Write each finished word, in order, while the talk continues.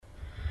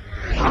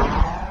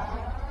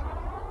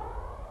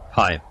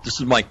Hi, this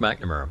is Mike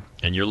McNamara,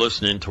 and you're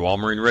listening to All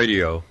Marine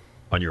Radio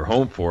on your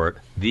home for it,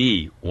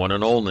 the one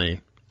and only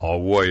All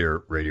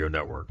Warrior Radio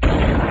Network.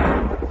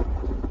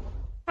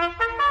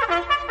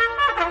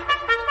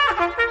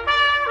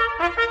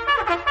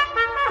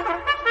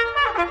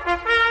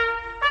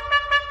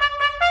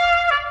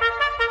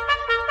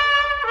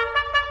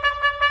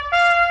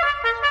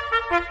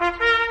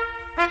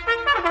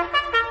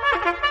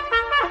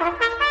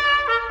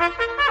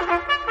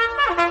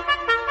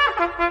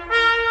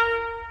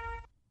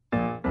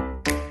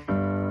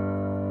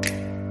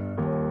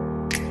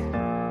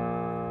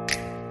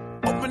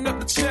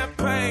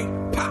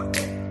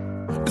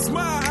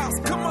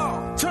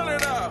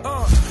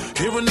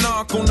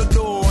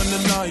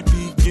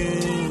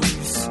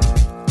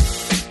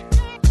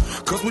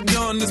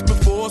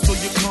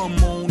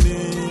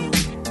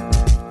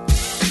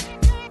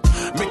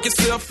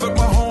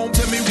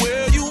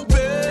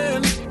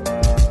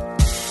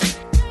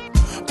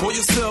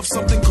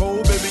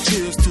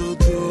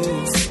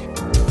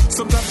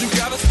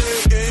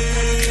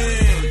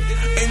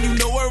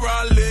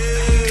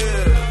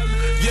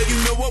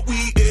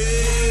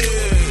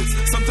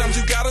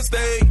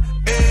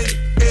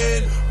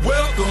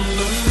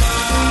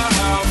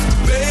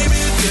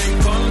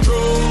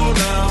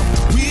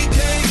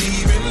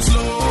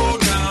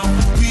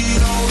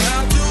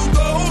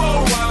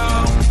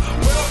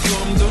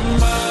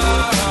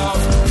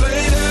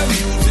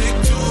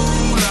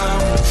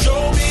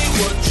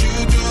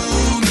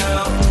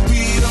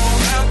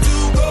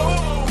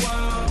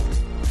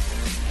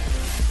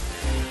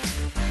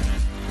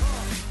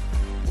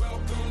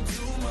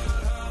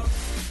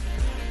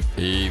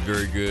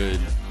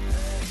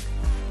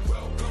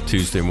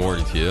 Tuesday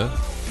morning to you.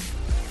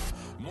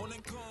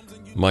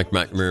 Mike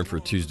McNamara for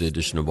Tuesday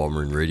edition of All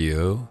Marine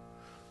Radio.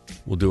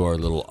 We'll do our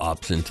little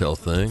ops intel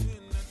thing.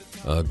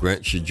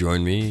 Grant should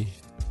join me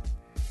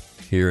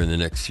here in the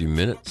next few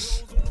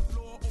minutes.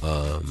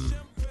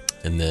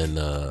 And then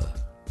the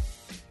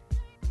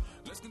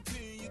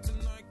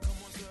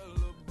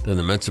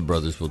Mensa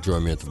brothers will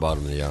join me at the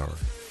bottom of the hour.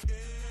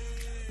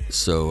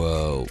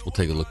 So we'll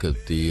take a look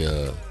at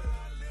the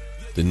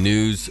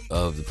news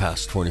of the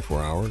past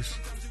 24 hours.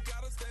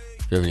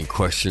 If you have any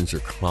questions or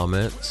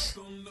comments,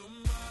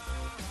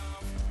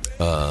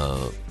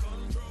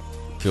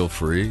 feel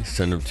free.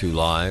 Send them to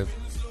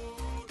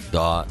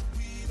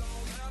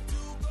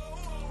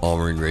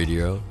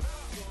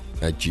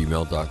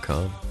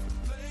live.allmarineradio@gmail.com.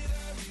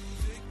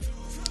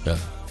 Yeah,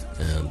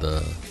 and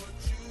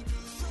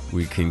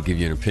we can give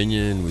you an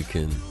opinion. We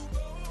can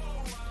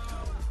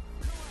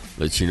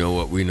let you know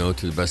what we know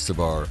to the best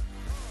of our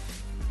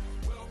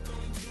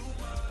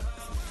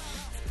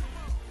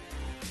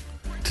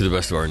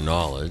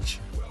knowledge.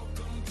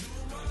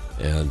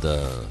 And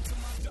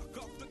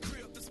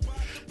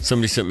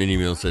somebody sent me an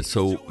email and said,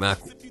 so Mac,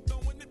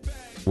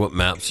 what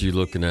maps are you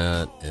looking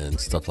at and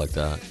stuff like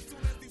that.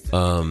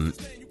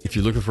 If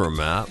you're looking for a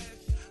map,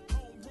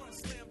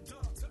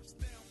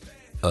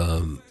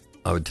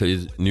 I would tell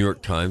you New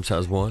York Times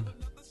has one.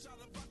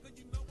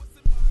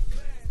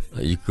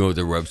 You can go to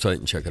their website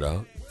and check it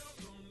out,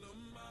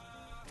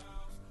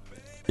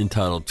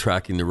 entitled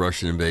Tracking the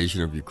Russian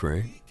Invasion of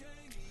Ukraine.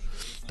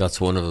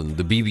 That's one of them.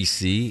 The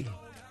BBC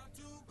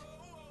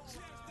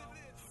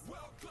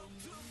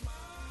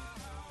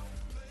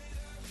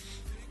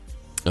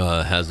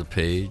has a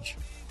page,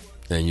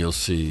 and you'll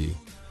see,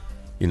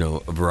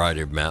 a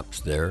variety of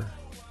maps there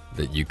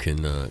that you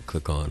can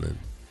click on.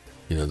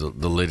 And,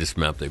 the latest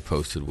map they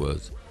posted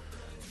was,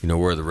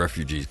 where the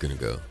refugees going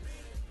to go.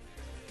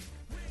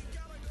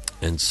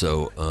 And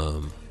so,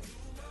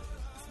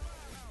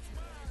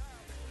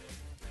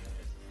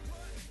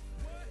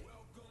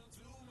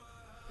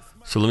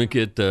 So let me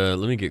get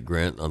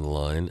Grant on the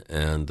line,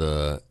 and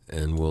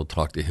we'll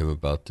talk to him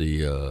about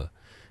the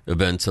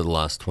events of the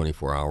last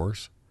 24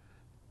 hours,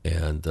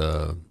 and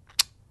then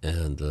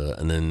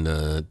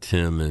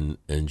Tim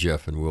and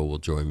Jeff and Will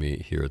join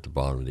me here at the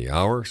bottom of the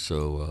hour.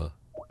 So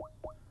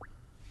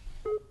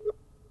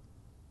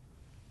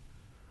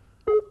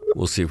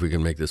we'll see if we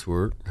can make this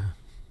work.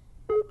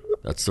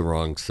 That's the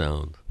wrong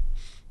sound.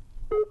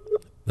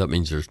 That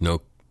means there's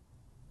no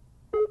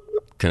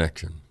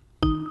connection.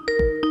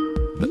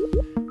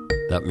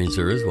 That means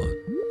there is one.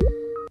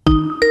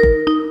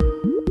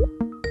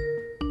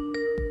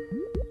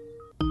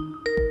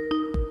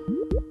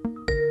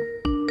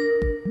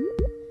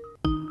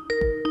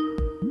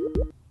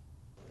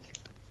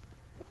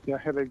 Yeah,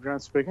 hello,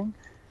 Grant speaking.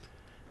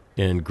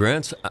 And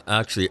Grant's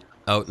actually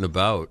out and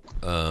about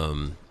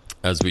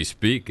as we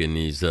speak, and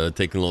he's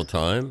taking a little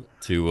time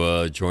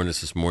to join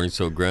us this morning.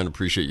 So, Grant,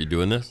 appreciate you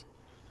doing this.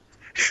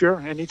 Sure,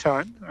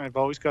 anytime. I've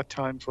always got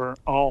time for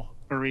All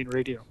Marine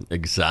Radio.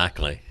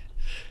 Exactly.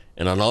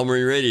 And on All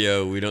Marine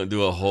Radio, we don't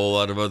do a whole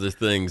lot of other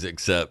things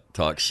except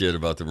talk shit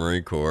about the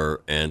Marine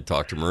Corps and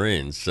talk to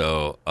Marines.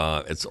 So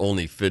it's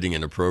only fitting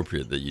and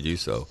appropriate that you do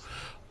so.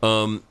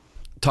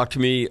 Talk to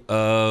me.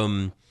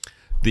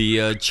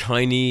 The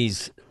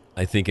Chinese,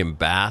 I think,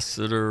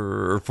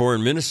 ambassador or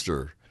foreign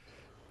minister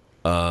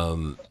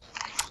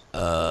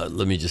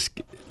Let me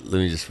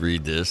just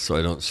read this so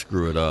I don't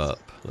screw it up.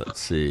 Let's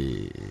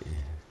see.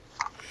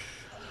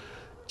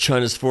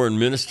 China's foreign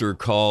minister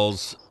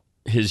calls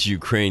his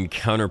Ukraine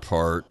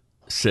counterpart,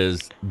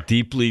 says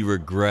deeply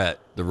regret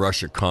the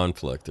Russia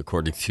conflict,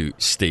 according to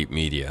state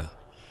media.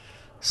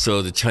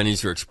 So the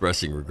Chinese are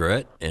expressing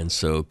regret, and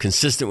so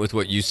consistent with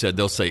what you said,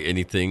 they'll say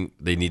anything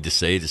they need to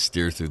say to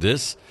steer through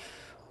this.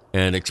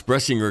 And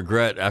expressing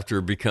regret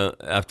after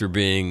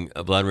being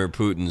Vladimir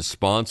Putin's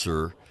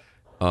sponsor,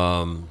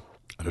 I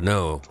don't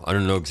know. I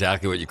don't know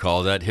exactly what you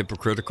call that.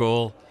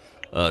 Hypocritical,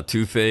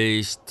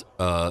 two-faced,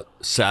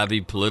 savvy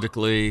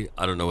politically.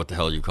 I don't know what the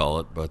hell you call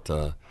it, but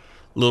a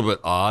little bit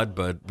odd,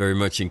 but very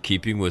much in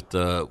keeping with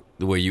the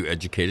way you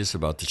educate us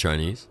about the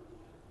Chinese.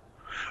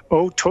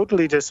 Oh,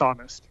 totally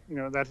dishonest.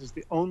 That is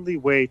the only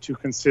way to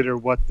consider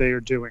what they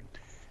are doing,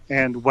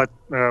 and what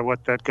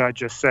that guy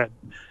just said.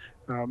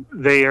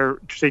 They're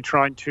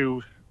trying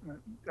to.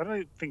 I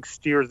don't think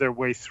steer their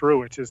way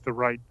through it is the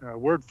right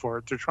word for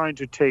it. They're trying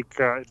to take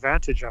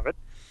advantage of it,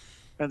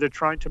 and they're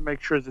trying to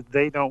make sure that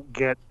they don't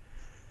get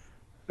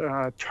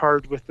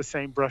tarred with the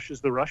same brush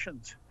as the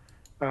Russians.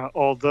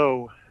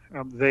 Although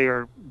they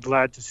are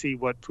glad to see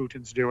what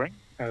Putin's doing,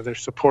 they're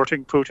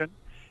supporting Putin,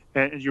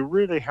 and you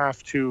really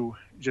have to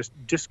just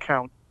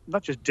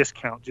not just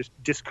discount, just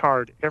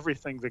discard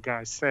everything the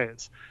guy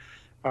says.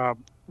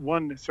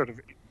 One sort of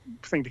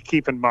thing to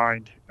keep in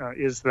mind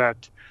is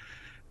that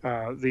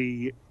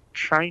the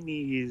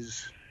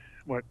Chinese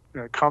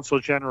consul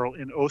general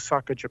in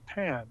Osaka,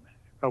 Japan,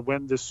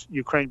 when this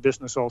Ukraine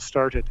business all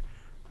started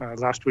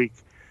last week,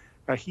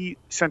 he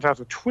sent out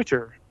a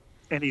Twitter,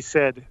 and he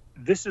said,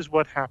 "This is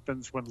what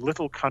happens when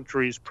little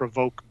countries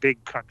provoke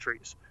big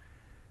countries."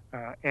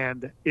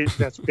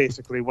 That's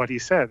basically what he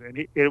said.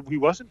 And he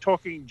wasn't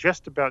talking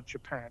just about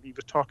Japan. He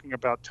was talking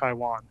about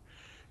Taiwan.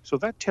 So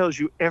that tells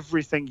you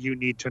everything you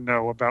need to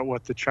know about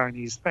what the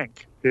Chinese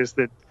think, is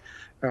that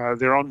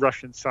they're on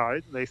Russian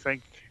side. They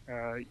think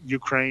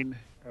Ukraine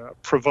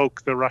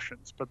provoked the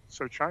Russians.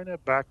 So China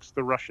backs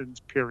the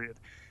Russians, period.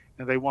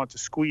 And they want to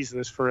squeeze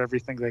this for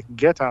everything they can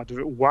get out of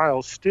it,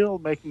 while still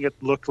making it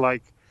look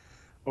like,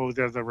 oh,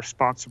 they're the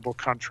responsible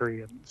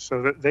country. And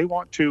so that they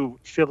want to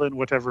fill in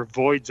whatever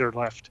voids are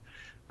left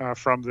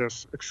from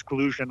this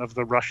exclusion of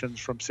the Russians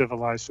from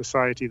civilized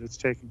society that's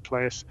taking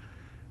place.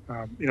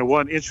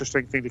 One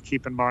interesting thing to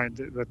keep in mind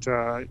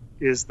that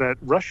is that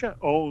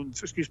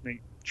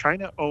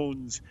China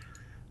owns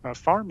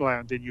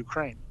farmland in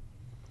Ukraine,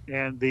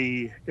 and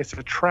it's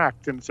a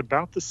tract, and it's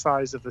about the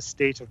size of the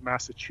state of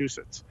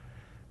Massachusetts.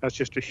 That's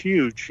just a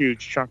huge,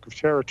 huge chunk of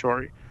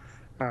territory.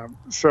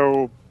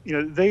 So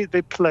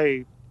they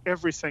play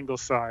every single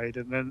side,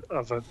 and then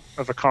of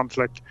a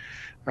conflict,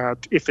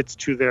 if it's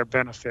to their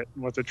benefit.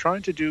 And what they're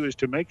trying to do is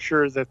to make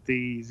sure that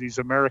these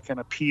American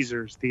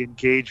appeasers, the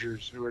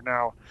engagers, who are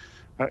now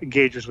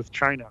engagers with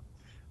China,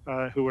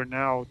 who are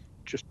now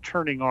just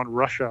turning on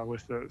Russia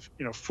with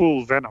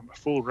full venom,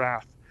 full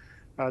wrath,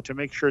 to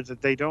make sure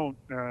that they don't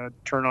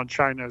turn on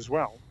China as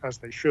well, as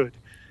they should.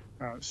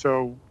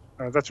 So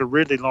that's a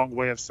really long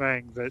way of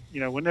saying that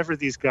whenever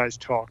these guys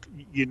talk,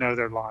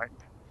 they're lying.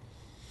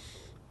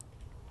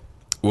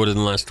 What in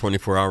the last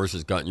 24 hours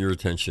has gotten your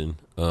attention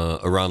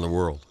around the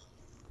world?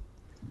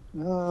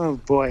 Oh,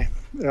 boy.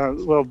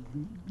 Well,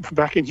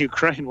 back in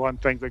Ukraine, one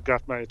thing that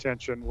got my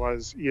attention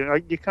was,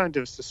 you kind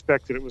of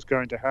suspected it was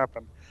going to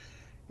happen,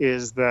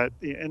 is that,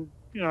 and,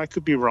 I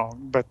could be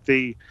wrong, but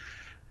it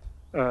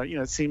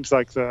seems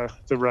like the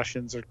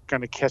Russians are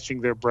kind of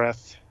catching their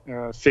breath,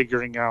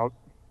 figuring out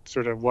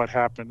sort of what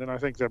happened. And I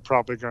think they're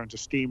probably going to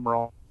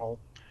steamroll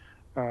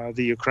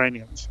the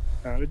Ukrainians.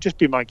 It'd just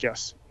be my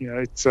guess.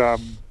 It's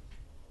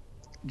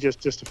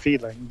just a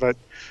feeling. But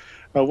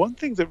one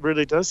thing that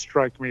really does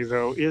strike me,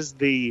 though, is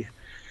the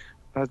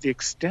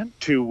extent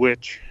to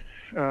which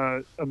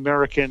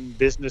American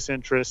business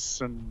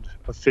interests and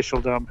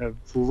officialdom have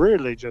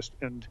really just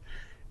and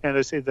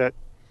I say that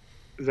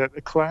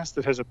a class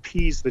that has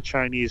appeased the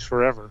Chinese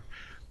forever,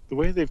 the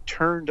way they've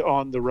turned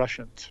on the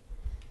Russians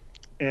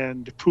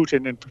and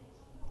Putin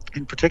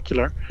in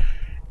particular.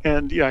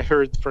 And I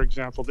heard, for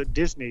example, that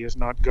Disney is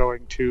not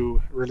going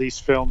to release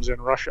films in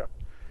Russia.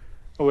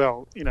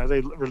 Well,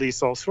 they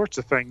release all sorts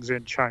of things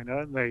in China,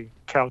 and they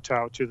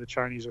kowtow to the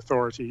Chinese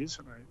authorities.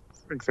 And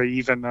I think they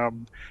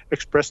even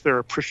expressed their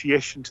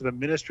appreciation to the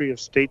Ministry of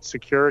State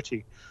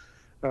Security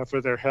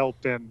for their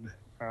help in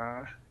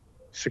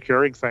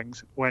securing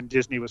things when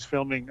Disney was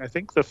filming, I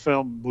think, the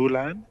film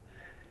Mulan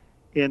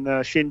in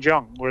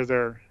Xinjiang, where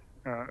they're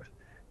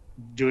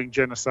doing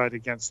genocide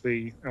against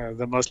the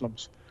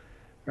Muslims.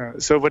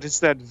 But it's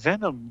that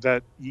venom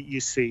that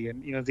you see,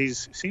 and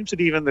these seems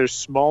that even there's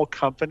small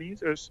companies,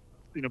 there's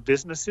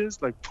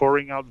businesses like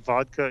pouring out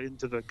vodka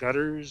into the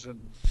gutters and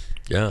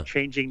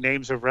changing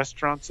names of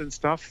restaurants and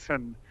stuff,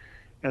 and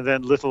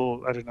then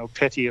little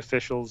petty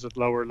officials at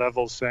lower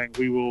levels saying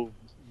we will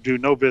do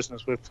no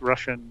business with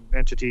Russian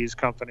entities,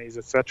 companies,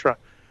 etc.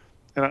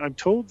 And I'm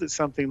told that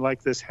something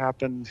like this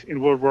happened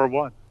in World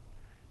War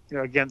I,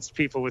 against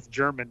people with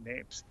German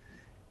names.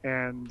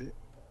 And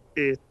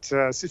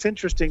it's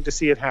interesting to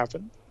see it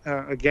happen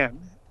again.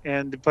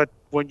 But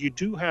when you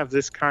do have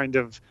this kind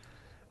of,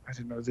 I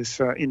don't know,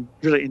 this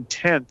really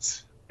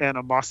intense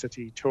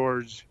animosity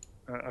towards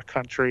a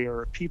country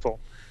or a people,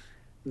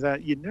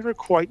 that you never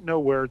quite know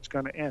where it's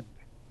going to end,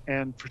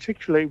 and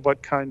particularly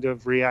what kind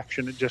of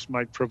reaction it just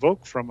might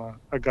provoke from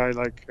a guy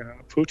like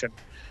Putin.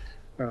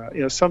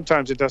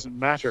 Sometimes it doesn't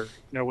matter,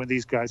 when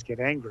these guys get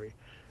angry,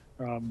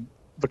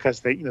 because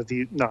they,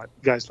 not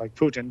guys like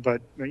Putin,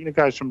 but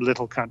guys from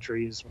little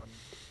countries, when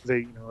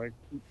they,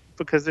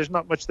 because there's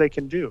not much they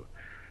can do.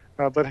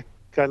 But a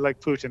guy like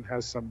Putin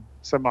has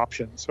some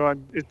options. So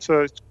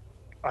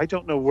I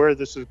don't know where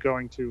this is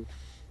going to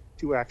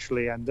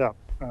actually end up.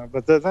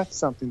 But that's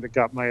something that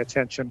got my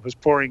attention, was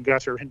pouring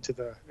gutter into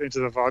the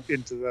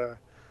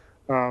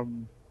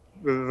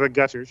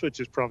gutters, which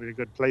is probably a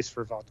good place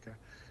for vodka.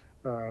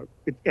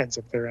 It ends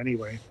up there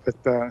anyway. But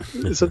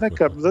so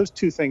those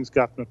two things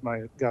got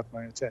my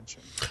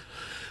attention.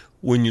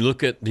 When you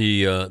look at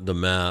the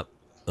map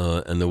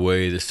and the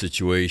way the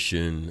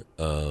situation,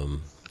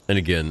 and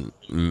again,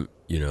 I'm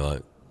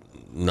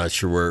not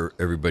sure where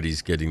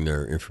everybody's getting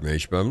their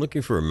information, but I'm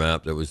looking for a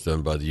map that was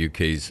done by the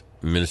UK's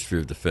Ministry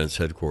of Defence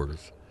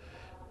headquarters,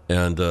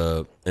 and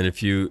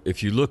if you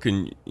look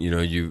and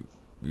you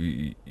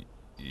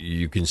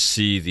can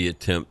see the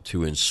attempt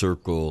to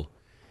encircle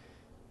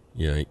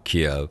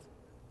Kiev,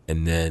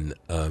 and then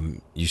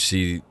you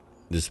see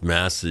this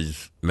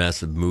massive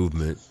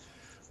movement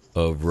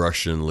of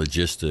Russian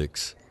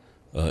logistics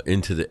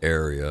into the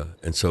area,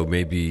 and so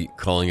maybe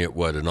calling it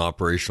an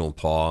operational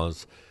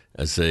pause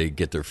as they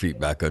get their feet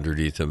back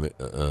underneath them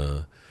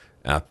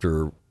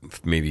after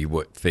maybe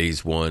what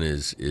phase one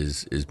is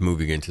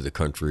moving into the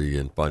country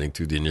and fighting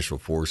through the initial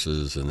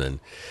forces and then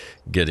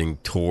getting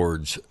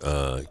towards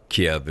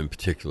Kiev in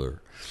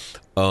particular.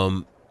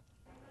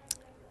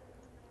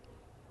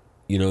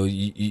 You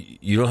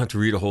don't have to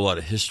read a whole lot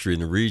of history in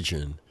the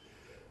region.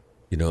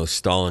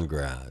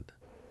 Stalingrad,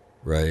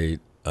 right?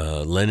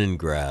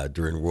 Leningrad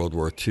during World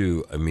War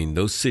II. I mean,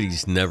 those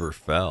cities never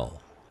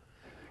fell.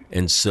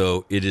 And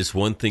so it is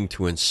one thing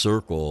to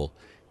encircle.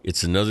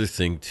 It's another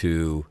thing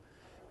to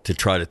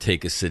try to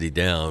take a city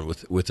down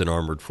with an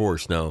armored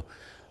force. Now,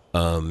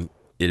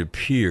 it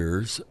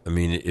appears,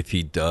 if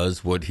he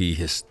does what he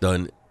has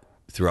done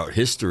throughout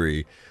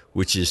history,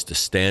 which is to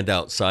stand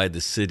outside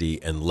the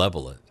city and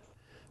level it,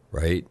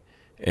 right?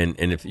 And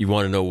if you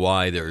want to know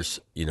why there's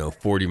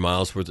 40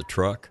 miles worth of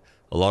truck,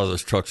 a lot of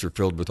those trucks are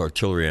filled with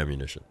artillery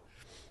ammunition.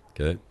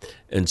 Okay,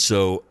 and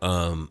so,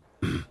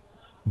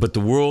 but the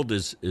world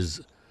is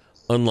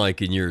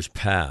unlike in years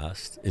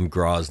past in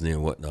Grozny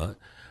and whatnot.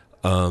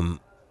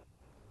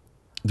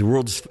 The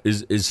world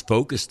is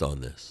focused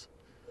on this.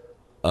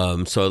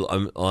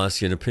 So I'll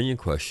ask you an opinion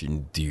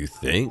question. Do you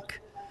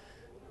think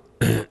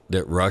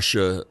that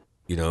Russia,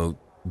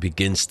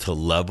 begins to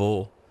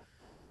level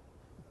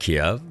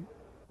Kiev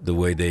the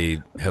way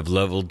they have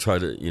leveled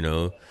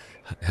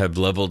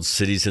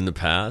cities in the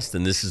past,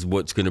 and this is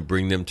what's going to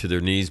bring them to their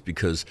knees?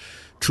 Because,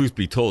 truth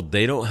be told,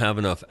 they don't have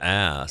enough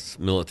ass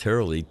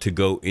militarily to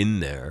go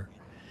in there,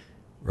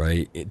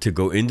 right? To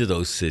go into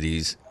those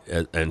cities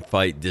and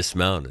fight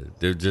dismounted.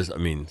 They're just,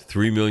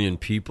 3 million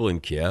people in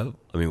Kiev.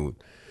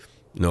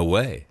 No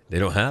way. They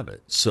don't have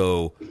it.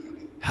 So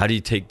how do you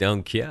take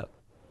down Kiev?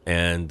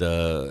 And,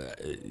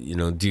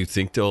 do you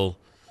think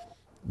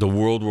the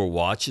world will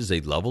watch as they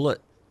level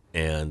it?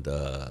 And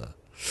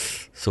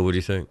so what do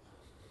you think?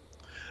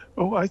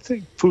 Oh, I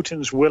think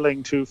Putin's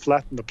willing to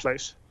flatten the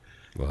place.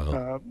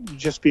 Wow.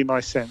 Just be my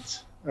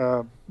sense.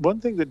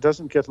 One thing that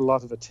doesn't get a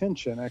lot of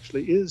attention,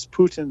 actually, is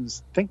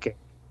Putin's thinking.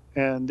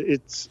 And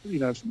it's,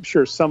 I'm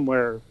sure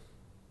somewhere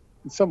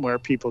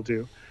people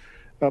do.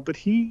 But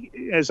he,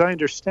 as I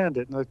understand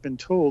it, and I've been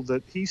told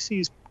that he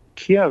sees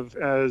Kiev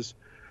as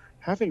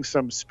having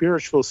some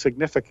spiritual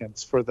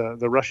significance for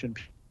the Russian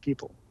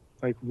people,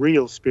 like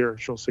real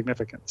spiritual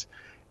significance.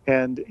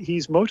 And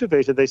he's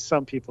motivated,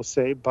 some people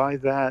say, by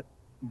that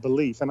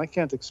belief. And I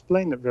can't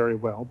explain it very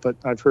well, but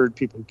I've heard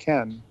people who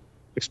can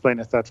explain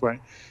it that way.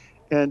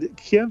 And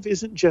Kiev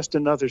isn't just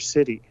another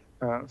city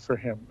for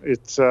him.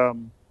 It's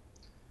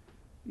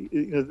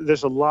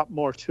there's a lot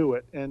more to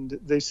it. And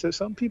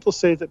some people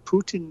say that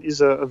Putin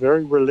is a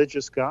very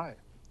religious guy,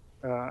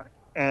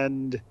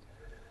 and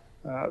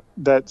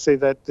that say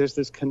that there's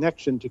this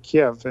connection to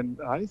Kiev. And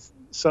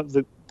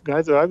the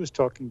guy that I was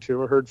talking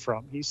to or heard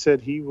from, he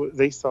said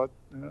they thought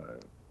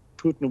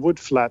Putin would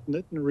flatten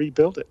it and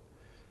rebuild it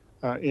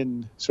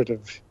in sort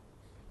of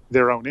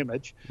their own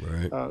image.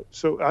 Right.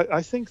 So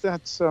I think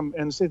that's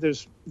and say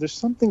there's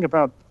something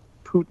about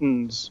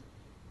Putin's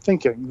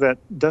thinking that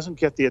doesn't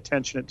get the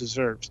attention it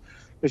deserves.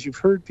 As you've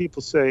heard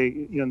people say,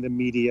 in the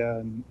media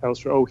and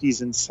elsewhere, oh,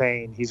 he's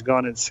insane. He's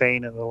gone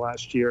insane in the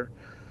last year.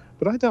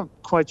 But I'm not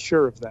quite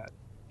sure of that.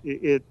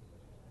 You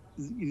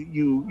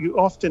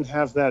often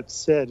have that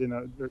said in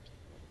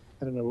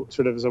I don't know,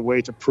 sort of as a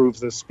way to prove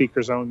the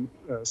speaker's own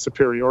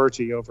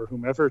superiority over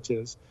whomever it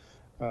is.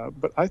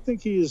 But I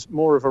think he is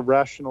more of a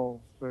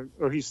rational,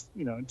 or he's,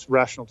 it's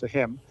rational to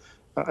him.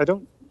 I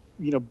don't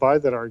by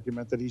that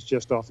argument that he's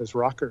just off his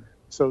rocker.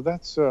 So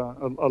that's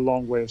a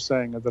long way of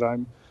saying that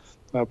I'm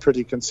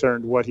pretty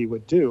concerned what he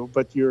would do.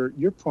 But your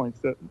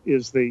point that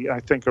is I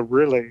think a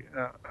really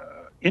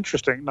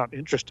not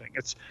interesting.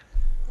 It's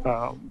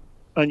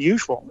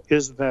unusual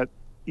is that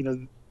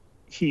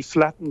he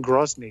flattened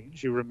Grozny.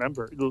 As you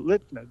remember,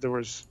 there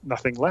was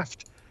nothing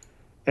left,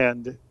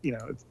 and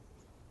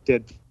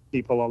dead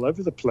people all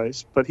over the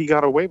place. But he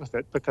got away with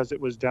it because it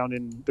was down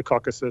in the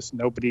Caucasus.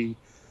 Nobody,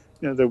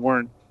 there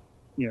weren't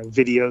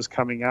videos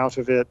coming out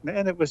of it,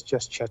 and it was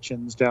just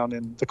Chechens down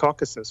in the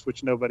Caucasus,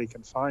 which nobody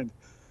can find.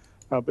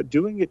 But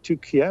doing it to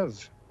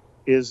Kiev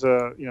is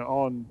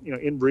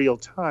in real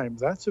time.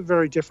 That's a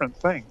very different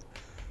thing,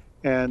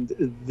 and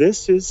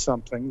this is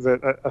something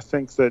that I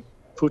think that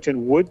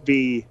Putin would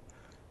be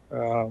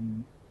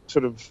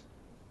sort of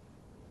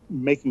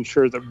making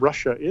sure that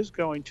Russia is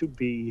going to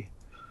be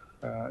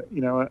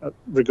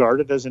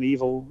regarded as an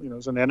evil,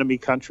 as an enemy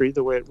country,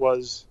 the way it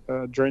was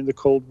during the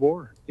Cold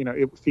War.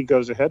 If he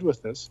goes ahead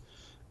with this,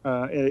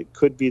 it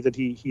could be that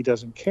he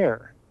doesn't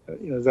care,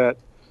 but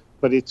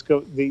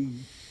the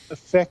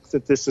effect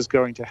that this is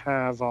going to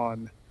have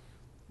on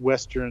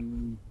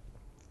Western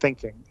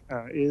thinking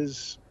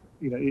is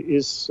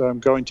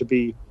going to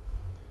be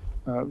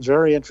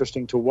very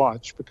interesting to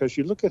watch, because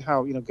you look at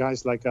how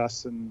guys like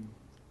us and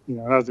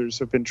others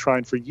have been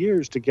trying for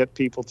years to get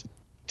people to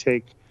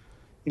take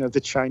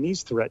the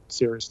Chinese threat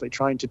seriously,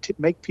 trying to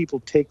make people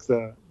take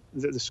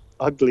this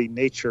ugly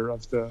nature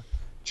of the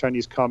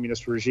Chinese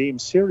communist regime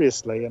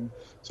seriously, and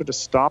sort of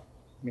stop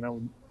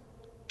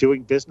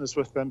doing business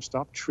with them,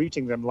 stop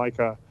treating them like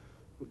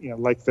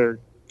like they're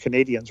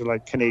Canadians, or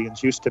like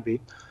Canadians used to be,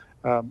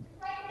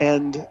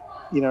 and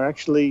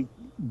actually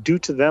do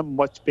to them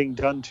what's being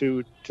done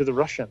to the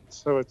Russians.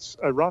 So it's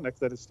ironic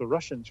that it's the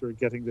Russians who are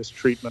getting this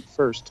treatment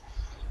first,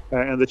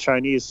 and the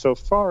Chinese so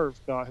far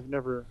have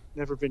never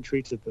been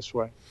treated this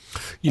way.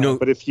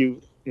 But if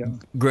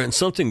Grant,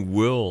 something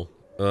Will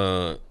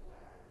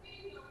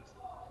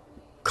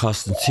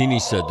Costantini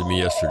said to me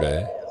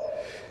yesterday,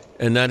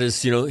 and that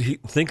is,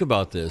 think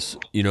about this.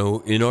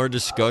 In our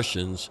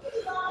discussions,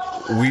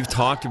 we've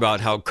talked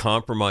about how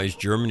compromised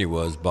Germany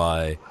was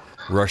by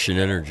Russian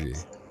energy,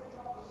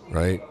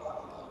 right?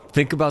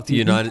 Think about the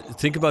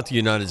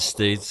United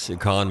States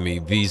economy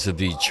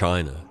vis-a-vis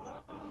China.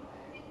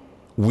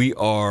 We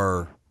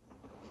are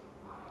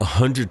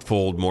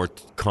 100-fold more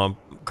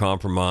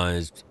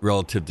compromised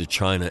relative to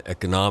China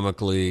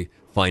economically,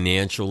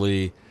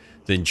 financially,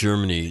 than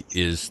Germany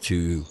is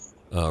to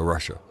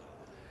Russia.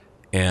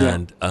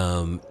 And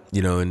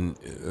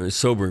and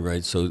sobering,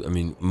 right? So,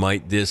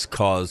 might this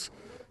cause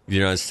the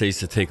United States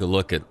to take a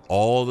look at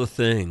all the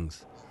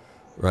things,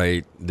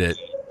 right, that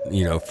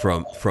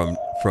from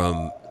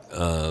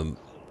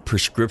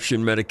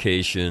prescription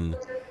medication,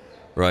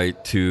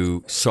 right,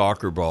 to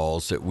soccer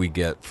balls that we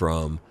get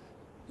from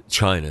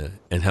China,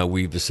 and how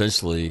we've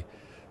essentially,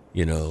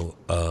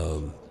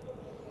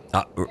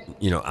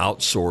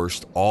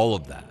 outsourced all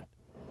of that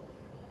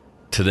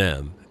to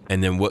them,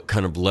 and then what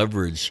kind of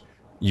leverage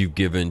you've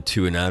given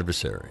to an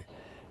adversary.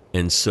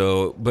 And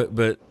so, but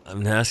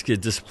I'm gonna ask you a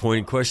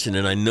disappointing question,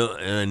 and I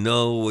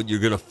know what you're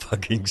gonna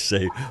fucking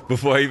say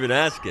before I even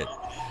ask it.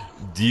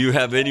 Do you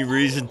have any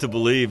reason to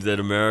believe that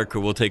America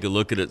will take a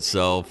look at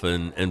itself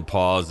and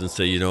pause and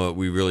say, you know what,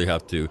 we really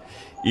have to,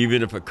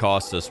 even if it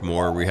costs us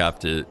more, we have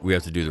to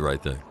do the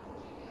right thing?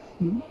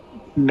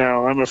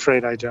 No, I'm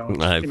afraid I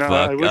don't. I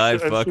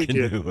fucking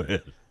knew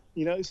it.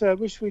 So I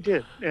wish we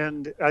did,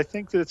 and I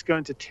think that it's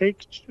going to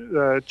take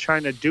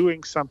China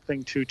doing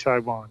something to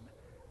Taiwan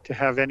to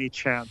have any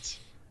chance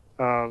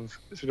of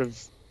sort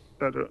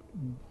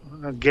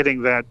of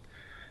getting that.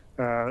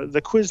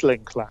 The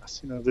Quisling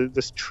class,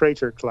 this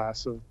traitor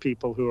class of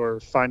people who are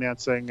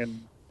financing and,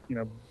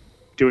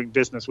 doing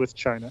business with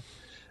China,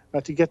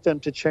 to get them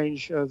to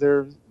change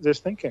their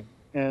thinking.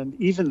 And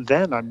even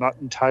then, I'm not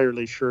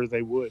entirely sure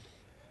they would,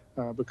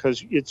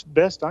 because it's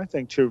best, I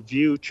think, to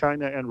view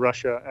China and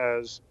Russia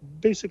as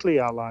basically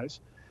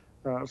allies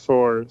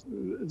for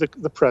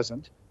the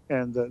present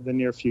and the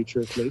near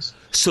future, at least.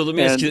 So let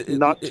me ask you.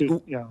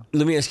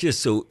 Let me ask you this.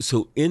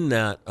 So in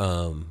that.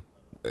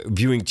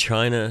 Viewing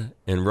China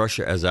and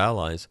Russia as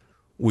allies,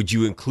 would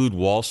you include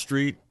Wall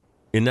Street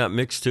in that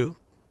mix too?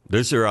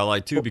 There's their ally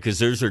too, because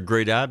there's their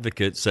great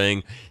advocate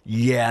saying,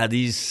 yeah,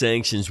 these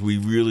sanctions, we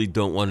really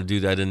don't want to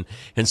do that. And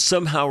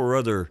somehow or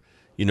other,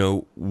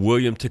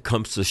 William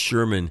Tecumseh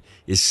Sherman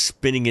is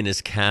spinning in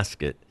his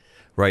casket,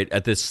 right,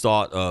 at this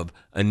thought of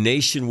a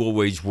nation will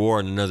wage war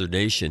on another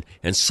nation,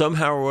 and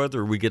somehow or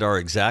other we get our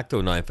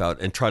X-Acto knife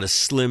out and try to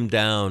slim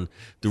down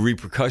the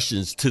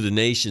repercussions to the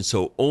nation,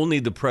 so only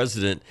the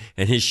president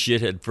and his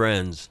shithead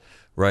friends,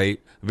 right,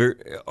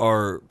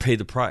 pay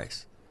the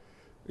price,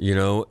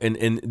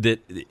 and that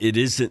it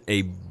isn't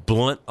a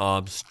blunt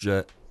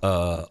object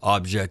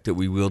that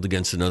we wield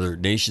against another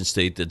nation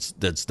state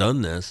that's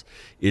done this.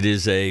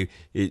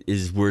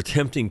 We're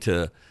attempting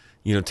to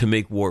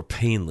make war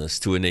painless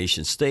to a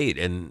nation state.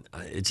 And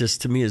it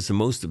just, to me, is the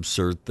most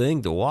absurd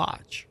thing to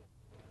watch.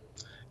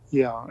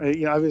 Yeah,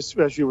 I was,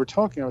 as you were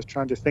talking, I was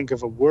trying to think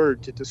of a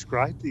word to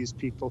describe these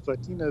people, but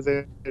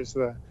there's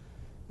the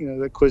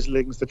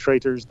quislings, the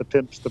traitors, the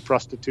pimps, the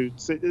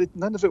prostitutes.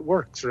 None of it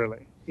works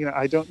really.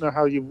 I don't know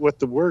what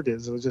the word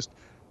is. It was just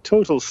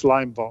total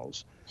slime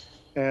balls,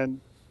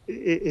 and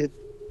it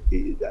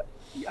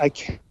I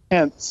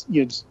can't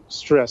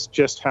stress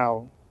just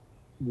how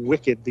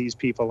wicked these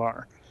people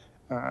are,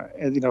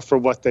 and for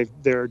what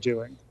they're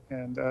doing.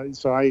 And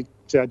so I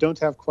don't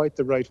have quite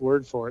the right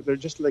word for it. They're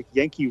just like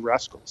Yankee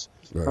rascals.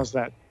 Right. How's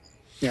that?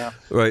 Yeah.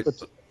 Right.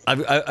 But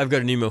I've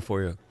got an email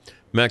for you,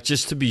 Mac.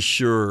 Just to be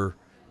sure,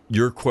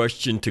 your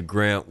question to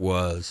Grant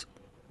was,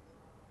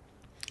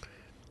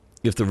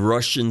 if the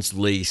Russians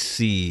lay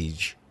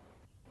siege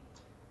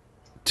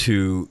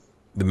to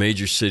the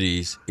major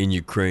cities in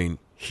Ukraine,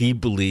 he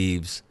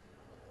believes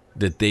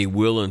that they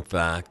will, in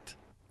fact,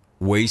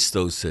 waste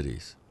those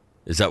cities.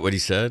 Is that what he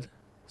said?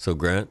 So,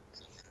 Grant,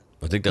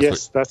 I think that's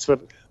yes,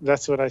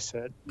 that's what I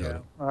said. Got Yeah,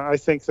 it. I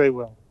think they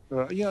will.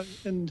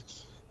 And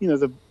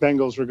the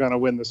Bengals were going to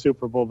win the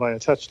Super Bowl by a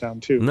touchdown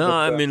too. No, But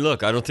I mean,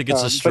 look, I don't think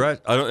it's a but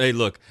stretch. I don't. Hey,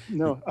 look,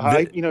 no,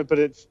 th- but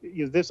it's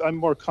this. I'm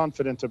more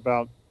confident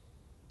about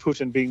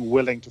Putin being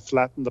willing to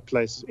flatten the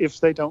place if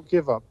they don't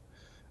give up.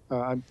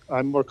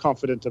 I'm more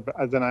confident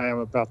than I am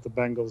about the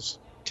Bengals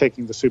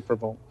taking the Super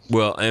Bowl.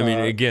 well, I mean,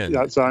 again,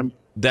 Yeah, so I'm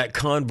that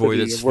convoy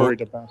pretty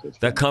worried about it.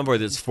 that convoy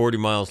that's 40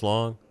 miles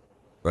long,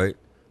 right?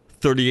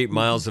 38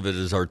 miles of it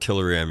is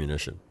artillery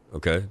ammunition.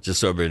 Okay, just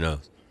so everybody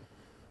knows,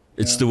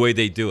 it's the way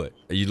they do it.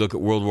 You look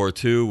at World War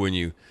II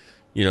when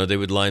they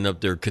would line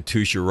up their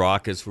Katyusha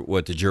rockets,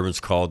 what the Germans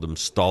called them,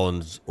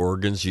 Stalin's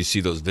organs. You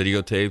see those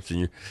videotapes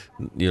and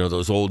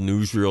those old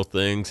newsreel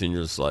things, and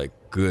you're just like,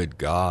 good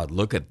God,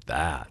 look at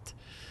that.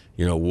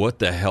 What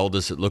the hell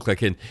does it look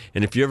like? And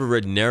if you ever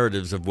read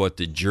narratives of what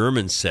the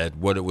Germans said,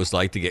 what it was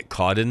like to get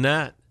caught in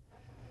that,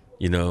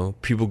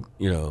 people,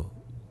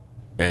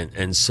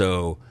 and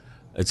so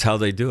it's how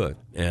they do it.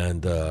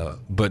 And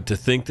but to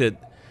think that,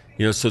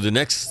 so the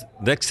next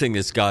thing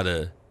that's got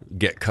to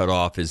get cut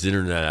off is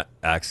internet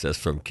access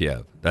from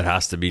Kiev. That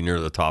has to be near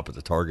the top of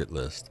the target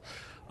list.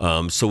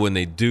 So when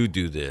they do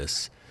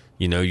this,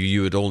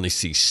 you would only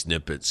see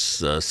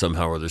snippets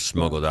somehow or they're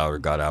smuggled out or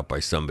got out by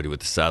somebody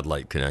with a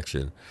satellite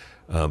connection.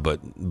 But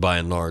by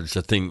and large,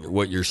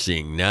 what you're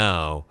seeing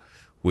now,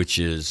 which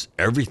is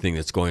everything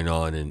that's going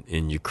on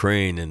in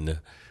Ukraine and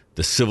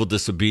the civil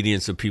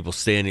disobedience of people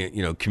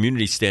standing,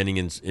 communities standing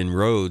in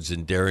roads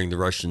and daring the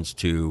Russians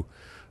to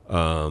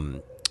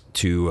run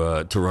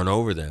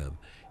over them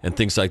and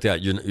things like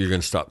that. You're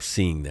going to stop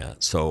seeing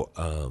that. So,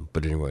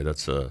 but anyway,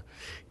 that's a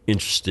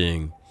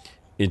interesting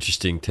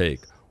take.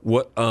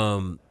 What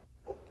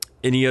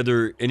any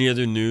other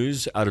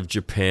news out of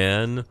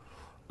Japan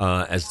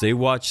as they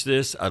watch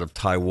this, out of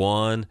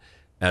Taiwan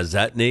as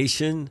that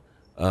nation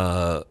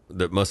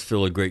that must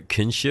feel a great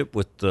kinship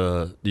with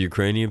the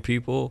Ukrainian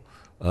people?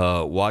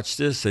 Watch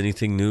this.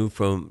 Anything new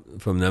from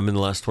them in the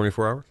last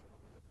 24 hours?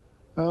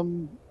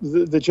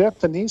 The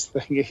Japanese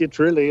thing, it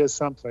really is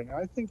something.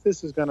 I think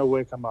this is going to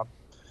wake them up.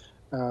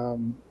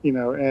 And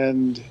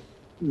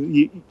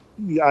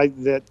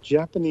that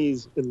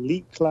Japanese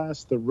elite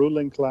class, the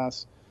ruling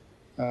class,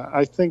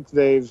 I think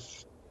they've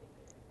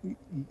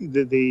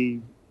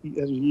been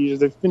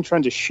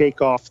trying to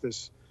shake off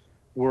this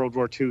World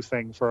War II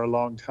thing for a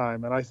long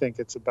time, and I think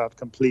it's about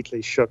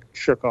completely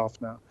shook off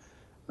now.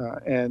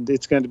 And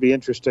it's going to be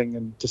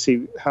interesting to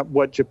see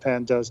what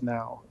Japan does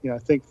now. I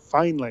think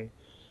finally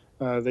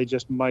they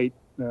just might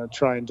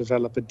try and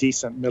develop a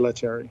decent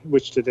military,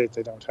 which to date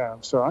they don't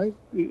have. So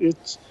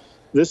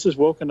this has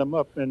woken them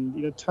up.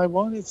 And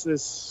Taiwan is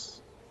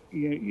this.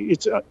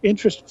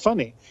 It's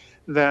funny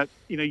that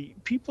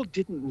people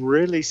didn't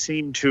really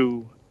seem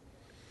to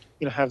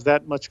have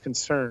that much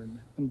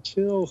concern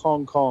until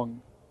Hong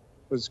Kong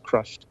was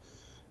crushed.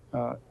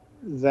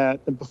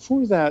 And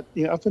before that,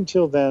 up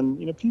until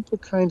then, people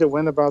kind of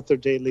went about their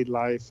daily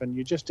life, and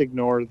you just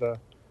ignore the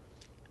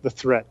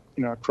threat,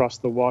 across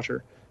the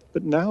water.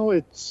 But now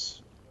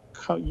it's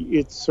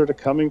sort of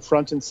coming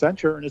front and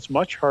center, and it's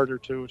much harder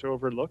to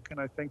overlook. And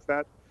I think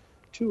that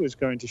too is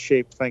going to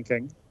shape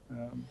thinking,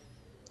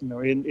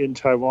 in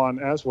Taiwan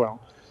as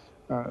well.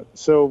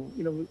 So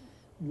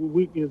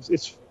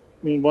it's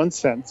in one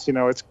sense,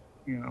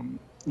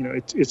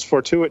 it's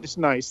fortuitous. It's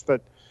nice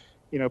that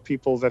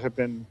people that have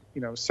been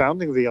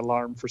sounding the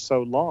alarm for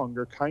so long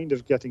are kind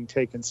of getting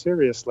taken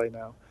seriously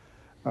now.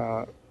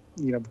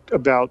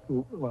 About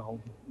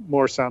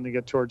more sounding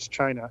it towards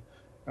China,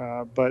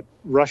 but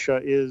Russia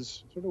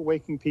is sort of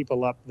waking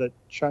people up that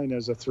China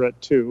is a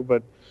threat too.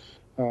 But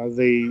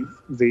the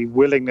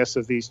willingness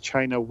of these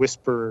China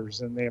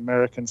whisperers and the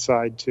American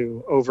side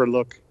to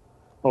overlook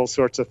all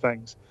sorts of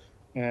things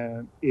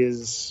and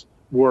is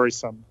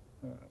worrisome.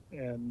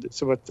 And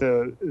so,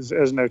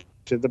 as noted,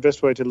 the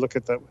best way to look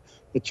at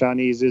the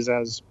Chinese is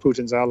as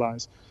Putin's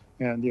allies.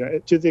 And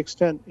to the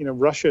extent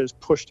Russia is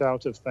pushed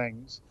out of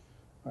things,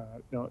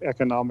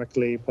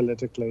 economically,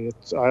 politically,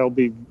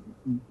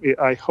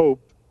 I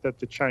hope that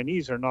the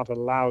Chinese are not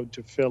allowed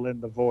to fill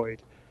in the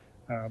void.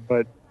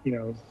 But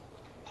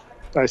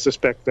I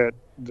suspect that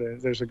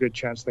there's a good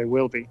chance they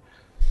will be.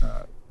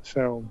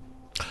 So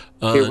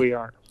here we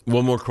are.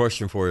 One more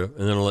question for you,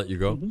 and then I'll let you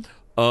go.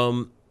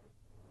 Mm-hmm.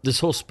 This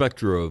whole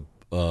specter of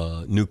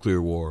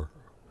nuclear war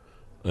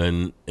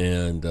and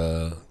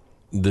the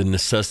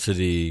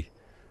necessity,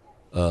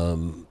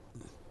 as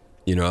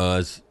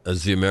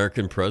the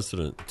American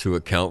president, to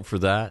account for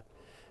that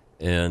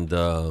and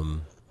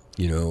and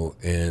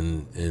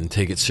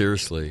take it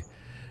seriously.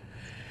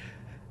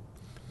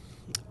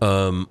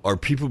 Are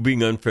people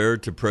being unfair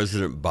to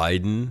President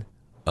Biden,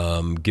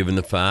 given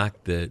the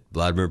fact that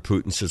Vladimir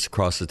Putin sits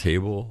across the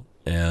table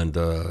and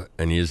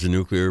he has a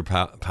nuclear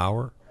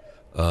power,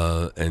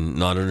 and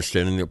not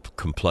understanding the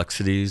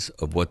complexities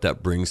of what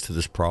that brings to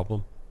this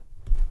problem?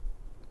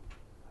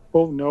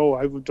 Oh no,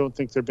 I don't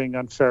think they're being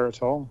unfair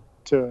at all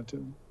to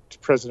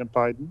President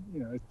Biden.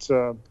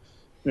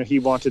 He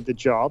wanted the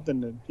job,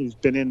 and he's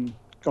been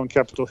on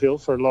Capitol Hill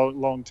for a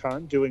long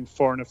time doing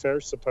foreign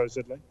affairs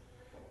supposedly.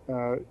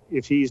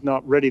 If he's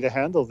not ready to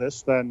handle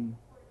this, then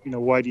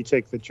why do you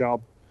take the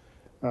job?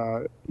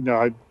 I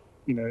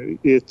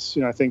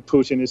think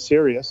Putin is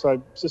serious. I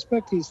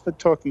suspect he's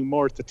talking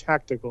more at the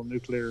tactical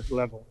nuclear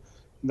level,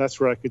 and that's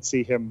where I could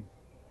see him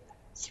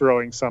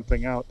throwing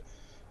something out.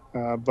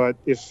 But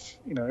if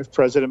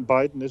President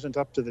Biden isn't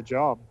up to the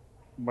job,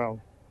 well,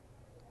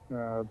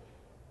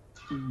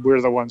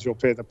 we're the ones who'll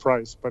pay the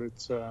price. But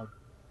it's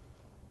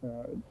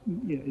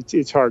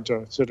hard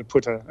to sort of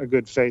put a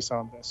good face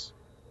on this.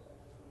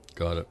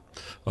 Got it.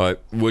 All right.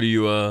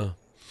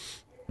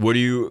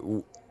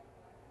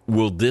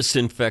 Will this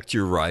infect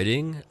your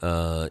writing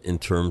in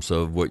terms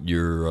of what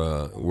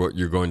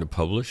you're going to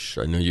publish?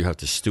 I know you have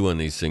to stew on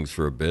these things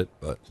for a bit,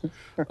 but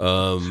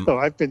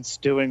I've been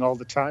stewing all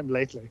the time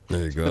lately.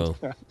 There you go.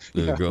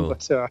 There you go.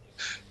 But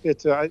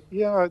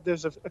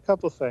there's a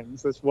couple of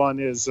things. This one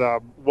is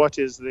what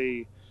is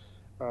the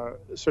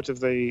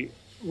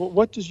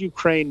what does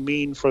Ukraine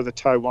mean for the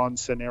Taiwan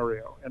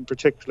scenario, and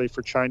particularly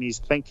for Chinese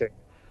thinking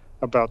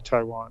about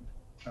Taiwan?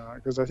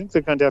 Because I think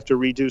they're going to have to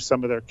redo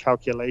some of their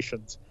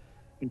calculations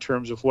in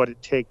terms of what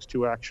it takes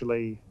to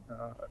actually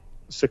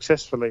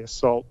successfully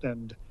assault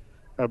and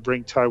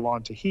bring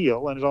Taiwan to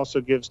heel. And it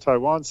also gives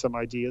Taiwan some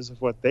ideas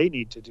of what they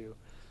need to do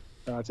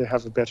to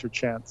have a better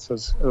chance.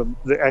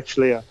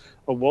 Actually, a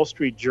Wall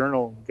Street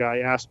Journal guy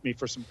asked me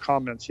for some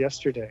comments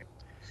yesterday.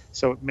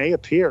 So it may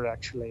appear,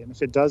 actually. And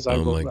if it does,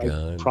 I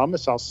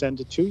promise I'll send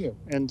it to you.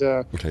 And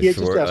I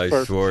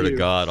swear to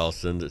God, I'll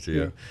send it to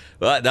you.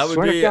 Well, that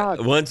would be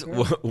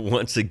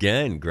once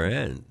again,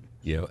 Grant,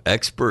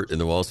 expert in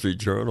the Wall Street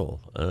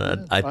Journal.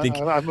 I think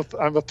I'm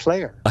a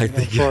player.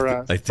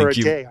 For a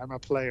day, I'm a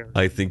player.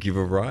 I think you've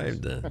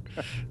arrived then.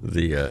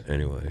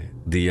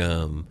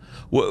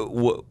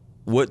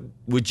 What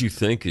would you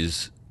think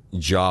is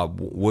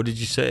job? What did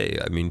you say?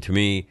 I mean, to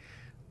me,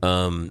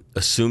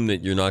 assume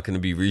that you're not going to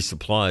be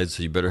resupplied,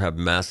 so you better have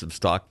massive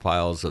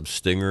stockpiles of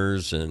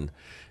Stingers and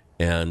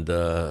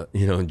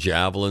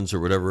javelins or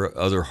whatever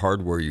other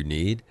hardware you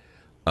need.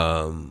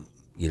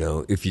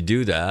 If you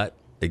do that,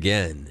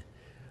 again,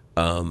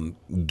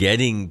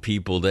 getting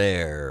people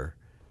there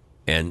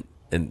and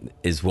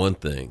is one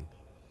thing.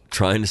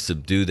 Trying to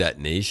subdue that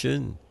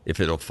nation, if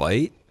it'll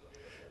fight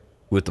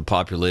with the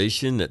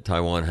population that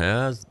Taiwan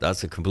has,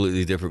 that's a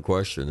completely different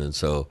question. And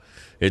so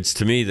it's,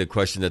 to me, the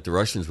question that the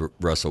Russians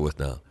wrestle with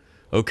now.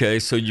 Okay,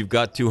 so you've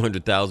got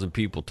 200,000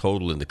 people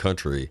total in the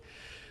country.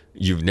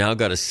 You've now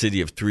got a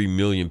city of 3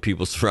 million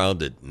people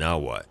surrounded. Now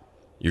what?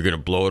 You're going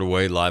to blow it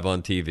away live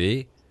on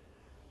TV?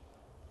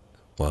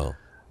 Well,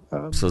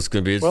 so it's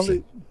going to be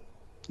interesting.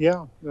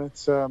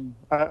 That's.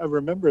 I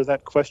remember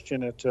that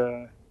question at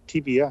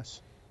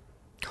TBS.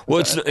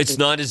 Well, it's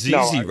not as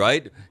easy,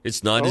 right?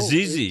 It's not as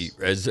easy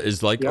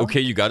as like,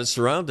 okay, you got it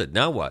surrounded.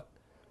 Now what?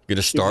 You're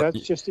going to start?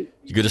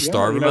 You're going to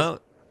starve them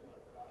out?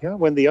 Yeah,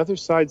 when the other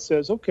side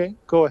says, okay,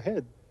 go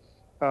ahead,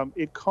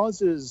 it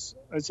causes,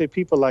 I'd say,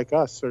 people like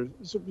us, or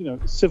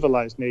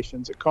civilized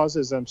nations, it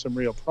causes them some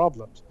real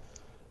problems.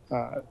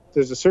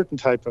 There's a certain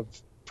type of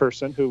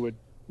person who would,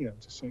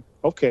 just say,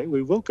 okay,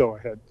 we will go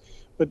ahead.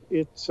 But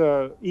it's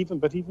even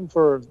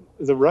for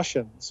the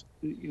Russians,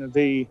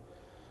 they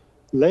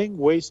laying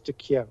waste to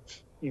Kiev,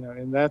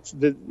 and that's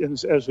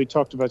as we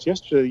talked about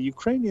yesterday, the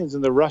Ukrainians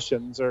and the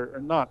Russians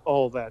are not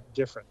all that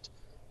different.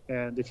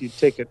 And if you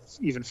take it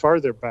even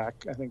farther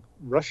back, I think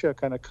Russia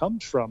kind of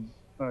comes from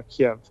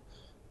Kiev,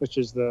 which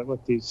is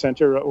the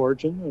center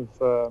origin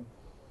of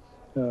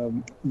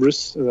the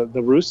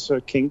Rus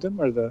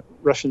kingdom, or the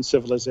Russian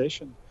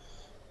civilization.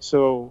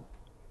 So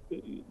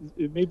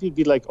it maybe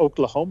be like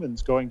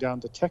Oklahomans going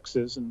down to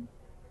Texas and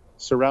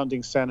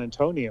surrounding San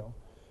Antonio,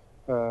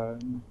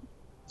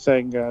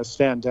 saying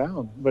stand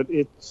down. But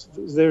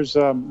there's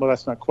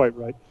that's not quite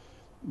right,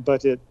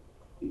 but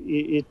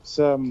it's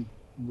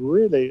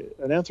really,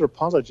 an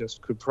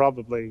anthropologist could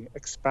probably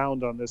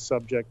expound on this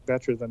subject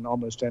better than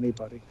almost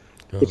anybody,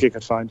 if you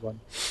could find one.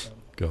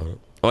 Got it.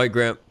 All right,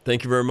 Grant,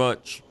 thank you very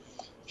much.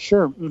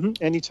 Sure. Mm-hmm.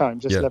 Anytime.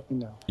 Just let me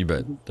know. You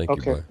bet. Thank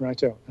you. Okay.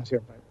 Righto. Here.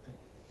 Bye.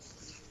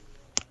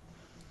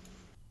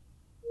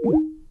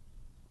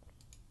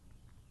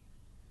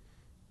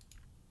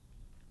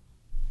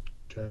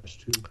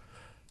 Test two.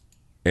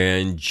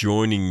 And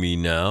joining me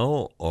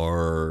now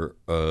are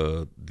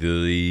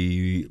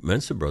the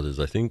Mensa brothers.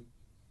 I think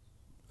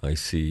I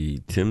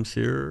see Tim's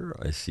here.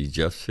 I see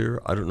Jeff's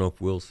here. I don't know if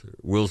Will's here.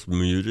 Will's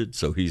muted,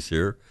 so he's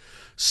here.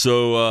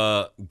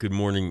 So good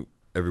morning,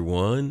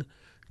 everyone.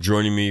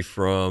 Joining me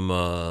from,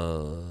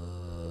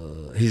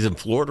 he's in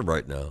Florida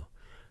right now.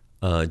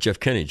 Jeff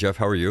Kenny. Jeff,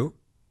 how are you?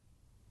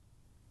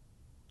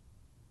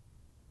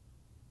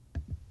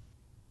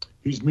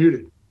 He's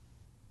muted.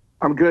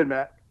 I'm good,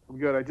 Matt. I'm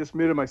good. I just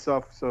muted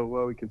myself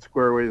so we can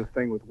square away the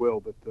thing with Will.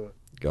 But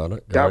got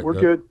it. We're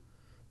good.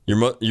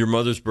 Your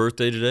mother's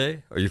birthday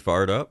today? Are you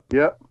fired up?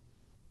 Yeah.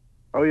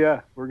 Oh yeah,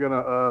 we're gonna.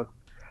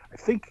 I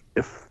think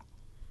if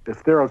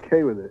they're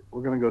okay with it,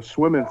 we're gonna go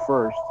swimming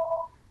first,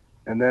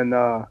 and then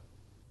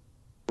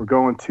we're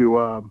going to.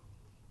 Oh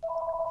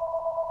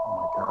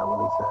my God,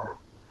 what is that?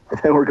 And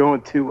then we're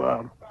going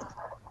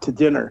to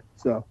dinner.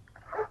 So.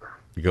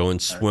 You're going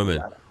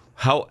swimming.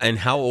 How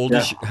old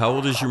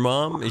is your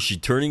mom? Is she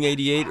turning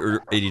 88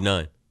 or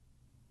 89?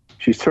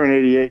 She's turning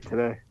 88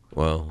 today.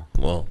 Well,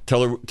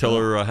 tell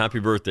her happy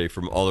birthday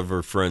from all of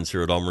her friends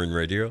here at All Marine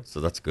Radio.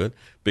 So that's good.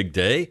 Big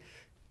day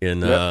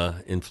in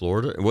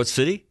Florida. In what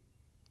city?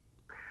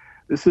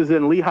 This is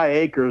in Lehigh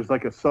Acres,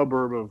 like a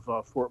suburb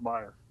of Fort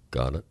Myers.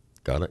 Got it.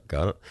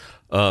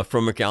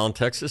 From McAllen,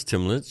 Texas,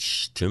 Tim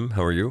Lynch. Tim,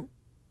 how are you?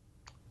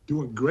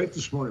 Doing great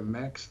this morning,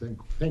 Max.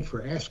 Thanks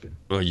for asking.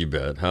 Oh, you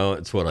bet.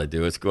 It's what I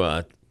do. It's go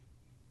out.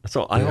 That's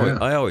all.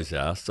 I always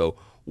ask. So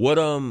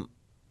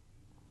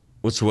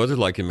what's the weather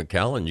like in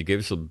McAllen? You gave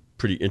us a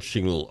pretty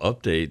interesting little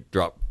update.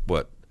 Dropped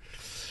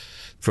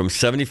from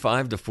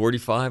 75 to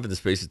 45 in the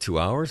space of 2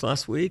 hours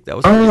last week. That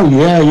was.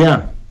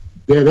 Yeah.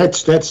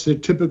 That's the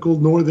typical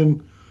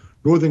northern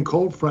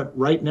cold front.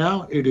 Right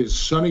now, it is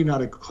sunny.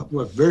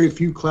 Very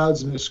few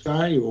clouds in the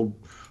sky.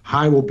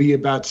 High will be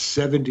about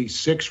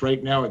 76.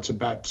 Right now, it's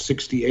about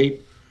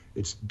 68.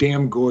 It's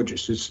damn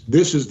gorgeous.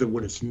 This is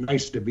when it's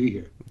nice to be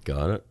here.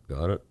 Got it.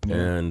 Yeah.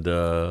 And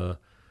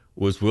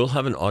was Will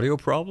having audio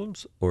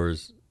problems, or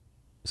is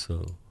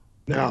so?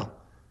 No.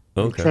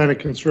 Okay. I'm trying to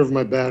conserve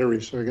my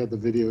battery, so I got the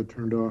video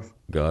turned off.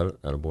 Got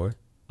it. Attaboy.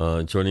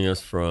 Joining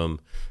us from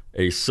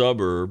a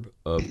suburb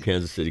of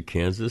Kansas City,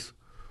 Kansas,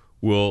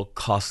 Will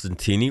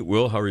Costantini.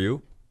 Will, how are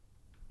you?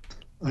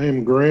 I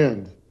am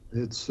grand.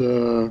 It's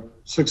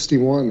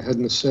 61,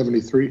 heading to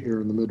 73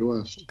 here in the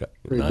Midwest.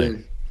 Great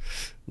day.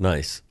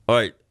 Nice. All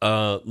right.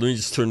 Let me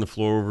just turn the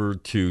floor over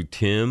to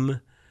Tim.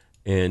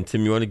 And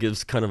Tim, you want to give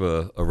us kind of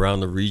a around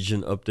the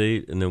region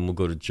update, and then we'll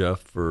go to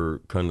Jeff for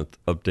kind of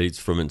updates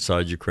from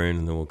inside Ukraine,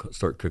 and then we'll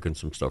start cooking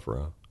some stuff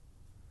around.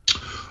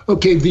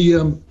 Okay.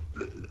 The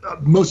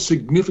most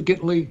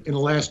significantly in the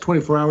last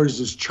 24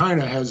 hours is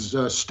China has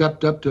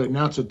stepped up to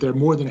announce that they're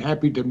more than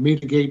happy to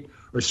mediate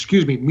a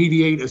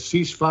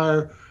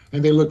ceasefire,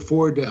 and they look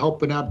forward to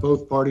helping out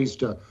both parties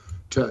to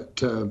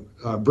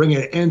bring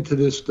an end to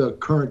this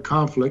current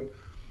conflict.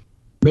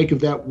 Make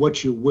of that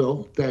what you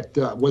will. That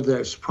whether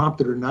that's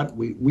prompted or not,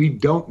 we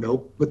don't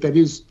know, but that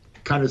is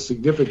kind of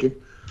significant.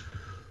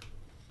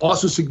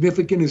 Also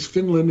significant is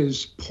Finland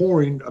is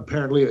pouring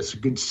apparently a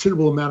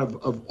considerable amount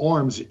of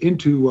arms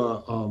into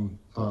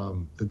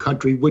the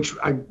country, which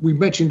we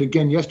mentioned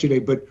again yesterday.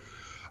 But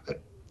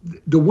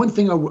the one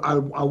thing I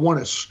want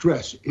to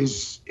stress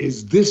is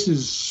this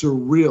is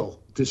surreal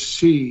to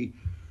see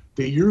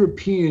the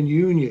European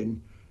Union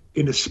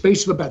in the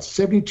space of about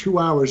 72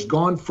 hours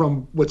gone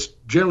from what's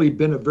generally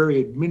been a very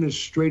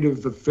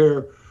administrative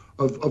affair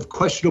of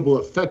questionable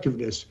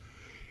effectiveness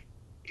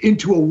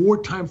into a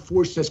wartime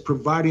force that's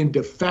providing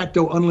de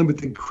facto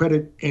unlimited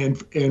credit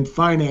and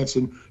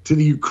financing to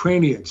the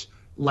Ukrainians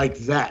like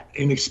that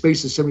in a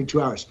space of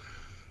 72 hours.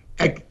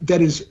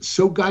 That is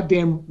so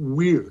goddamn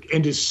weird.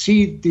 And to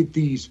see that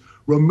these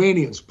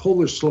Romanians,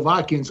 Polish,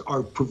 Slovakians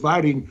are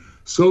providing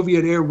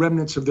Soviet air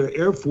remnants of their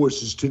air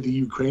forces to the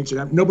Ukrainians.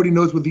 And nobody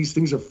knows what these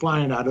things are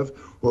flying out of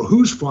or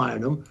who's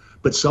flying them,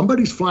 but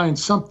somebody's flying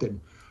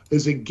something.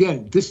 This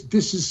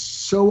is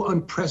so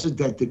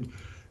unprecedented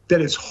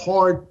that it's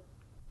hard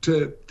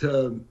to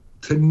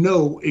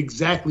know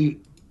exactly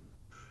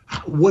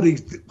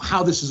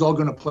how this is all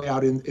going to play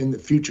out in the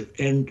future.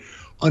 And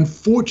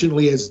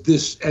unfortunately, as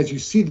you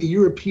see the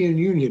European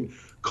Union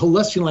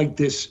coalescing like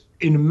this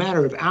in a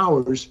matter of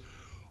hours,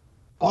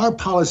 our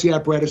policy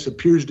apparatus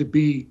appears to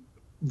be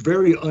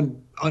very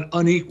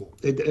unequal,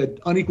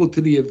 unequal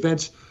to the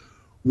events.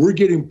 We're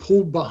getting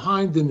pulled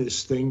behind in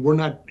this thing. We're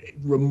not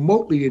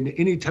remotely in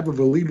any type of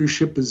a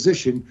leadership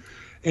position.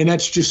 And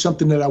that's just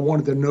something that I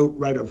wanted to note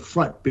right up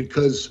front,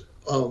 because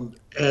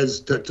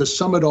to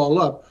sum it all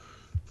up,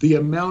 the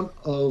amount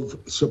of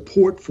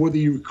support for the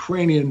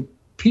Ukrainian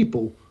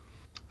people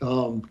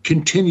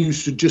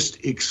continues to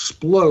just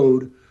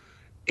explode.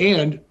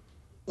 And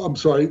I'm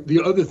sorry, the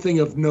other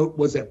thing of note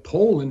was that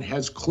Poland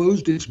has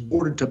closed its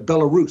border to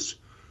Belarus.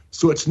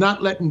 So it's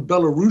not letting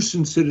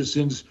Belarusian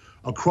citizens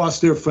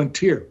across their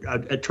frontier,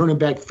 turning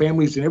back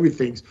families and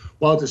everything,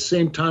 while at the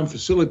same time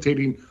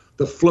facilitating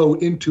the flow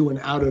into and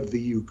out of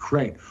the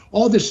Ukraine.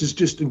 All this is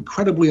just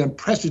incredibly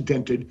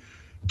unprecedented.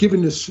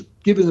 given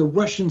the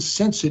Russian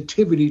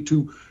sensitivity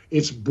to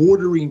its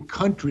bordering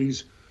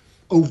countries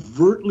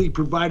overtly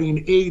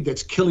providing aid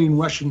that's killing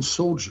Russian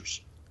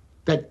soldiers.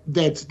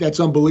 That's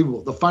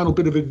unbelievable. The final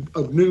bit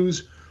of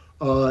news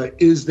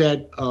is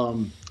that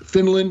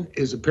Finland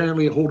is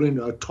apparently holding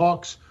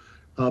talks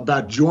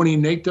about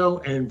joining NATO,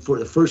 and for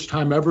the first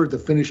time ever, the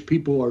Finnish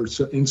people are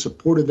in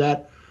support of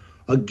that.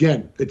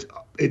 Again,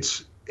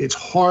 it's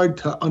hard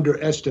to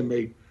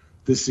underestimate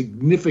the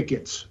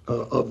significance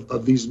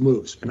of these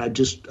moves, and I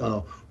just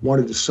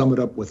wanted to sum it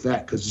up with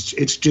that, because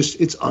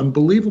it's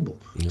unbelievable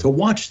to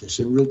watch this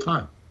in real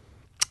time.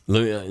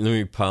 Let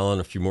me pile on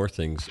a few more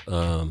things.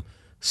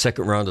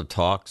 Second round of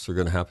talks are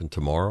going to happen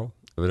tomorrow,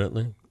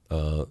 evidently.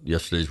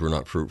 Yesterday's were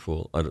not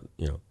fruitful. I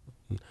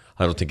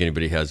don't think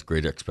anybody has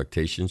great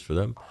expectations for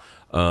them.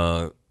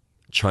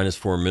 China's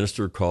foreign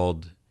minister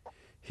called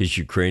his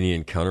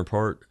Ukrainian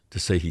counterpart to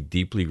say he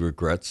deeply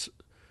regrets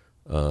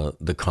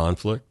the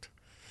conflict.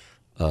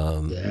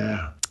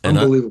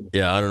 Unbelievable.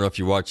 I don't know if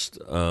you watched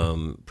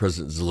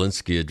President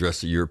Zelensky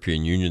address the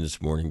European Union this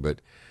morning,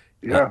 but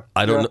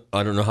I don't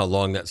know how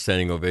long that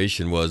standing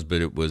ovation was,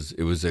 but it was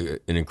an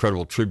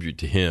incredible tribute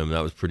to him.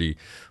 That was pretty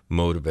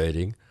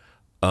motivating.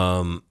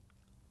 And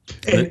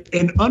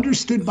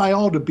understood by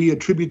all to be a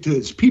tribute to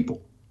his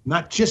people,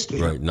 not just to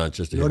him. Right, not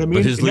just to him. You know what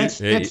I mean? This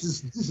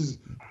is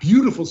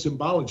beautiful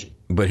symbology.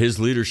 But his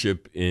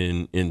leadership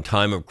in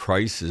time of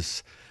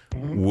crisis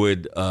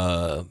would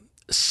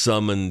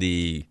summon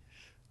the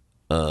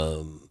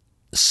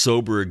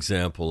sober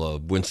example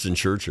of Winston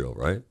Churchill,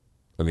 right?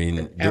 I mean,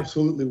 it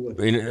absolutely would.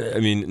 I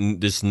mean,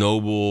 this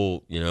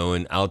noble,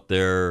 and out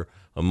there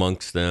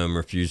amongst them,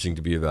 refusing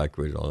to be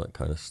evacuated, all that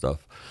kind of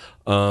stuff.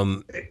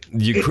 The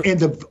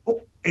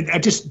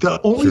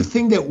only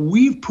thing that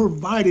we've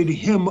provided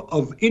him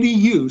of any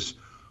use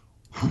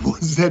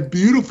was that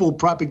beautiful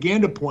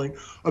propaganda point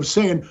of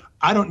saying,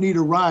 I don't need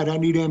a ride, I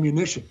need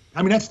ammunition.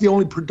 I mean, that's the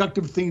only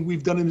productive thing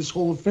we've done in this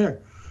whole affair,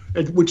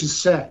 which is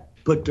sad.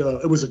 But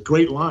it was a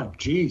great line.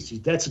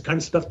 Jeez, that's the kind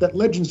of stuff that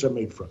legends are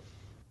made from.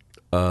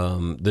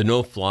 The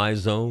no-fly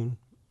zone,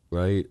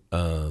 right?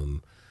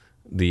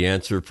 The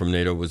answer from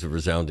NATO was a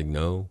resounding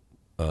no.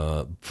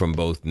 From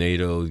both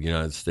NATO, the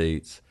United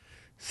States,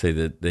 say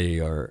that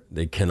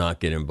they cannot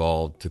get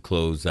involved to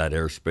close that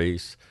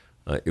airspace.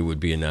 It would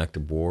be an act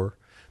of war.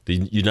 The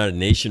United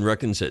Nations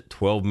reckons that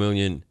 12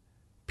 million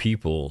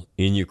people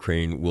in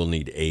Ukraine will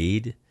need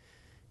aid,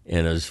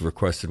 and has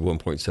requested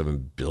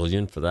 $1.7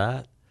 billion for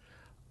that.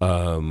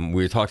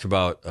 We talked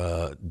about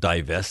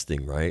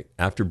divesting, right?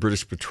 After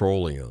British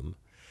Petroleum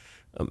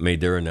made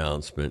their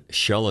announcement,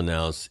 Shell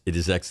announced it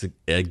is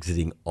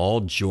exiting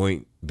all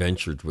joint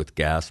ventures with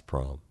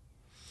Gazprom,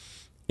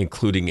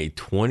 including a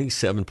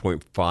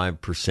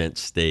 27.5%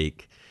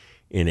 stake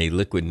in a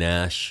liquid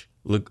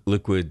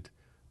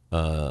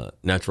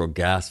natural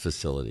gas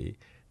facility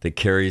that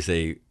carries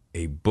a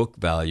book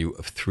value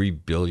of $3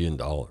 billion.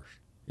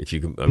 If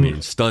you can, I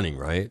mean, stunning,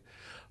 right?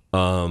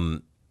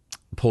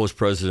 Polish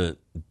President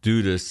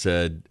Duda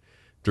said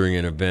during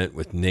an event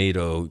with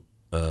NATO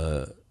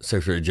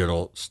Secretary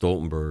General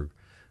Stoltenberg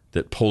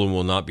that Poland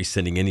will not be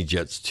sending any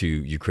jets to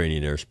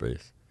Ukrainian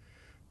airspace.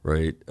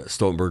 Right?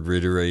 Stoltenberg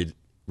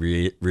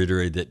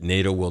reiterated that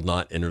NATO will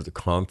not enter the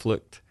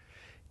conflict,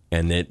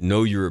 and that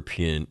no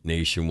European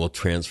nation will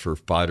transfer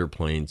fighter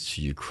planes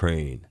to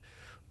Ukraine.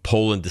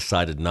 Poland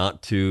decided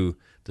not to.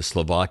 The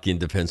Slovakian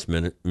Defense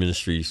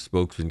Ministry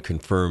spokesman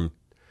confirmed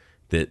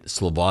that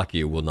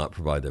Slovakia will not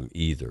provide them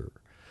either.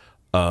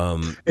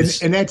 And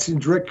that's in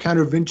direct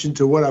contravention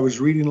to what I was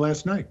reading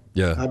last night.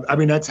 Yeah, I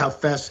mean that's how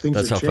fast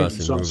things are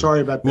changing. So I'm sorry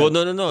about that. Well,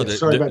 no.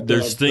 Sorry about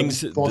there's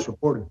things false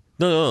reporting.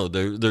 No.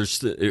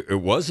 There's it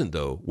wasn't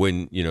though.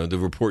 When the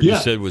report you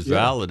said was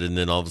valid, and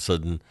then all of a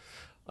sudden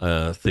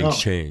things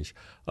change.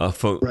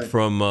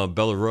 From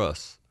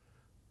Belarus,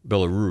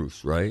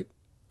 right?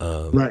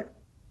 Right.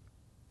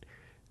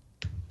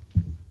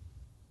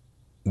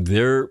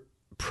 Their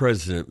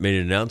president made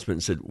an announcement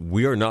and said,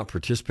 we are not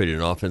participating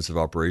in offensive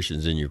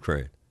operations in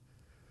Ukraine.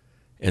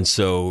 And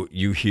so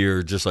you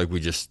hear, just like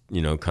we just,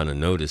 kind of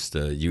noticed,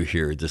 you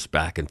hear this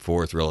back and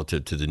forth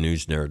relative to the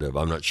news narrative.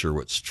 I'm not sure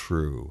what's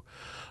true.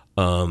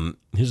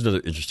 Here's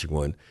another interesting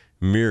one.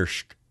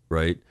 Maersk,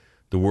 right,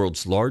 the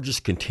world's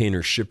largest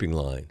container shipping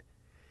line,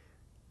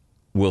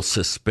 will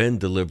suspend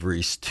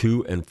deliveries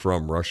to and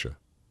from Russia.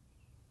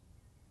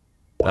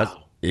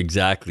 Wow.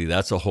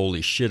 That's a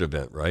holy shit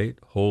event, right?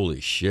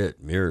 Holy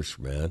shit, Maersk,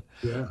 man.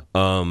 Yeah.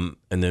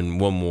 And then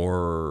one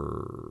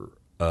more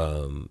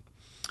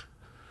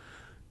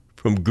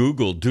from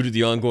Google. Due to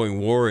the ongoing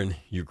war in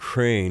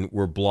Ukraine,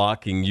 we're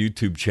blocking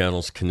YouTube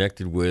channels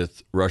connected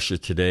with Russia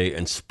Today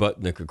and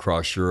Sputnik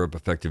across Europe,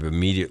 effective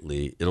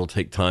immediately. It'll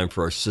take time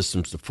for our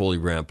systems to fully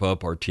ramp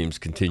up. Our teams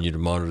continue to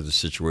monitor the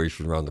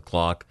situation around the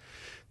clock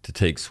to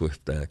take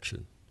swift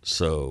action.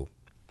 So,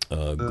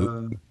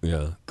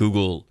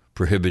 Google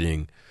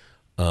prohibiting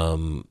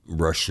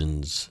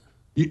Russians.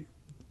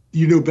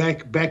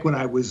 back when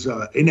I was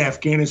in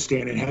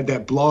Afghanistan and had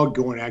that blog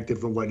going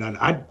active and whatnot,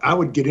 I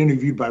would get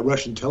interviewed by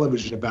Russian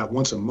television about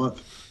once a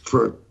month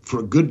for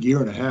a good year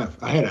and a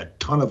half. I had a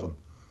ton of them.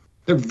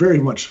 They're very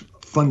much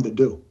fun to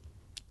do.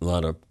 A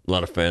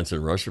lot of fans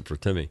in Russia for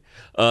Timmy.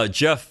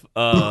 Jeff,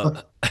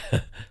 how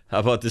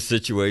about this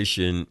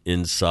situation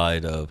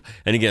inside of?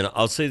 And again,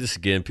 I'll say this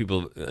again.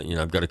 People,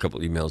 I've got a couple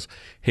emails.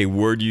 Hey,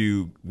 where do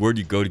you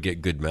go to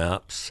get good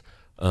maps?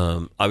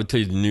 I would tell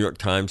you the New York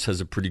Times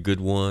has a pretty good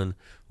one.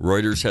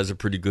 Reuters has a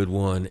pretty good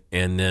one,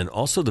 and then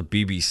also the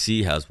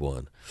BBC has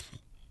one.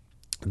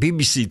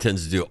 BBC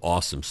tends to do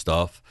awesome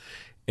stuff.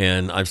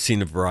 And I've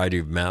seen a variety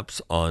of maps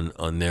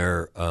on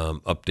their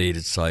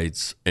updated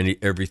sites,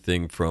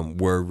 everything from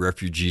where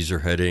refugees are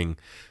heading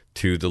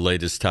to the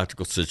latest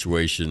tactical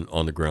situation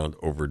on the ground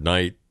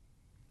overnight,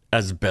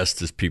 as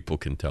best as people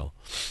can tell.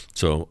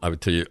 So I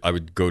would tell you, I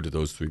would go to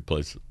those three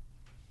places.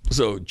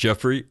 So,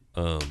 Jeffrey,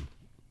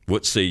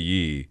 what say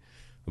ye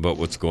about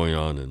what's going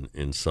on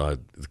inside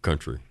the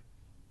country?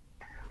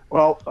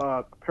 Well,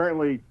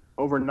 apparently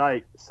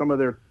overnight, some of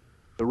the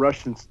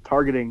Russians'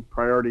 targeting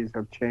priorities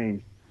have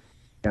changed.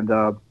 And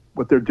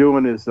what they're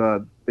doing is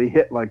they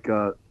hit like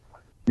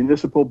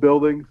municipal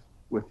buildings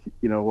with,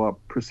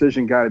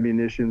 precision guided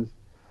munitions,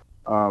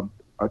 a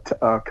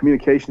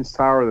communications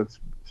tower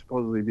that's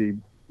supposedly the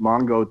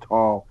Mongo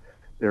tall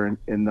there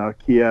in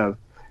Kiev,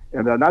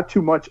 and not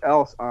too much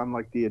else on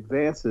like the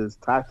advances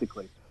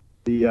tactically.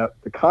 The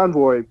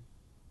convoy,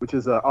 which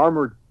is an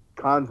armored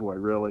convoy,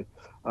 really,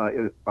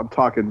 I'm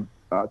talking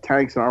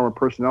tanks and armored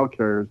personnel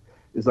carriers,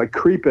 is like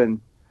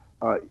creeping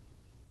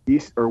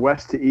east or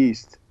west to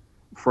east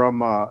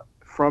from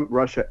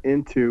Russia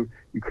into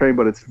Ukraine,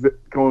 but it's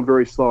going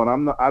very slow.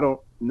 And I don't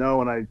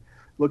know. And I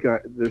look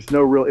at it, there's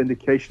no real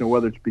indication of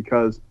whether it's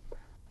because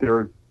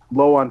they're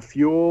low on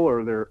fuel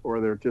or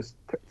they're just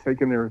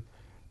taking their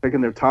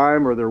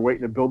time, or they're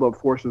waiting to build up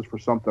forces for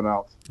something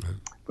else.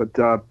 But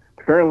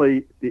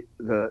apparently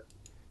the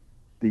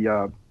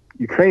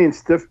Ukrainian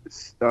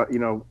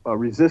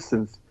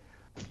resistance,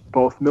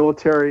 both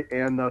military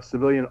and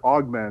civilian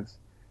augments,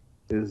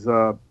 is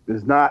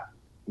not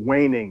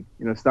waning.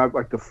 It's not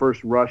like the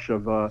first rush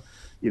of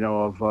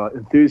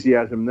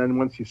enthusiasm. And then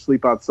once you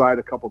sleep outside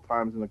a couple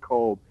times in the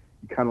cold,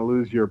 you kind of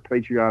lose your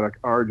patriotic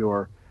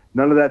ardor.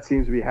 None of that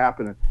seems to be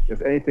happening.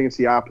 If anything, it's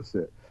the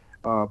opposite.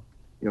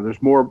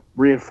 There's more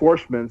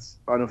reinforcements,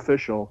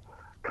 unofficial,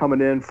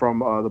 coming in from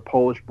the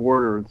Polish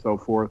border and so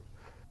forth.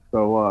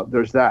 So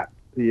there's that.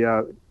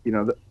 I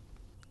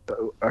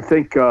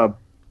think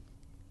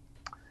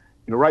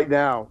right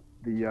now,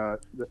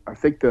 I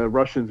think the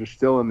Russians are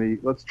still in the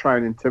let's try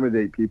and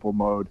intimidate people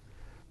mode,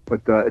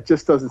 but it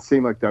just doesn't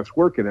seem like that's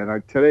working.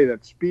 And today,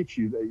 that speech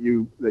that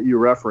you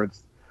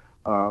referenced,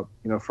 from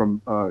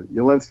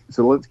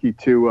Zelensky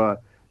to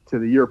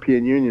the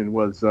European Union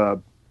was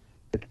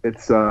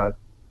it's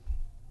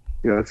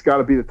got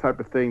to be the type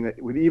of thing that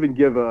would even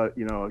give a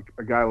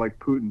guy like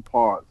Putin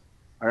pause.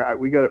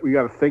 We got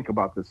to think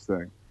about this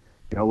thing,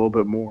 a little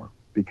bit more,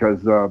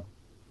 because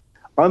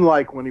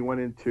unlike when he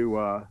went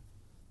into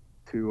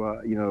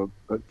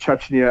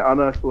Chechnya,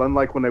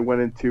 unlike when they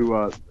went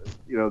into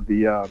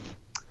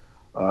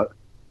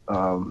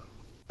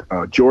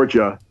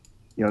Georgia,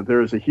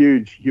 there is a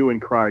huge hue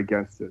and cry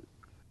against it.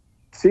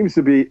 Seems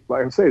to be,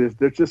 like I say,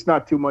 there's just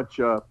not too much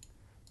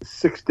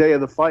 6th day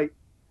of the fight.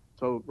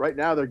 So right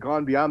now they're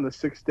gone beyond the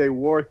 6-day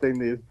war thing,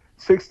 the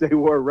 6-day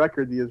war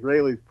record the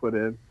Israelis put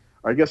in.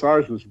 I guess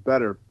ours was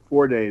better,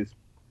 4 days,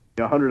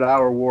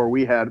 100-hour war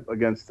we had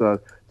against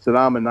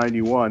Saddam in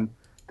 91.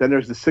 Then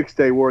there's the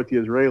 6-day war with the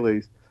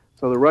Israelis.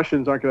 So the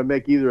Russians aren't going to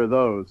make either of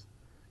those,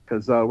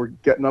 because we're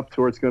getting up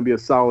to where it's going to be a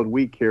solid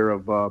week here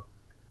of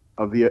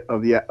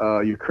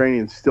the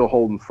Ukrainians still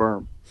holding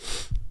firm.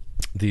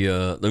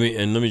 Let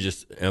me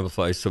just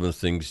amplify some of the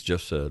things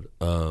Jeff said.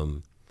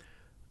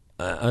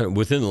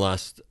 Within the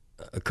last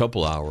a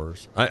couple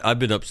hours, I've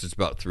been up since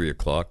about 3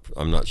 o'clock.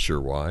 I'm not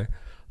sure why.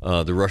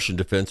 The Russian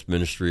Defense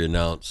Ministry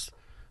announced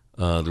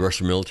the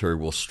Russian military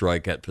will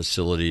strike at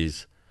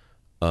facilities,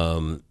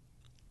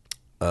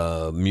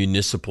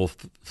 municipal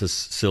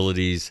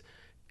facilities,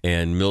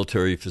 and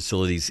military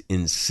facilities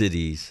in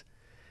cities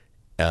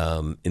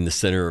in the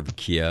center of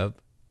Kiev,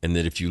 and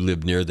that if you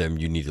live near them,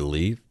 you need to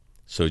leave.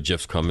 So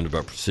Jeff's comment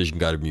about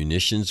precision-guided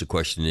munitions, the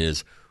question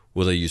is,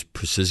 will they use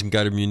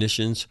precision-guided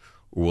munitions,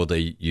 or will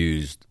they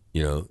use,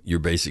 your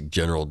basic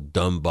general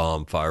dumb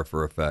bomb, fire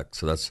for effect?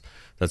 So that's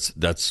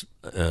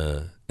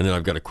and then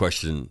I've got a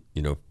question,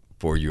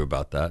 for you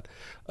about that.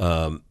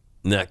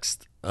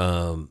 Next,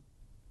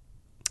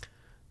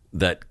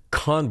 that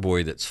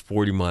convoy that's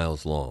 40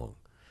 miles long,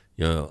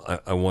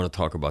 I want to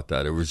talk about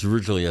that. It was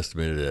originally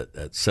estimated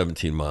at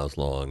 17 miles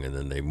long, and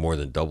then they more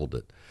than doubled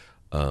it.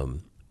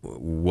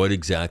 What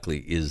exactly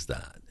is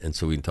that? And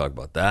so we can talk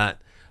about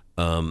that.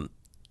 And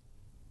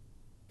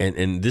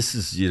this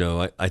is,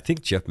 I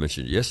think Jeff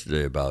mentioned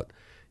yesterday about,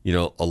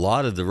 a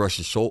lot of the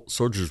Russian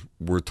soldiers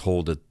were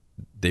told that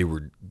they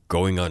were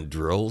going on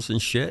drills and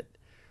shit.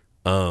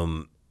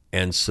 And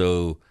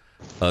so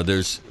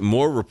There's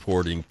more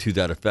reporting to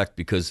that effect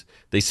because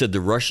they said the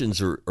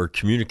Russians are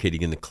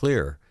communicating in the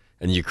clear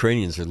and the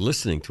Ukrainians are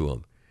listening to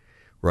them,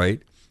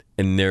 right?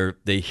 And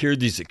they hear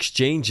these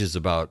exchanges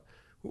about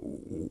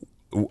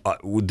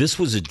this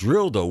was a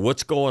drill, though.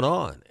 What's going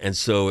on? And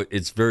so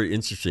it's very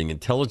interesting.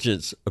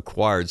 Intelligence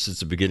acquired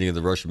since the beginning of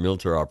the Russian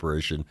military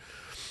operation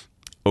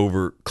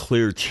over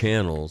clear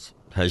channels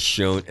has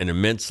shown an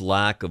immense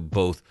lack of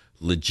both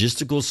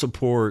logistical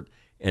support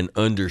and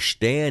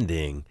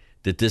understanding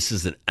that this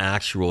is an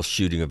actual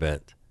shooting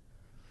event,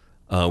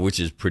 which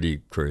is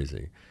pretty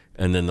crazy.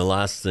 And then the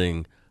last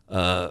thing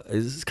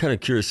is kind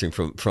of curious thing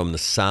from the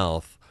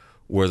south,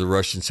 where the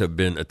Russians have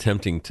been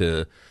attempting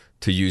to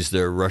use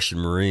their Russian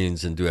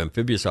Marines and do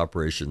amphibious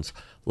operations.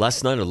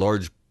 Last night, a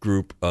large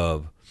group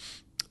of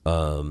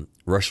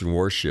Russian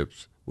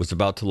warships was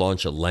about to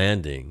launch a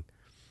landing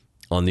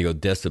on the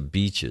Odessa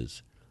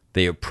beaches.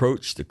 They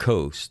approached the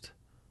coast.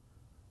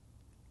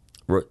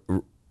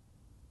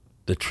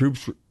 The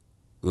troops,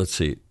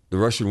 the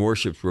Russian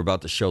warships were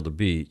about to shell the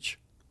beach,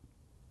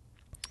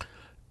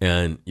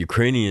 and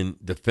Ukrainian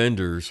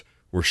defenders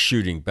were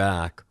shooting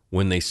back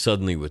when they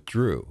suddenly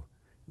withdrew.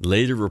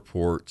 Later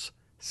reports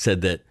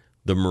said that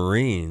the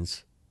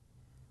Marines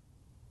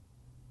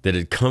that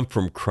had come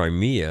from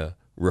Crimea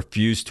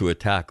refused to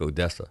attack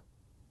Odessa.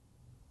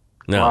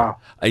 Now,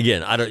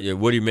 Again, I don't.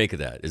 What do you make of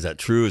that? Is that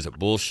true? Is it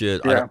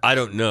bullshit? Yeah. I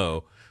don't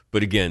know.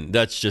 But again,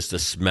 that's just a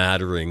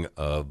smattering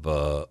of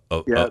the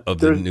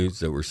news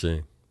that we're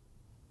seeing.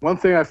 One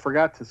thing I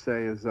forgot to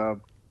say is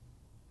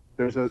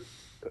there's a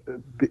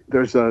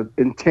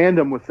in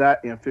tandem with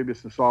that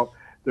amphibious assault,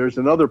 there's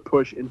another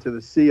push into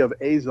the Sea of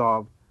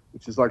Azov,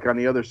 which is like on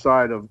the other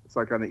side it's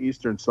like on the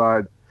eastern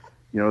side,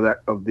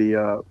 that of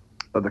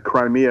the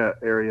Crimea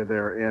area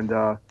there, and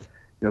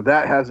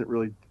that hasn't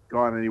really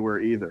gone anywhere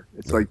either.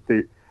 It's like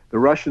the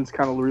Russians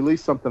kind of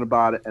released something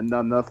about it and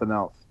done nothing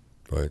else.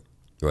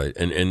 Right,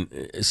 and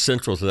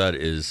central to that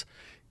is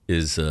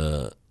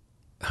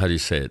how do you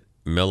say it?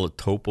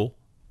 Melitopol,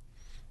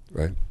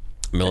 right?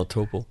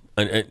 Melitopol,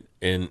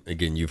 and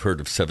again, you've heard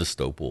of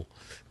Sevastopol.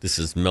 This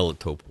is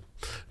Melitopol.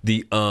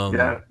 The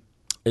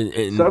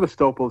and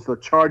Sevastopol is the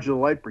Charge of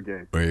the Light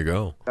Brigade. There you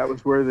go. That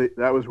was where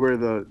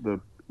the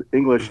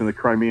English in the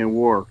Crimean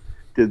War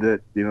did that.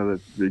 The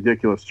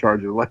ridiculous Charge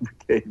of the Light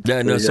Brigade.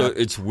 Yeah, no. So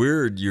it's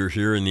weird. You're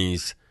hearing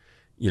these.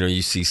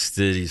 You see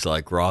cities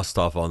like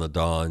Rostov on the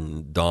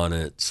Don,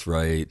 Donetsk,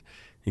 right,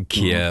 and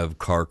Kiev,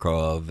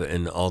 Kharkov,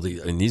 and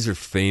and these are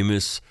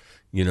famous,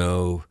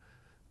 World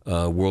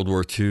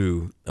War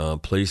II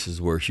places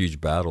where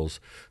huge battles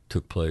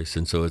took place,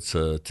 and so it's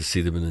to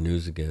see them in the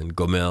news again.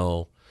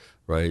 Gomel,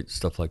 right,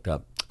 stuff like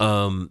that.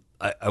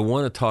 I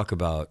want to talk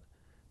about.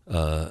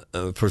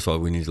 First of all,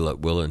 we need to let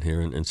Will in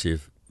here and see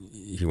if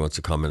he wants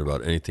to comment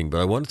about anything. But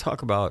I want to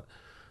talk about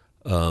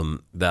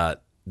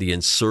that the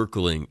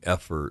encircling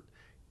effort.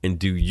 And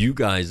do you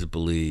guys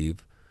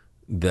believe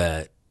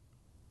that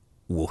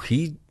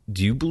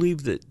do you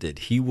believe that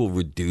he will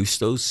reduce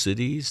those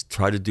cities,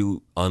 try to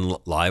do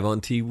live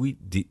on TV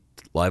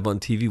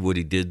what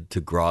he did to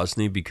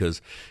Grozny?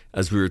 Because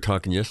as we were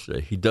talking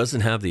yesterday, he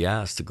doesn't have the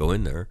ass to go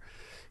in there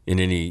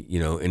in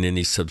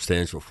any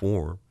substantial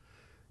form.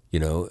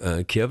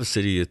 Kiev, a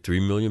city of 3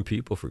 million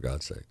people, for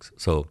God's sakes.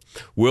 So,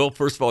 Will,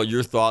 first of all,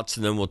 your thoughts,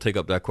 and then we'll take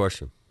up that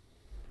question.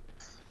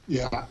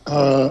 Yeah.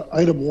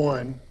 Item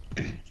one.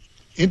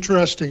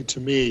 Interesting to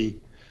me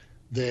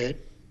that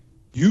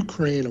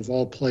Ukraine, of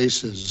all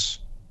places,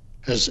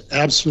 has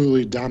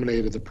absolutely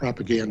dominated the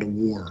propaganda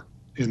war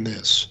in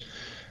this.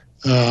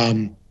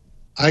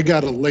 I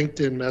got a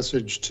LinkedIn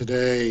message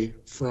today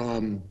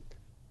from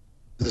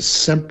the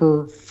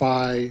Semper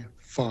Fi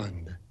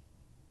Fund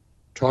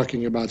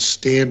talking about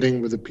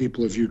standing with the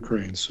people of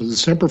Ukraine. So the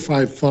Semper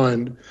Fi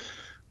Fund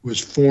was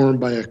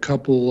formed by a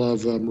couple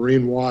of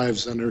Marine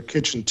wives on their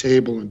kitchen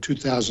table in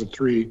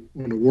 2003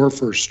 when the war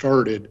first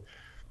started,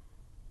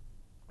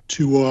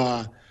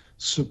 to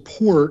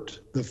support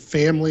the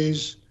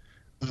families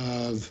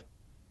of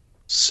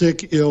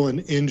sick, ill,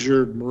 and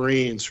injured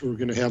Marines who are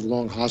going to have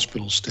long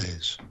hospital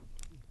stays.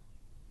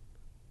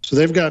 So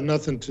they've got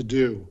nothing to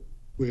do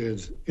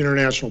with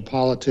international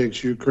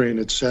politics, Ukraine,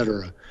 et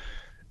cetera.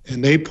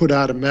 And they put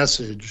out a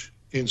message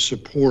in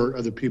support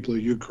of the people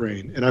of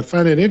Ukraine. And I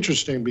find it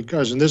interesting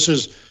because, and this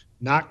is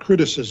not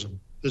criticism,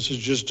 this is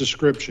just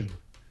description.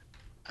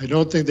 I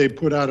don't think they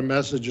put out a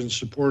message in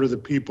support of the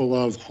people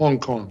of Hong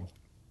Kong,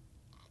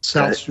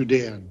 South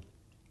Sudan,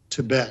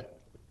 Tibet,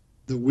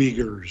 the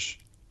Uyghurs,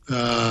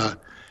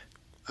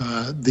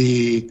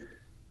 the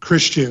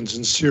Christians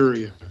in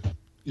Syria.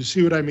 You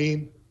see what I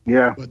mean?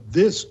 Yeah. But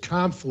this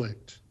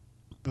conflict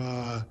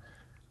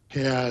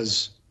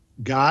has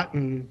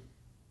gotten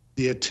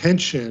the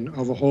attention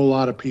of a whole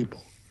lot of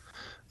people.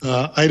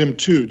 Item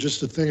two,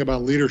 just a thing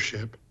about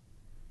leadership.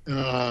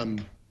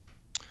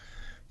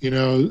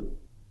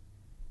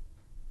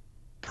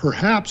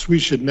 Perhaps we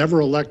should never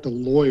elect a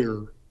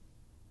lawyer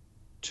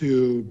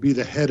to be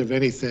the head of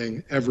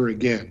anything ever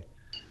again.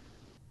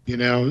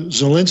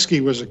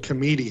 Zelensky was a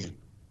comedian.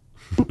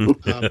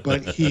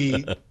 But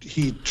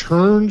he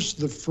turns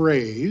the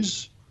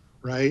phrase,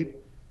 right?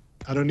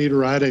 I don't need a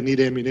ride, I need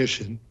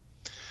ammunition.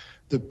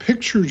 The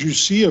pictures you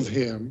see of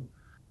him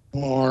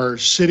are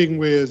sitting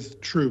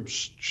with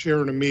troops,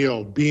 sharing a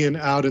meal, being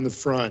out in the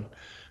front,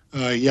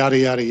 yada,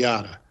 yada,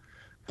 yada.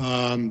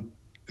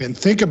 And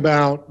think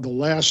about the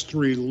last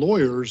three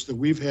lawyers that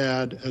we've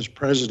had as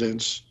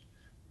presidents,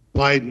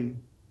 Biden,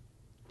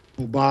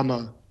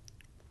 Obama,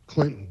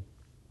 Clinton,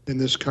 in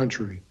this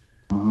country.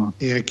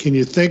 And can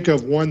you think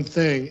of one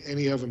thing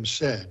any of them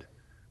said?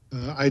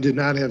 I did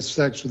not have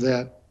sex with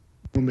that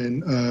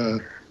woman,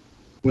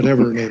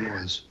 whatever her name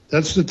was.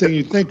 That's the thing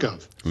you think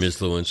of. Ms.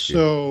 Lewinsky.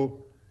 So,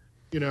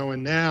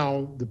 and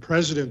now the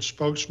president's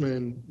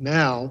spokesman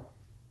now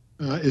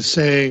is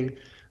saying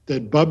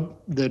that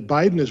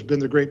Biden has been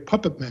the great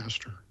puppet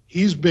master.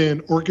 He's been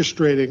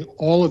orchestrating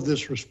all of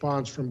this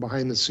response from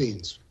behind the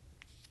scenes.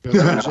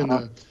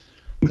 That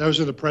was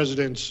in the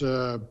president's,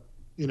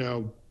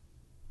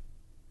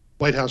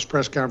 White House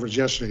press conference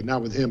yesterday,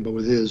 not with him, but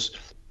with his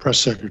press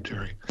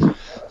secretary.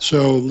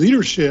 So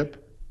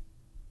leadership,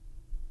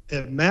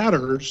 it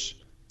matters,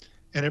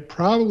 and it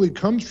probably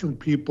comes from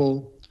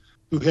people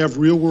who have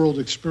real world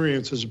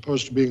experience as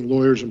opposed to being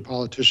lawyers and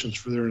politicians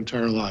for their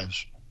entire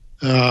lives.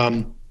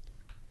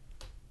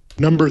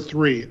 Number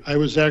three, I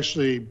was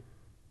actually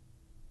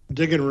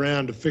digging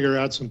around to figure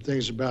out some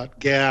things about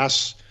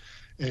gas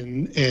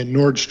and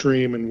Nord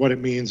Stream and what it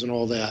means and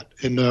all that.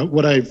 And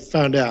what I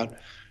found out,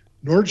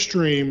 Nord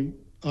Stream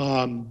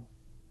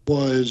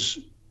was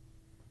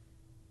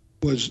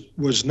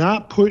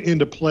not put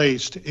into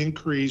place to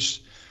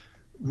increase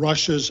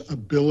Russia's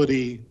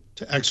ability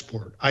to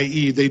export,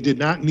 i.e., they did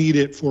not need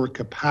it for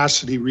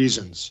capacity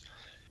reasons.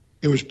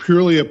 It was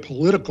purely a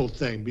political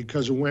thing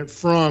because it went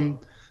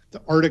from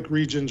the Arctic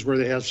regions where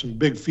they have some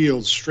big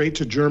fields straight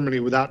to Germany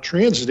without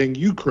transiting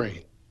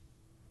Ukraine.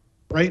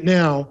 Right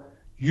now,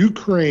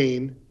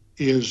 Ukraine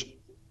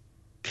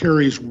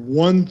carries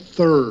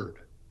 1/3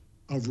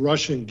 of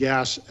Russian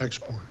gas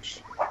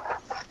exports.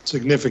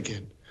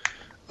 Significant.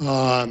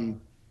 And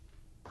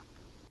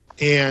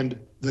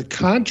the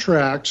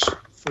contracts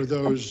for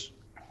those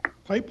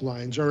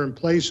pipelines are in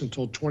place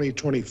until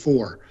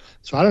 2024.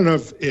 So I don't know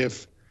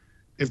if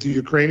the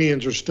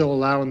Ukrainians are still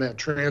allowing that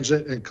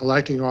transit and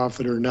collecting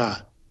off it or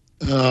not.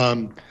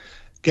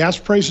 Gas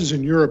prices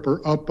in Europe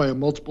are up by a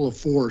multiple of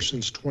 4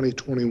 since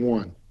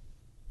 2021.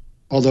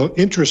 Although,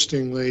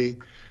 interestingly,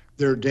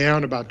 they're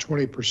down about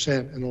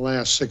 20% in the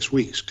last 6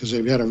 weeks because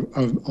they've had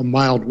a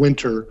mild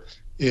winter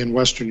in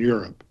Western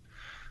Europe.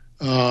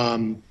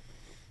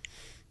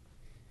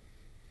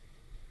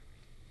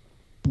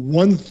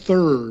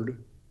 1/3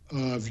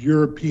 of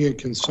European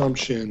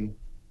consumption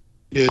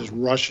is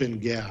Russian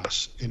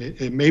gas, and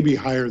it may be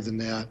higher than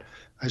that.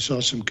 I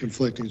saw some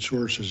conflicting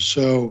sources.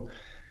 So,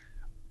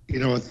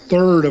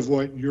 1/3 of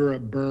what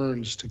Europe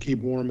burns to keep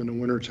warm in the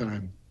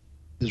wintertime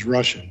is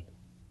Russian.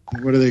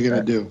 What are they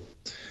going to do?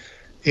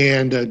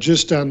 And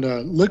just on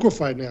the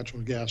liquefied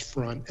natural gas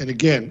front, and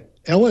again,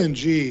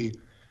 LNG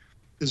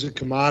is a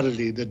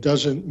commodity that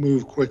doesn't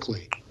move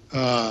quickly.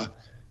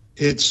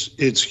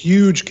 It's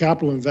huge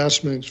capital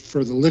investments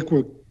for the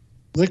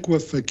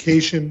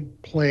liquefaction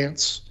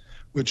plants,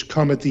 which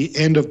come at the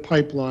end of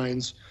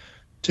pipelines,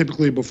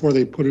 typically before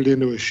they put it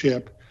into a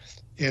ship,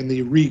 and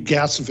the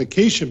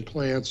regasification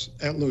plants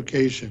at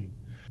location.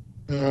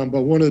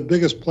 But one of the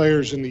biggest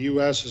players in the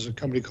U.S. is a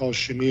company called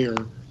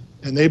Cheniere,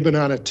 and they've been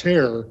on a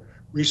tear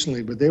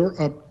recently, but they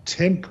were up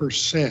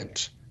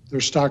 10%, their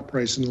stock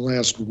price in the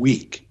last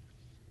week.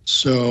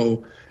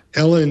 So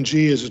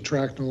LNG is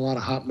attracting a lot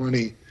of hot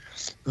money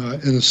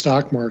in the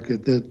stock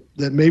market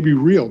that may be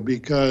real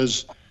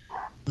because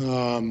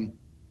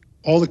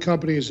all the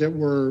companies that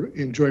were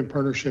in joint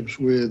partnerships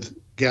with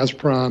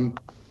Gazprom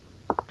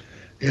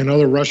and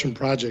other Russian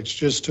projects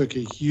just took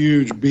a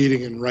huge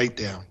beating and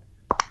write-down,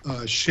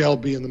 Shell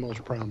being the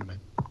most prominent.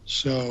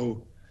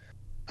 So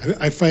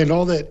I find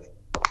all that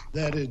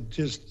is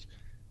just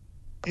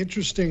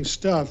interesting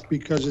stuff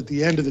because at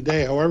the end of the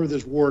day, however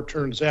this war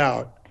turns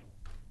out,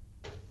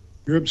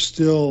 Europe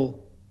still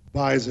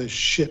buys a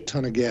shit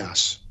ton of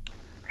gas.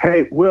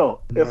 Hey,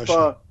 Will, if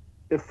the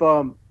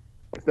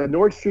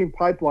Nord Stream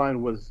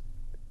pipeline was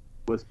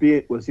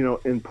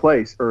in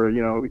place or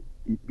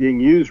being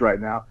used right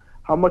now,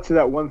 how much of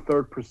that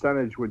 1/3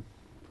 percentage would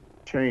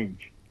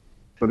change?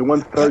 For the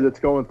 1/3 that's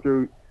going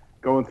through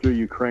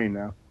Ukraine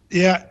now.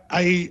 Yeah,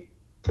 I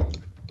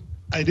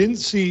didn't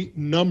see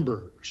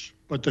numbers,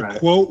 but the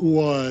quote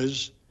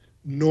was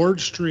Nord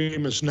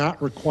Stream is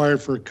not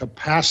required for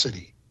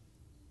capacity.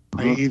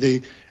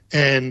 i.e.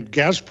 and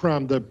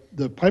Gazprom,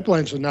 the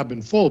pipelines have not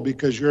been full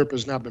because Europe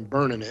has not been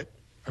burning it.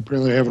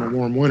 Apparently having a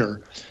warm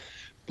winter.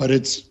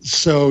 But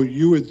so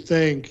you would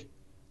think,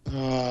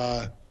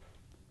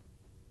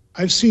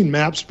 I've seen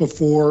maps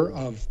before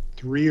of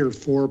 3 or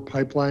 4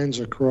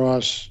 pipelines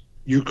across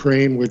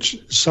Ukraine,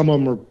 which some of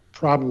them are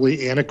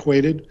probably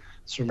antiquated.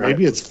 So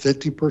maybe it's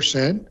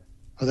 50%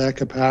 of that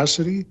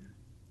capacity.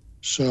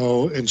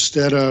 So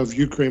instead of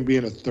Ukraine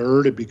being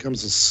 1/3, it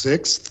becomes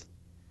 1/6.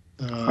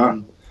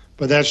 But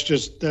but that's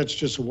just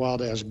a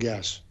wild ass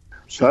guess.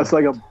 So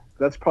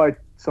that's probably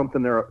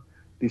something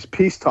these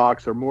peace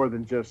talks are more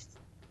than just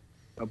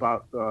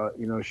about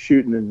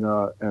shooting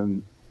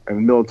and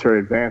military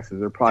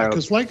advances. They're probably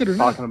because like it or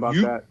talking not, about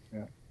that.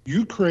 Yeah.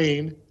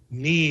 Ukraine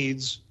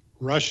needs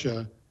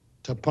Russia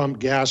to pump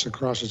gas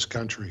across its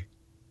country.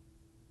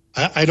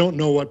 I don't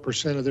know what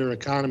percent of their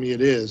economy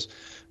it is,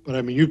 but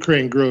I mean,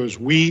 Ukraine grows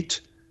wheat,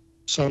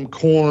 some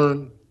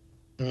corn.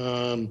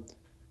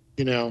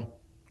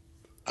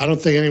 I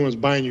don't think anyone's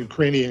buying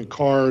Ukrainian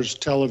cars,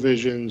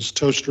 televisions,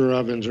 toaster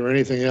ovens, or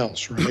anything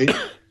else, right?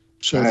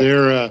 So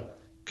they're a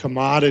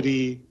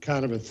commodity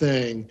kind of a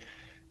thing.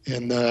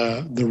 And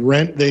the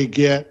rent they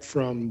get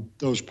from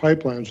those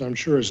pipelines, I'm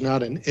sure, is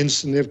not an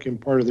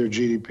insignificant part of their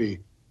GDP.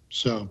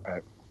 So,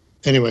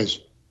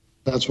 anyways,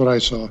 that's what I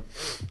saw.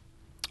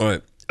 All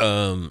right.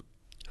 I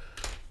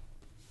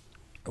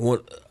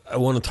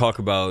want to talk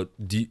about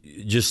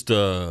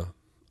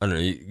I don't know.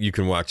 You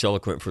can wax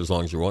eloquent for as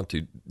long as you want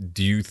to.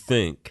 Do you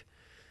think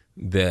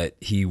that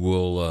he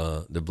will,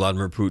 that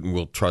Vladimir Putin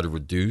will try to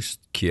reduce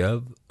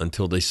Kiev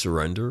until they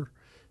surrender,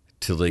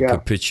 till they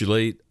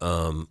capitulate,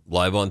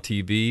 live on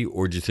TV,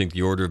 or do you think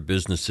the order of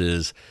business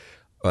is,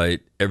 right,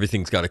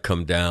 everything's got to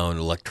come down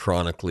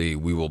electronically,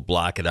 we will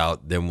black it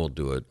out, then we'll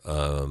do it?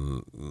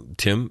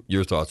 Tim,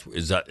 your thoughts?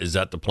 Is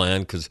that the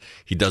plan? Because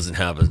he doesn't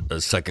have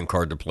a second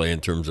card to play in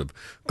terms of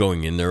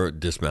going in there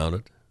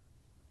dismounted.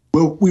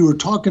 Well, we were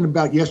talking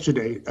about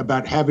yesterday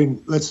about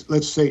having, let's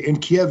say,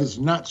 and Kiev is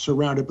not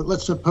surrounded, but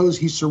let's suppose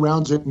he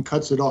surrounds it and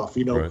cuts it off.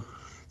 Right.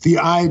 The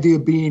idea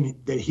being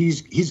that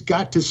he's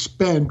got to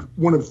spend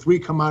one of three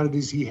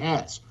commodities he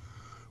has.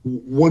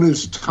 One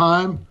is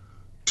time,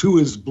 two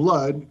is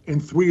blood,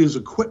 and three is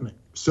equipment.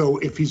 So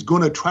if he's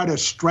going to try to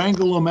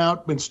strangle him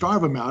out and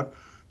starve him out,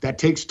 that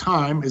takes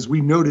time. As we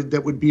noted,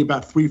 that would be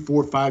about 3,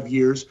 4, 5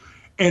 years.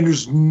 And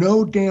there's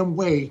no damn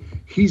way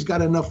he's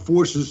got enough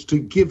forces to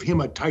give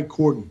him a tight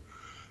cordon.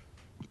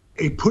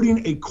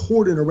 Putting a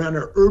cordon around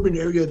an urban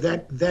area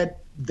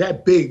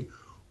that big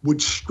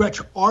would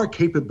stretch our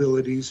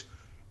capabilities.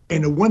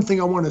 And the one thing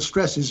I want to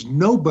stress is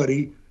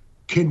nobody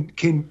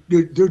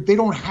they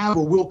don't have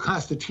a Will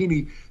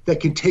Constantini that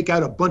can take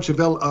out a bunch of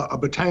a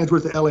battalion's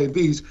worth of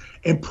LAVs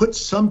and put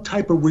some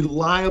type of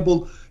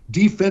reliable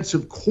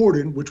defensive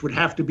cordon, which would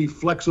have to be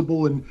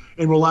flexible and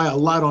rely a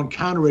lot on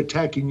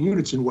counterattacking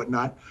units and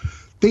whatnot.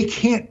 They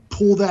can't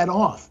pull that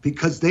off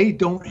because they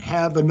don't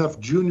have enough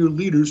junior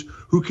leaders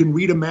who can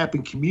read a map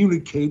and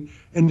communicate,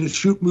 and the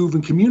shoot, move,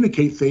 and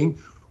communicate thing,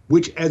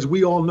 which, as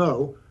we all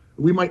know,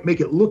 we might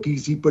make it look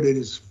easy, but it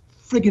is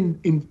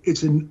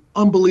it's an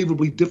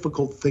unbelievably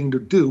difficult thing to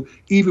do,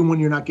 even when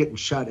you're not getting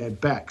shot at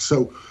back.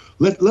 So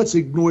let's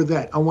ignore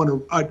that.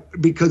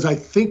 Because I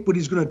think what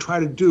he's going to try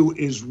to do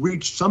is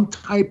reach some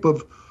type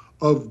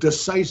of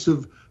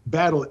decisive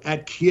battle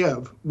at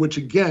Kiev, which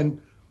again,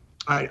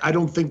 I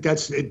don't think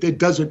it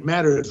doesn't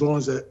matter as long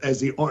as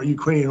the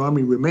Ukrainian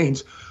army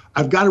remains.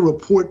 I've got a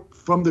report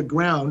from the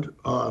ground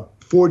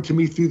forwarded to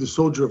me through the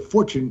Soldier of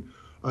Fortune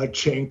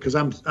chain, because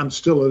I'm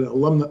still an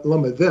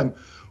alum of them.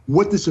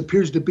 What this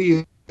appears to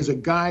be is a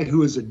guy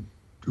who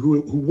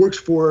works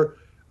for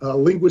a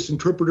linguist,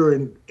 interpreter,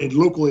 and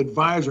local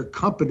advisor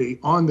company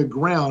on the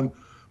ground,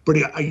 but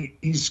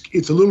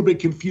it's a little bit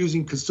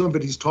confusing because some of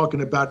it he's talking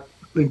about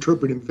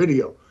interpreting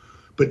video.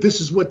 But this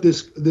is what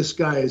this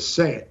guy is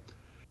saying.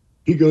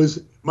 He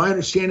goes, my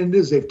understanding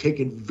is they've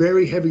taken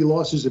very heavy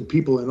losses in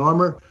people and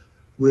armor.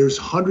 There's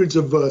hundreds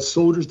of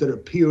soldiers that are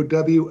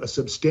POW, a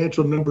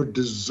substantial number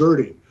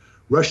deserting.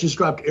 Russians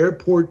dropped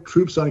airport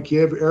troops on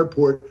Kiev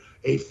airport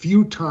a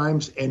few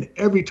times, and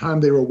every time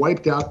they were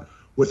wiped out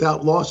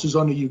without losses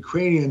on the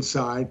Ukrainian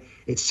side.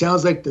 It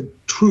sounds like the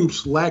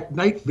troops lack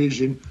night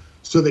vision,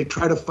 so they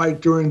try to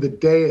fight during the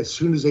day. As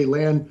soon as they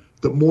land,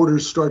 the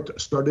mortars start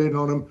in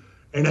on them,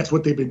 and that's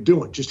what they've been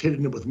doing, just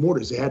hitting them with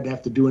mortars. They hadn't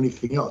have to do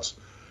anything else.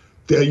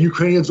 The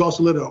Ukrainians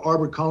also let an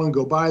armored column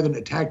go by, then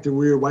attack the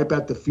rear, wipe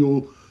out the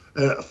fuel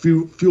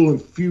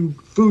and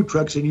food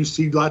trucks, and you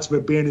see lots of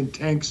abandoned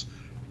tanks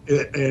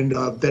and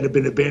that have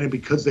been abandoned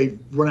because they've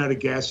run out of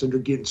gas and they're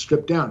getting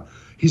stripped down.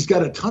 He's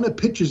got a ton of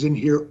pictures in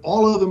here.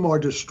 All of them are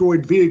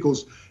destroyed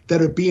vehicles that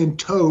are being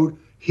towed,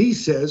 he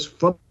says,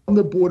 from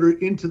the border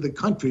into the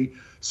country.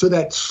 So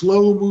that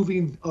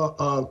slow-moving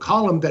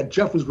column that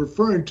Jeff was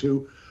referring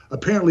to,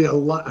 apparently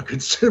a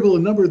considerable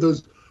number of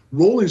those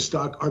rolling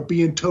stock are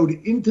being towed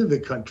into the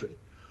country.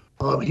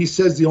 He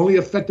says the only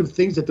effective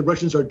things that the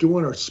Russians are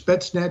doing are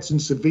Spetsnaz in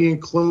civilian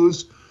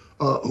clothes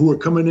who are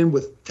coming in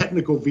with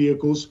technical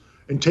vehicles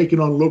and taking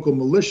on local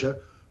militia.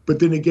 But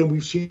then again,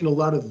 we've seen a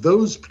lot of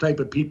those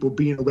type of people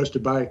being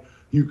arrested by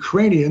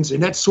Ukrainians.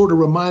 And that sort of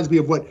reminds me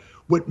of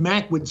what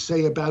Mac would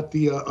say about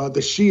the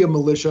Shia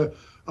militia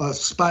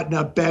spotting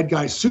out bad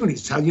guy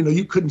Sunnis. How,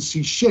 you couldn't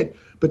see shit,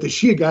 but the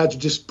Shia guys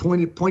just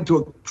point to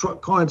a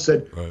truck car and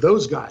said, right,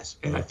 those guys.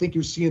 And I think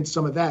you're seeing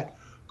some of that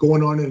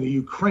going on in the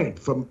Ukraine.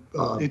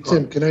 Hey,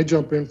 Tim, can I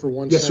jump in for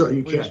one second? Yes, sir,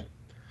 you can.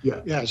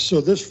 Yeah,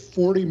 so this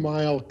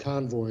 40-mile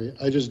convoy,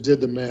 I just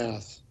did the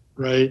math,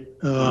 right?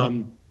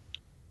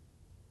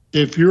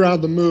 If you're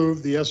on the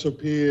move, the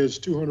SOP is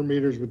 200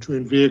 meters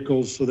between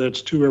vehicles, so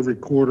that's 2 every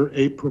quarter,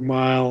 8 per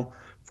mile,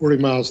 40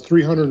 miles,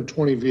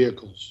 320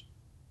 vehicles.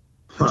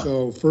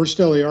 So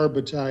 1st LAR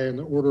Battalion,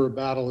 the order of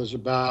battle is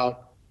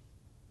about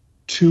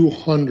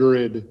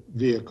 200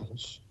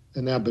 vehicles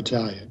in that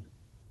battalion.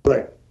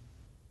 Right.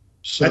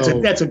 So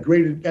That's a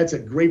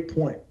great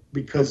point,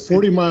 because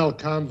 40-mile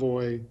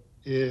convoy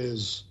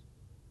is,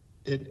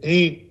 it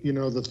ain't, the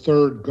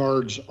 3rd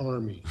Guards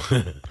Army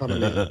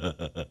coming in.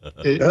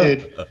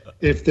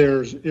 If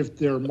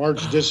their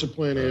march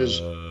discipline is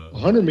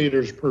 100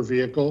 meters per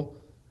vehicle,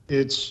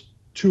 it's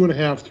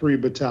 2.5, 3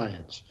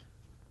 battalions.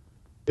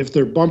 If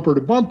they're bumper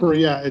to bumper,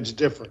 yeah, it's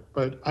different,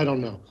 but I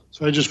don't know.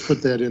 So I just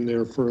put that in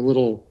there for a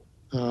little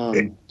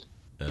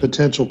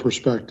potential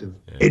perspective.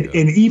 And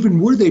even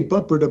were they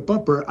bumper to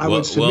bumper, I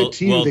would submit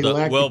to you they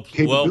lack the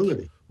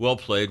capability. Well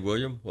played,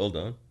 William. Well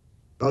done.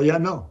 Oh yeah,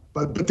 no,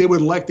 but they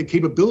would lack the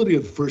capability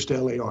of the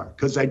 1st LAR,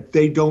 because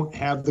they don't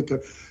have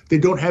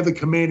the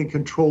command and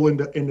control in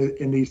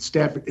the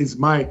staff. Is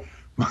my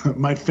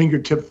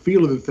fingertip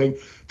feel of the thing.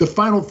 The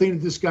final thing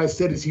that this guy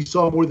said is he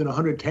saw more than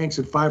 100 tanks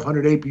and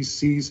 500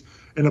 APCs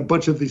and a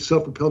bunch of the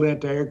self-propelled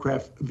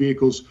anti-aircraft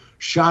vehicles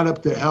shot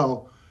up to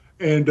hell.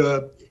 And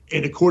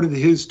according to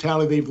his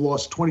tally, they've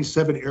lost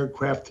 27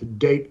 aircraft to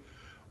date.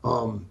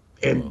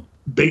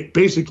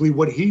 Basically,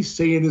 what he's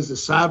saying is,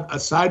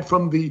 aside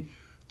from the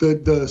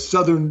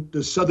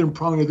southern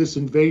prong of this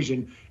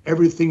invasion,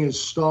 everything is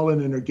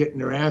stalling and they're getting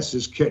their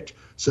asses kicked.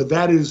 So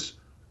that is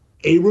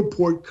a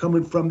report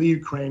coming from the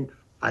Ukraine.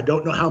 I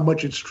don't know how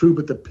much it's true,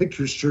 but the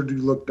pictures sure do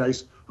look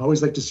nice. I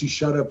always like to see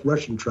shot up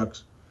Russian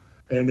trucks,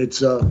 and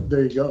it's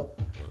there you go.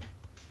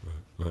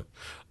 Right.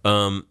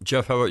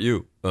 Jeff, how about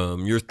you?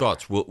 Your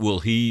thoughts? Will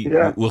he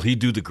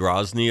do the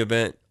Grozny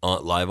event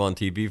live on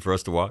TV for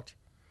us to watch?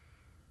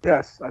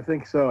 Yes, I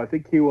think so. I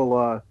think he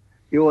will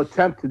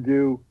attempt to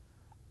do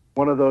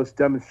one of those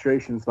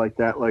demonstrations like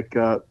that, like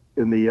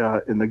in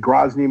the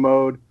Grozny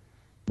mode,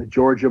 the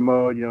Georgia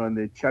mode, and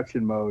the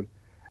Chechen mode.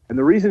 And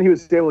the reason he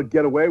was able to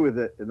get away with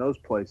it in those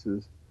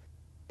places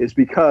is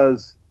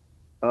because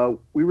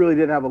we really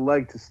didn't have a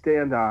leg to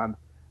stand on.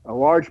 A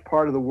large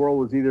part of the world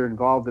was either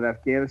involved in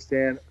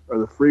Afghanistan or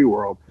the free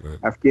world, right.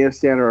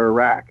 Afghanistan or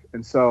Iraq.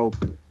 And so,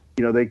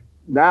 they're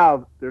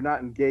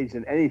not engaged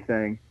in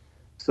anything,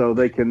 so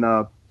they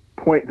can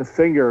point the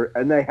finger,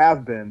 and they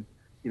have been,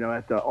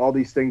 at all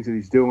these things that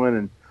he's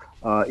doing,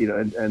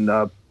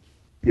 and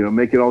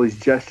making all these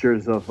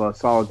gestures of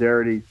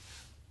solidarity,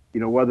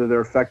 whether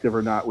they're effective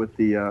or not with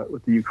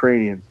the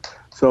Ukrainians.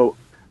 So,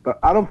 but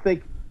I don't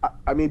think,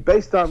 I mean,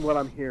 based on what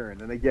I'm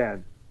hearing, and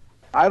again,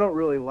 I don't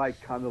really like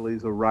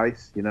Condoleezza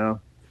Rice.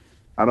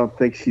 I don't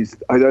think she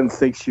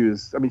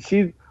was. I mean,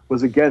 she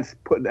was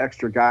against putting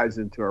extra guys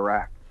into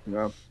Iraq.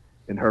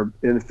 In her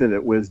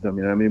infinite wisdom.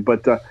 You know what I mean?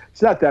 But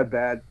it's not that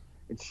bad.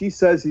 And she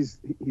says he's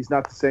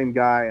not the same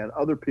guy, and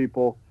other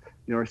people,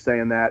 are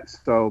saying that.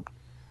 So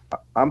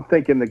I'm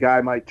thinking the guy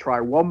might try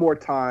one more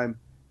time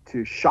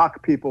to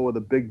shock people with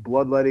a big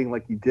bloodletting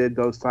like he did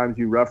those times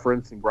you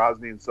referenced in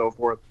Grozny and so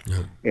forth.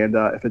 Yeah. And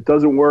if it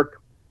doesn't work,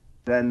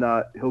 then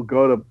he'll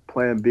go to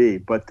plan B.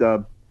 But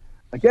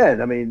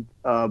again, I mean,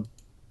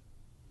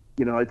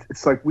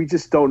 it's like we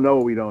just don't know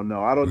what we don't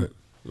know. I don't.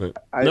 Right.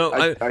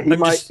 He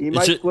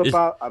might flip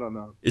out. I don't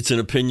know. It's an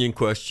opinion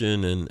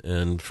question,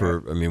 and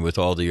with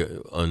all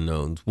the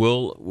unknowns.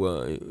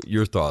 Will,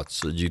 your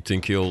thoughts? Do you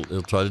think he'll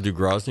try to do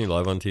Grozny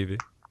live on TV?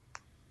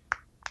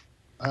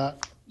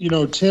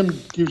 Tim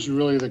gives you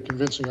really the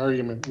convincing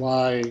argument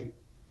why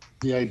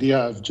the idea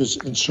of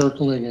just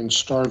encircling and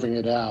starving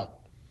it out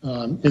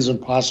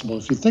isn't possible.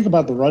 If you think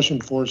about the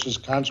Russian forces,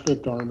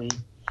 conscript army,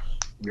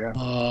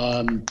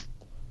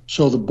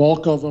 so the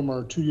bulk of them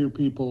are 2-year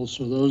people,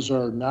 so those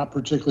are not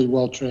particularly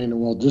well-trained and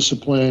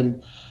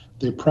well-disciplined.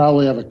 They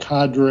probably have a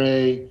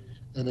cadre,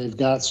 and they've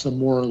got some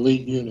more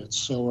elite units.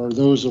 So are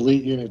those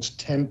elite units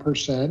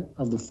 10%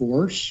 of the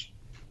force,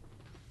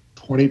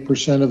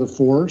 20% of the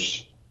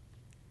force?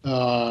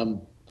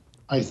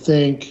 I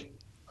think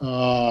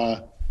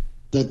that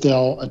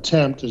they'll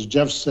attempt, as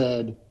Jeff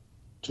said,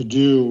 to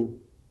do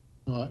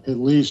at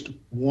least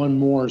one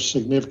more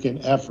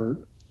significant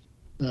effort.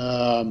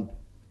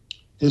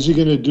 Is he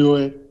going to do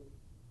it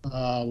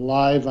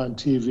live on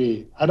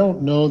TV? I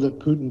don't know that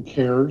Putin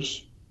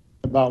cares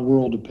about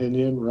world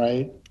opinion,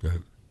 right?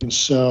 And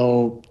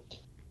so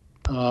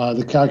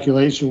the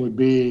calculation would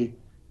be,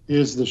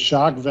 is the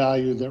shock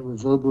value that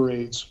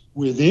reverberates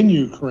within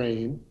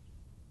Ukraine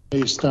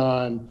based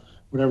on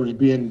whatever is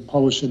being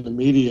published in the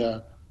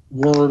media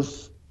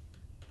worth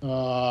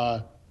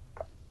the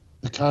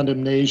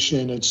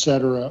condemnation, et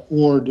cetera,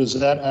 or does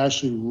that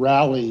actually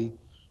rally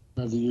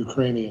the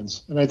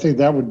Ukrainians? And I think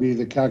that would be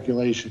the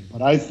calculation.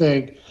 But I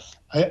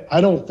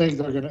don't think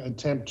they're going to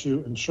attempt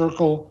to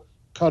encircle,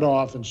 cut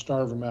off, and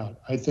starve them out.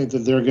 I think that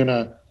they're going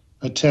to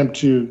attempt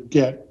to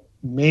get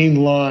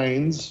main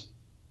lines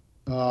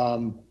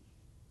so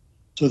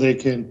they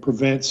can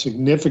prevent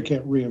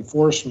significant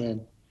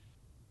reinforcement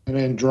and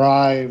then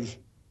drive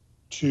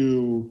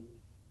to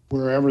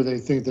wherever they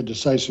think the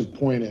decisive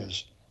point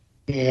is.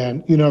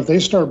 And, if they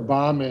start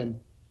bombing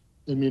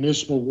the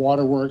municipal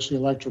waterworks, the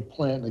electric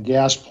plant, and the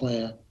gas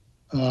plant,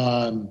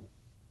 in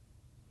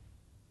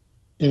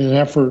an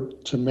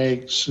effort to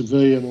make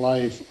civilian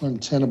life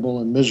untenable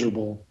and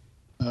miserable,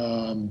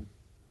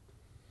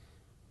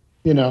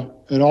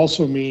 it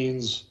also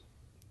means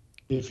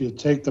if you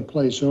take the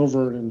place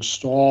over and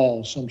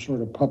install some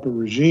sort of puppet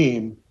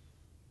regime,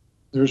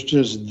 there's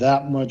just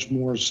that much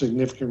more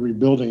significant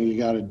rebuilding you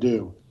got to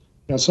do.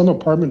 Now, some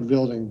apartment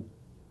building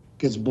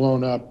gets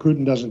blown up,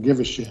 Putin doesn't give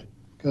a shit,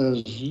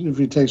 because if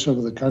he takes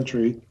over the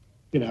country,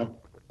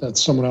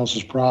 that's someone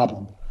else's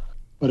problem.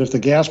 But if the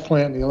gas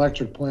plant, and the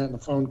electric plant, and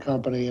the phone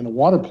company, and the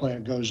water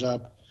plant goes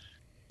up,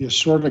 you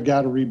sort of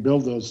got to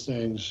rebuild those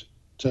things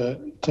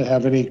to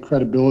have any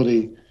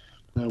credibility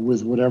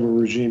with whatever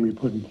regime you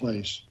put in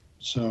place.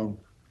 So,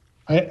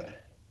 I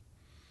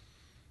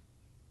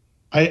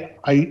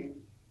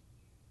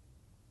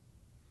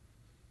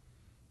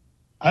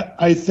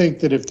think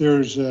that if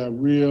there's a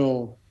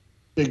real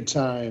big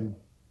time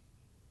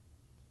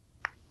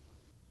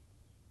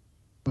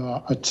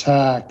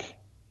attack,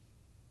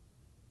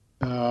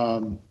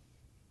 I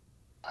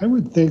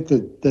would think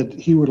that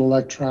he would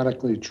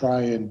electronically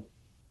try and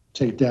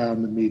take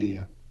down the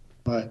media,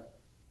 but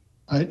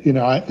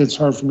it's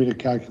hard for me to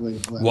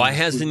calculate. Why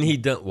hasn't he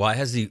done? Why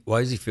has he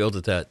failed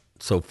at that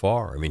so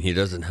far? I mean, he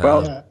doesn't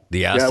have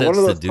the assets to do that. One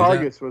of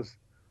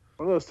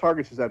those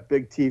targets was that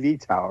big TV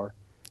tower,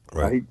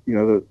 right?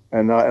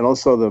 And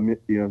also the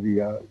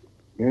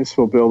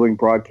municipal building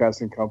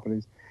broadcasting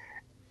companies.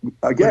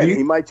 Again,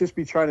 he might just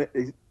be trying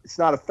to. It's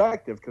not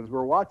effective because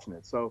we're watching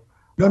it. So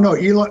no.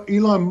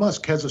 Elon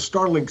Musk has a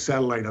Starlink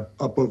satellite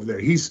up over there.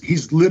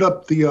 He's lit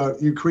up the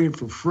Ukraine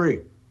for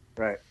free.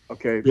 Right.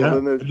 Okay. Yeah.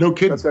 Well, then No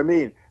kidding. That's what I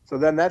mean. So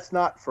then that's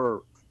not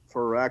for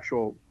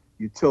actual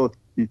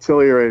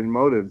utilitarian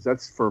motives.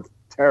 That's for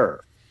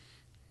terror.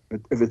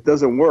 If it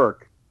doesn't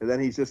work, then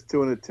he's just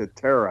doing it to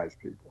terrorize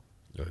people.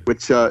 Right.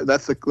 Which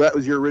that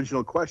was your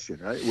original question,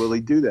 right? Will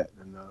he do that?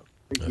 And I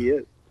think he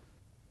is.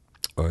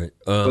 All right.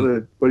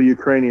 What do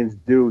Ukrainians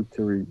do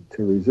to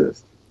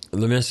resist?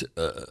 Let me ask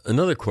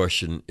another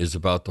question. Is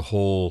about the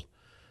whole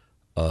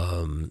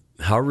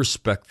how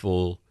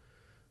respectful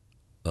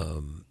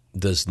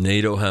does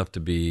NATO have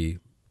to be,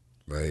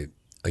 right?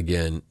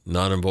 Again,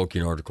 not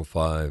invoking Article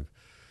 5,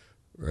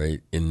 right,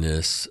 in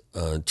this,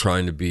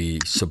 trying to be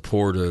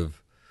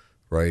supportive,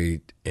 right?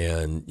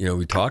 And,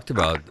 we talked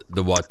about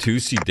the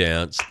Watusi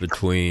dance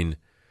between,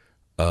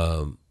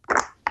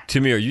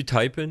 Timmy, are you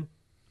typing?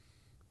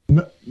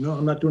 No,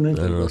 I'm not doing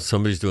anything. I don't know.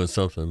 Somebody's doing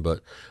something,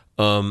 but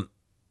the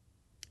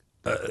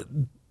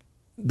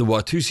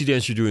Watusi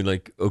dance you're doing,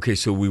 like, okay,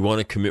 so we want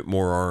to commit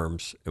more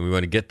arms and we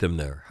want to get them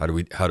there. How do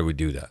we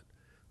do that?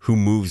 Who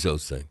moves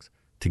those things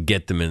to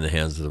get them in the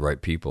hands of the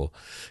right people?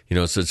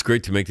 So it's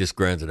great to make this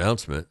grand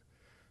announcement.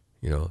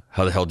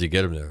 How the hell do you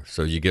get them there?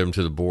 So you get them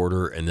to the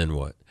border, and then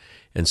what?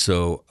 And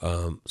so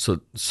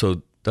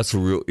that's a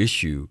real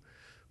issue,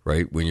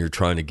 right? When you're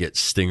trying to get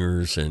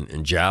stingers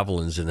and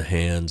javelins in the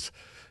hands,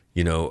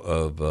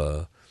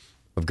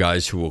 of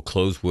guys who will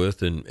close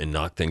with and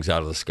knock things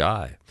out of the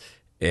sky.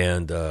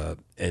 And what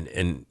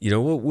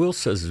Will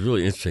says is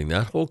really interesting.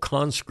 That whole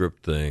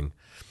conscript thing,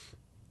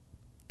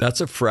 that's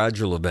a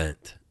fragile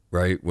event,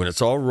 right? When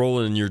it's all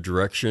rolling in your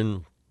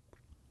direction,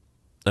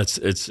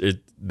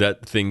 that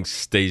thing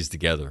stays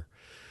together.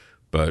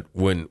 But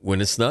when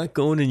it's not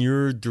going in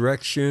your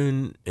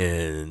direction,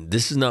 and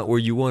this is not where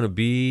you want to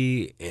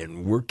be,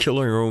 and we're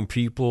killing our own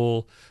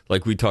people,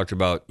 like we talked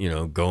about,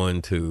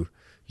 going to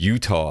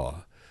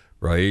Utah,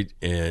 right,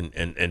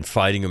 and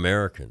fighting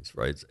Americans,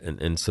 right,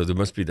 and so there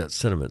must be that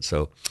sentiment.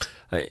 So,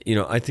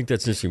 I think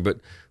that's interesting.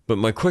 But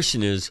my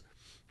question is,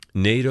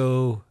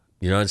 NATO,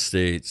 United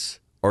States,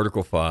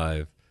 Article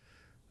 5,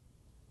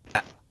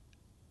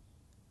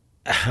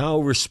 how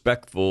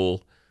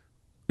respectful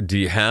do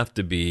you have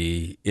to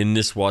be in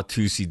this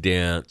Watusi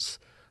dance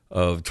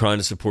of trying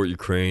to support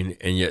Ukraine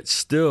and yet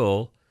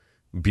still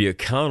be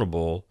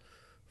accountable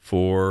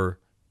for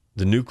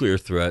the nuclear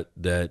threat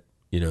that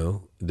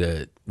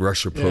that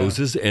Russia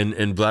poses,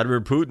 and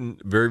Vladimir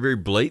Putin very, very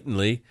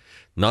blatantly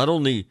not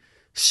only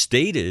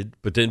stated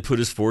but then put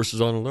his forces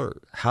on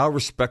alert? How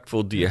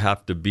respectful do you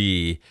have to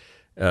be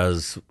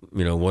as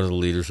one of the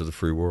leaders of the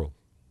free world?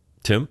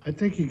 Tim? I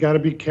think you got to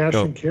be cash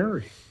and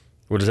carry.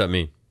 What does that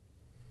mean?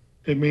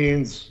 It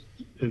means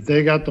if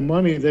they got the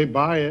money, they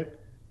buy it,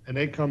 and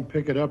they come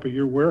pick it up at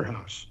your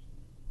warehouse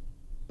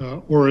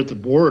or at the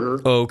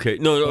border. Oh, okay.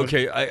 No,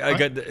 okay. I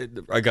got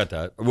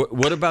that.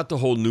 What about the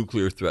whole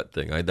nuclear threat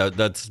thing?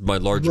 That's my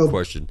larger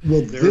question.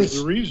 Well, there's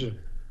the reason.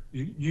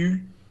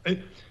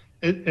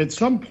 At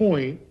some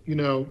point,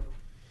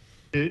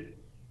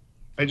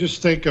 I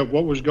just think of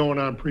what was going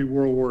on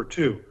pre-World War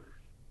II,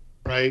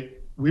 right?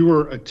 We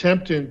were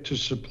attempting to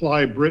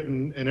supply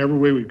Britain in every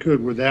way we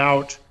could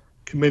without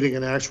committing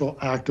an actual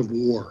act of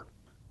war.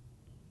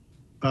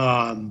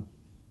 And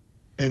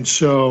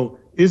so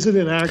is it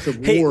an act of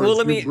war? Hey, well,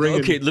 let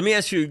me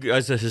ask you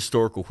guys a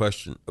historical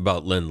question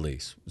about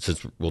Lend-Lease,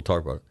 since we'll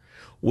talk about it.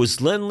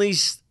 Was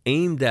Lend-Lease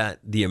aimed at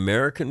the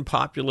American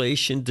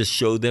population to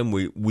show them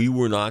we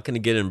were not going to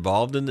get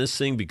involved in this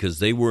thing because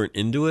they weren't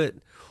into it?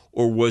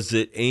 Or was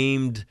it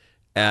aimed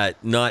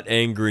at not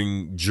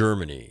angering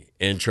Germany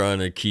and trying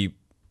to keep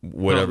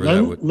whatever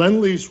that would...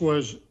 Lend-Lease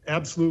was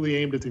absolutely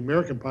aimed at the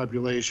American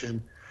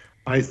population.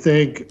 I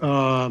think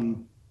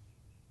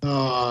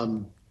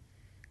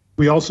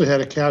we also had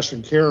a cash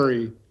and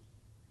carry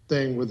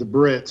thing with the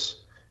Brits.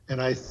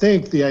 And I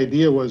think the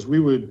idea was we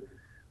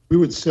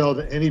would sell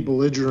to any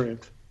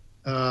belligerent.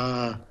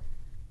 I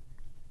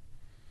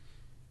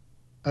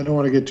don't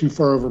want to get too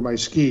far over my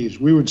skis.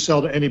 We would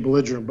sell to any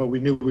belligerent, but we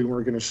knew we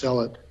weren't going to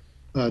sell it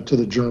to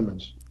the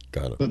Germans.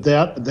 Got it. But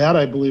that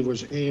I believe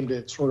was aimed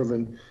at sort of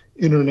an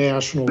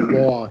international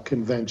law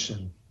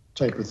convention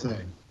type of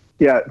thing.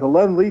 Yeah, the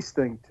Lend-Lease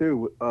thing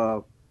too.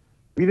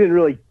 We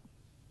weren't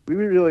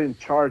really in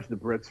charge of the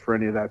Brits for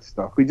any of that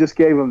stuff. We just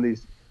gave them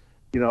these,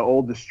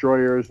 old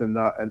destroyers, and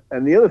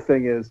the other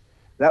thing is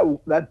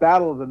that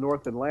battle of the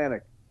North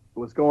Atlantic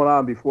was going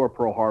on before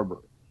Pearl Harbor,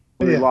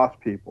 when we lost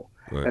people,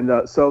 right.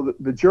 And so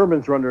the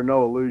Germans were under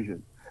no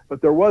illusion.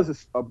 But there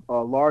was a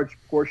large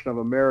portion of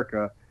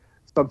America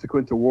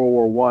subsequent to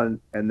World War I,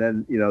 and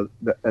then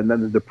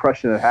the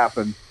Depression that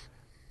happened.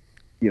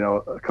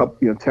 A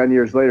couple, 10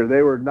 years later,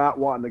 they were not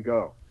wanting to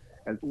go.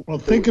 And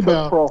think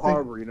about Pearl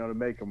Harbor, to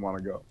make them want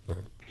to go.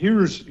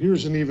 Here's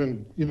an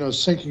even,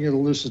 sinking of the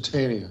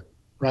Lusitania,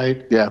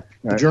 right? Yeah.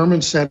 The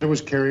Germans said it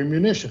was carrying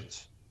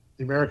munitions.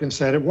 The Americans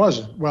said it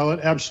wasn't. Well, it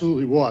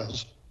absolutely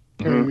was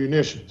carrying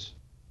munitions.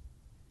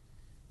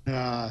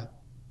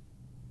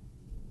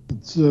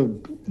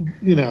 So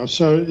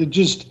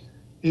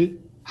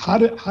how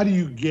do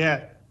you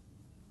get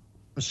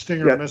a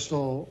Stinger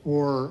missile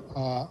or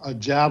a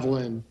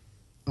Javelin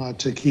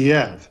to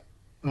Kiev?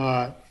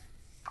 I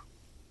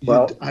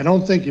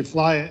don't think you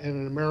fly it in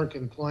an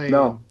American plane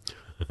to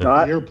the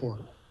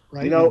airport,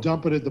 right? You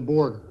dump it at the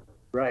border,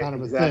 right? Kind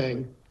of a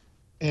thing.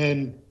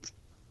 And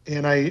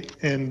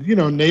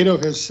NATO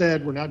has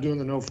said we're not doing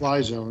the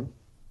no-fly zone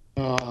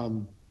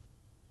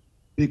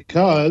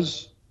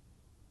because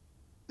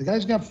the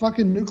guy's got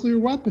fucking nuclear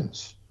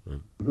weapons.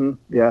 Mm-hmm.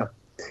 Yeah.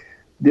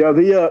 Yeah,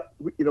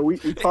 we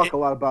talk a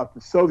lot about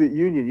the Soviet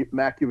Union.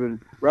 Mac, you've been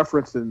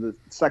referenced in the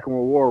Second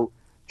World War,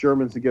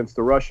 Germans against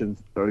the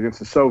Russians or against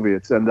the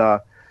Soviets, and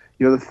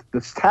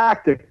this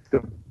tactic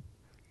the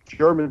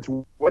Germans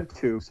went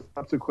to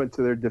subsequent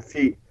to their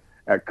defeat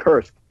at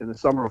Kursk in the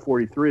summer of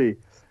 '43.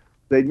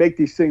 They'd make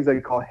these things they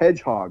call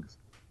hedgehogs,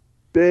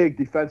 big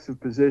defensive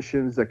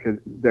positions that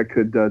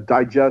could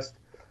digest,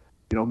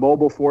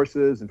 mobile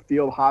forces and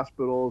field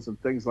hospitals and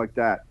things like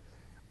that.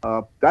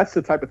 That's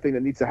the type of thing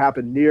that needs to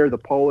happen near the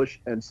Polish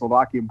and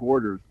Slovakian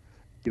borders,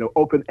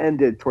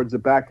 open-ended towards the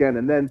back end.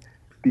 And then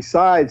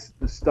besides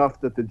the stuff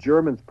that the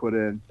Germans put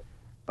in,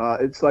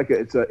 it's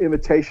an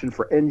invitation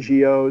for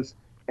NGOs,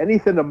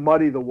 anything to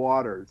muddy the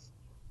waters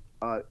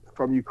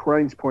from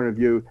Ukraine's point of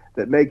view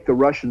that make the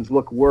Russians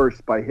look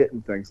worse by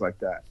hitting things like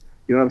that.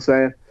 You know what I'm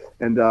saying?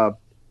 And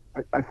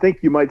I think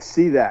you might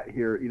see that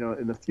here,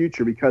 in the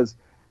future, because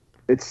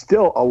it's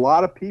still a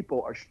lot of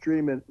people are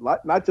streaming,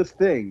 not just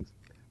things,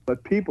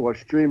 but people are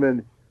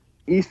streaming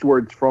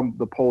eastwards from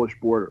the Polish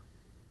border.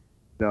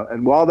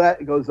 And while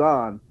that goes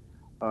on,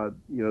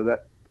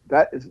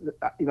 that is,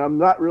 I'm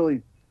not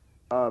really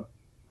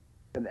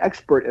an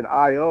expert in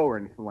IO or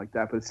anything like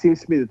that, but it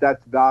seems to me that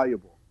that's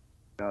valuable.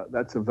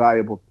 That's a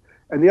valuable.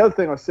 And the other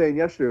thing I was saying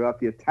yesterday about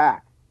the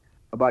attack,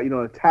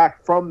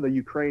 attack from the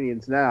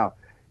Ukrainians now,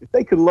 if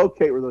they could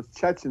locate where those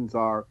Chechens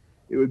are,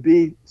 it would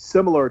be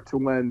similar to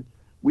when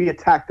we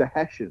attacked the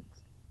Hessians.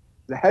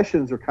 The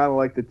Hessians are kind of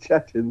like the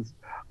Chechens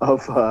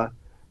of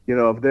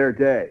their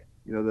day.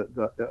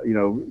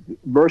 The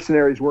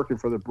mercenaries working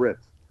for the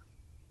Brits.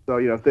 So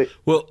if they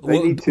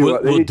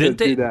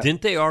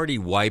didn't they already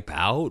wipe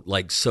out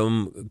like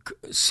some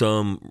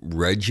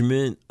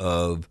regiment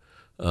of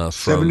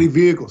 70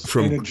 vehicles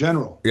in a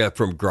general? Yeah,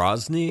 from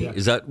Grozny. Yeah.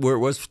 Is that where it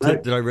was?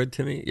 Right. Did I read,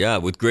 Timmy? Yeah,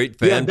 with great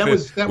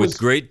fanfare. With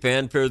great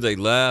fanfare, they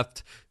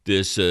left.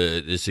 This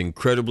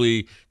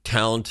incredibly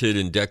talented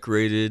and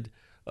decorated,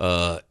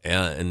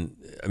 and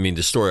I mean,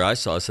 the story I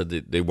saw said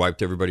that they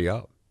wiped everybody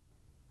out.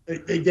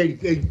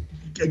 They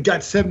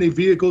got 70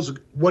 vehicles,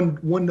 one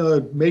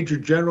major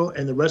general,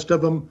 and the rest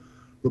of them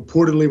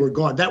reportedly were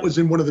gone. That was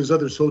in one of those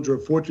other Soldier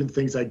of Fortune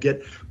things I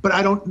get, but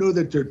I don't know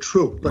that they're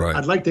true. But right.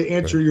 I'd like to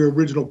answer your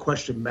original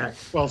question, Mac.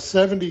 Well,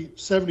 70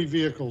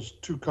 vehicles,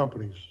 2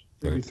 companies,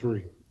 maybe right.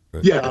 3.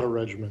 Right. Yeah, not a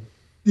regiment.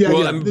 Yeah,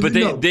 well, yeah.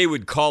 But they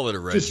would call it a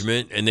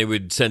regiment, and they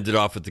would send it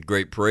off at the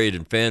great parade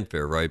and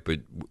fanfare, right? But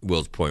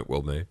Will's point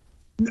well made.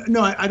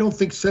 No, I don't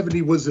think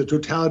 70 was the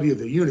totality of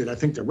the unit. I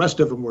think the rest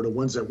of them were the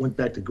ones that went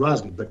back to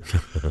Grozny. But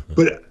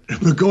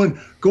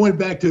going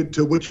back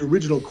to what your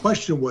original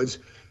question was,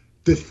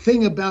 the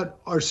thing about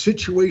our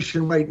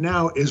situation right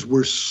now is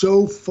we're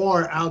so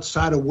far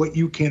outside of what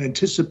you can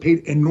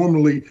anticipate and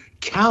normally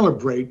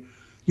calibrate.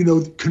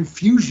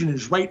 Confusion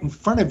is right in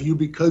front of you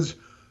because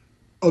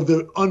of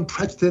the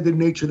unprecedented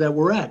nature that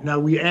we're at. Now,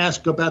 we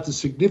ask about the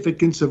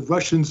significance of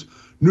Russians'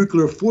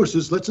 nuclear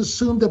forces. Let's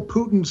assume that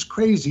Putin's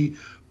crazy,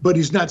 but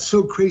he's not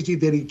so crazy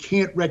that he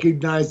can't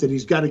recognize that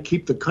he's got to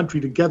keep the country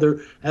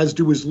together, as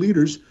do his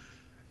leaders.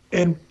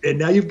 And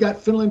now you've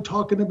got Finland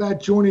talking about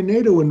joining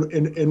NATO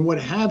and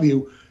what have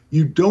you.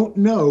 You don't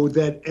know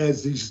that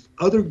as these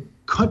other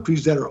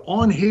countries that are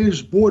on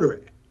his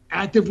border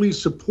actively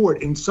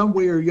support in some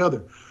way or the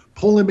other.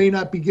 Poland may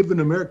not be giving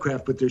them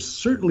aircraft, but they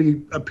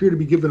certainly appear to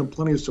be giving them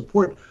plenty of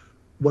support,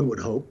 one would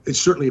hope. It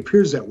certainly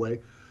appears that way.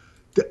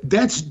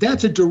 That's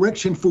a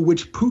direction for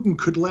which Putin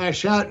could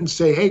lash out and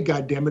say, hey,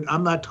 goddammit,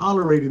 I'm not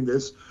tolerating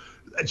this.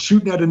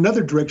 Shooting at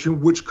another direction,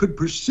 which could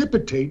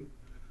precipitate.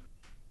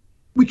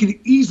 We could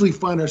easily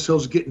find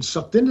ourselves getting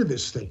sucked into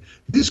this thing.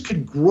 This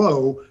could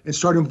grow and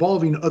start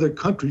involving other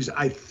countries,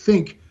 I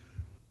think,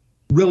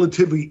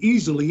 relatively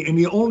easily. And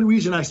the only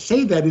reason I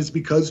say that is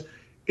because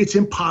it's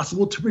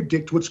impossible to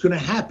predict what's going to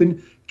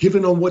happen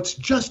given on what's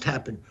just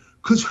happened.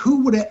 Because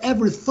who would have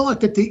ever thought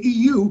that the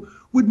EU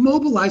would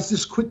mobilize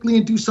this quickly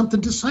and do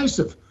something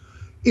decisive?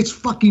 It's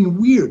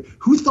fucking weird.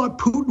 Who thought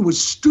Putin was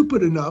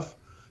stupid enough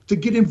to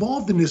get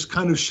involved in this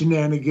kind of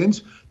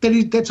shenanigans?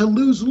 That's a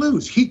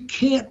lose-lose. He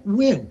can't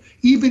win.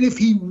 Even if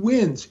he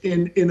wins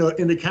in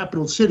a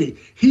capital city,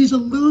 he's a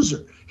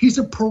loser. He's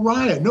a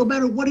pariah. No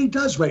matter what he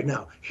does right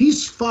now,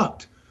 he's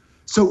fucked.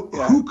 So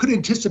who could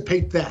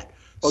anticipate that?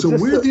 Well, so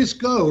where this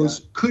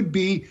goes could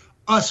be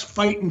us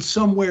fighting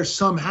somewhere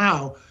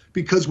somehow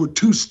because we're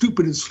too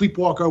stupid to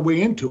sleepwalk our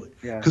way into it.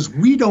 Because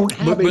we don't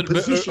have a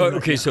position.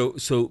 Okay,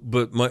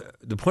 but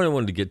the point I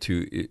wanted to get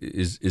to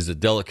is a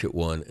delicate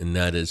one, and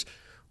that is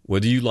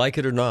whether you like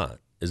it or not,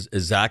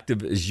 as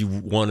active as you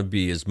want to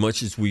be, as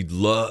much as we'd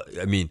love.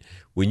 I mean,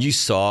 when you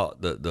saw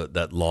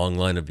that long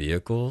line of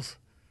vehicles,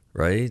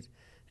 right?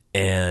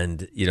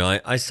 And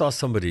I saw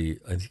somebody.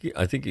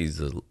 I think he's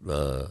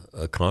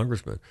a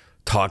congressman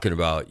talking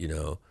about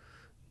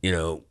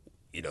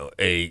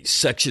a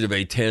section of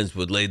A-10s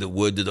would lay the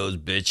wood to those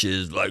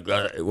bitches. Like,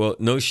 well,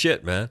 no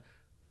shit, man.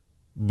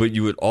 But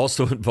you would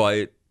also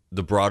invite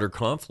the broader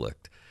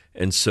conflict,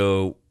 and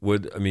so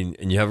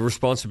and you have a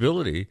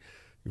responsibility,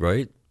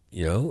 right?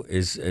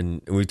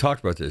 And we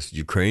talked about this.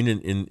 Ukraine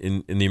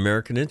in the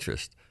American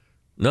interest?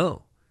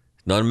 No,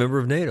 not a member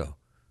of NATO.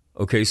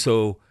 Okay,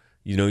 so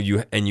you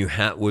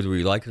have, whether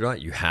we like it or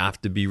not, you have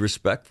to be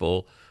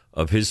respectful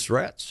of his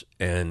threats,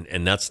 and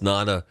that's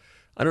not a.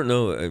 I don't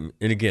know. And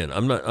again,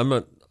 I'm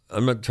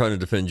not trying to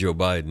defend Joe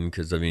Biden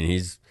because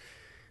he's,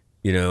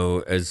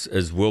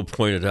 as Will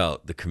pointed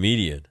out, the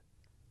comedian,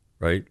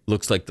 right,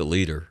 looks like the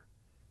leader,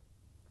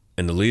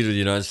 and the leader of the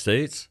United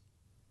States.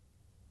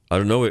 I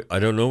don't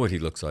know what he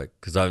looks like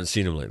because I haven't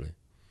seen him lately,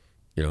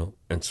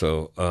 And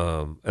so,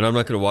 and I'm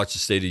not going to watch the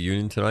State of the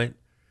Union tonight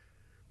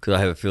because I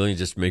have a feeling it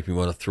just make me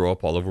want to throw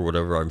up all over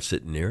whatever I'm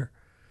sitting near,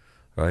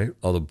 right?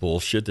 All the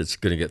bullshit that's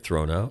going to get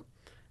thrown out.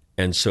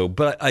 And so,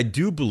 but I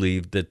do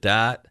believe that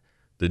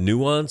the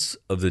nuance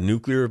of the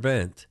nuclear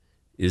event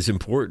is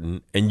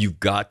important, and you've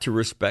got to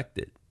respect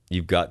it.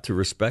 You've got to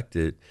respect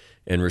it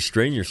and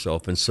restrain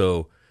yourself. And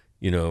so,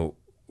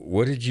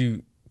 what did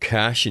you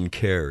cash and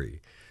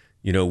carry?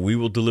 We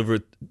will deliver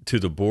it to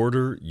the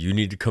border. You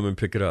need to come and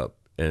pick it up.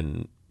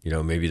 And,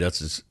 maybe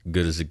that's as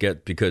good as it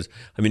gets. Because,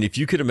 if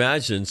you could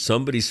imagine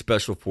somebody's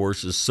special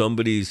forces,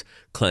 somebody's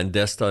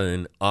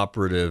clandestine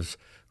operatives,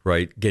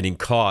 right, getting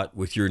caught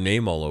with your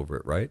name all over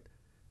it, right?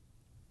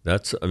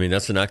 That's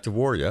an act of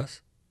war,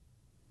 yes?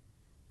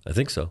 I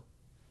think so.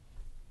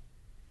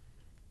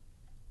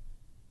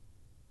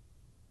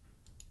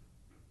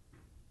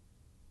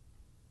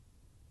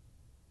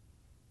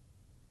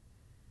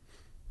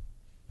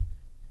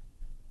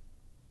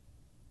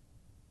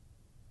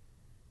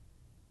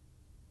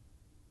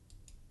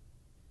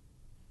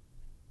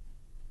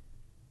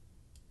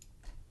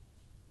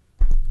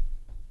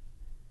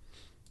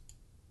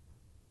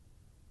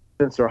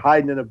 Are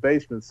hiding in a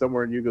basement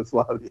somewhere in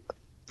Yugoslavia.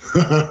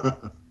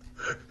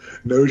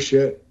 No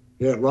shit.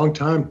 Yeah, wrong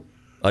time.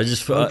 I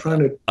just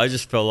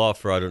fell off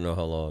for I don't know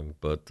how long,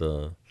 but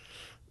no.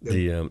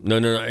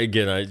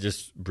 Again, I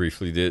just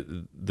briefly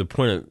the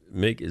point I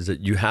make is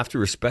that you have to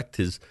respect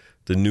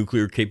the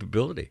nuclear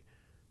capability.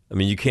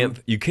 You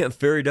can't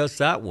fairy dust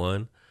that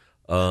one.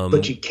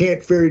 But you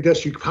can't fairy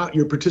dust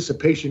your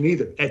participation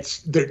either.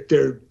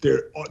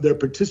 They're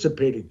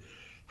participating.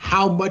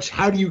 How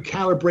do you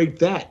calibrate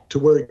that to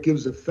where it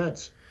gives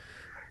offense?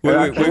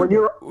 Wait. When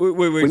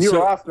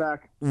you're off,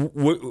 Mac.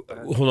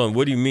 Hold on.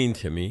 What do you mean,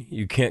 Timmy?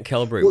 You can't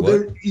calibrate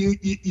what?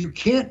 You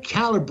can't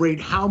calibrate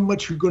how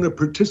much you're going to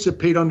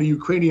participate on the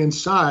Ukrainian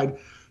side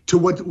to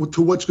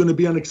what's going to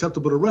be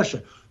unacceptable to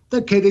Russia.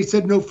 Okay, they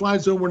said no-fly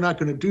zone. We're not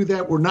going to do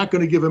that. We're not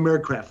going to give them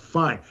aircraft.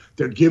 Fine.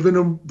 They're giving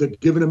them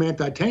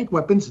anti-tank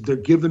weapons. They're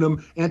giving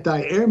them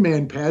anti-air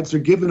man pads. They're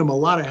giving them a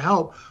lot of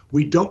help.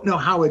 We don't know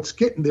how it's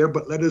getting there,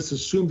 but let us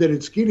assume that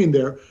it's getting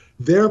there.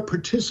 They're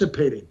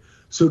participating.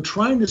 So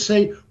trying to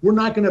say we're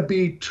not going to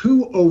be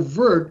too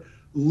overt,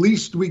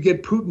 least we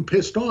get Putin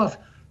pissed off.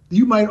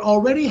 You might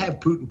already have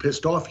Putin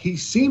pissed off. He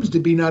seems to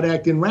be not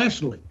acting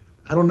rationally.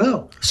 I don't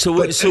know. So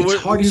what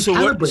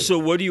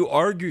are you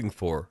arguing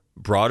for?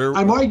 Broader.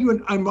 I'm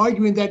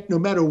arguing that no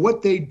matter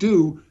what they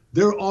do,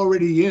 they're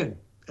already in.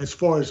 as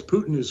far as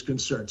Putin is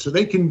concerned. So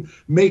they can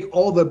make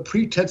all the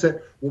pretense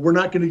that, well, we're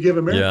not going to give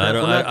America.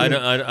 Yeah, I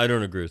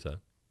don't agree with that.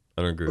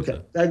 I don't agree with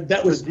that.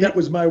 That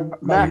was my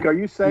Mac. Are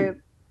you saying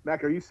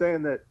that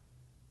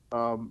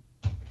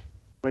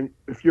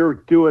if you're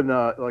doing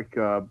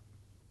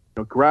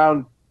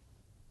ground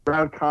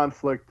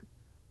conflict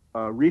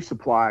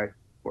resupply,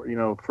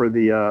 or, for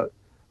the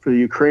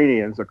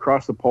Ukrainians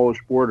across the Polish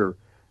border,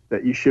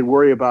 that you should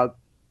worry about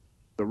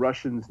the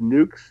Russians'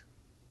 nukes?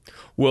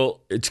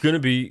 Well, it's going to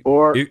be,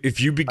 or if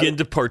you begin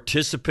to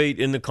participate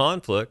in the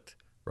conflict,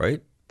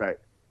 right? Right.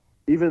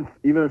 Even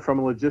from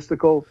a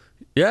logistical.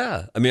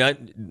 Yeah, I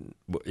mean,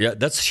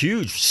 that's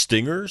huge.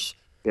 Stingers,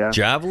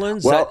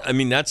 javelins. Well,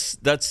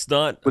 that's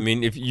not. I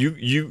mean, if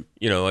you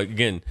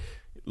again,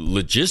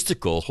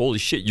 logistical. Holy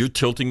shit, you're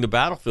tilting the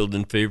battlefield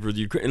in favor of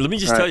the Ukraine. And let me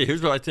just tell you,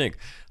 here's what I think.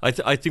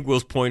 I think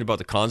Will's point about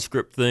the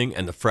conscript thing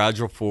and the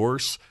fragile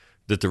force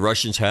that the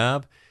Russians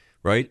have.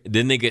 Right?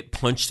 Then they get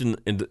punched in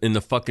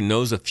the fucking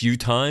nose a few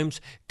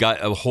times.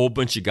 Got a whole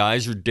bunch of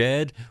guys are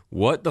dead.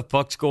 What the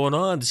fuck's going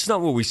on? This is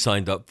not what we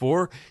signed up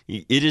for.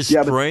 It is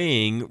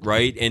spraying,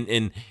 right?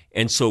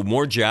 And so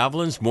more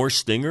javelins, more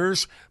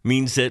stingers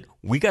means that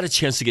we got a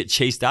chance to get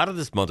chased out of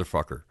this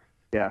motherfucker.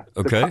 Yeah.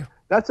 Okay.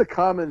 That's a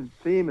common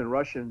theme in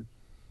Russian,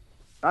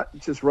 not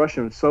just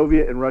Russian,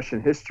 Soviet and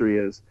Russian history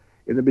is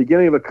in the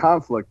beginning of a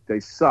conflict, they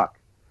suck.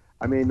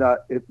 I mean,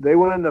 if they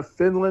went into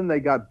Finland, they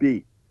got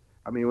beat.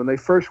 I mean, when they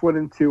first went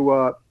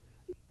into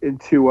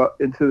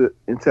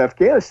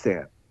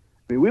Afghanistan,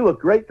 I mean, we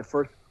looked great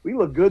we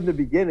looked good in the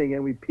beginning,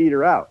 and we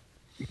peter out.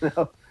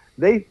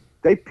 They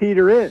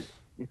peter in.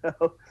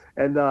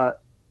 And I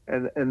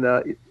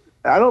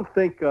don't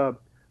think that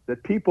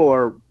people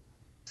are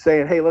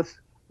saying, "Hey,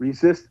 let's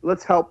resist.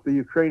 Let's help the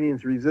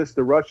Ukrainians resist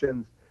the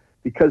Russians,"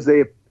 because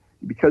the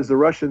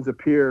Russians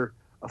appear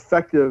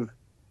effective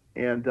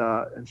and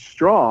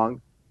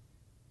strong.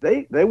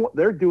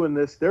 They're doing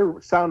this. They're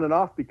sounding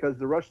off because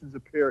the Russians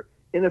appear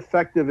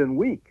ineffective and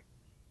weak.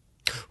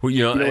 Well,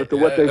 a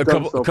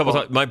couple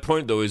times. My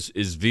point though is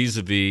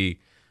vis-a-vis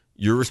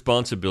your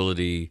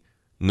responsibility,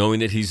 knowing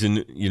that he's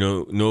owns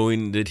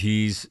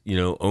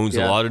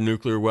a lot of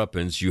nuclear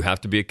weapons. You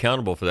have to be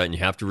accountable for that, and you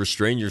have to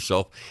restrain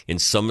yourself in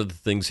some of the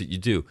things that you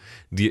do.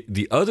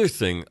 The other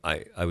thing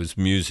I was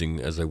musing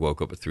as I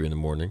woke up at 3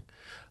 a.m.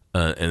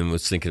 And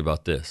was thinking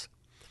about this: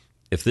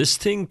 if this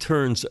thing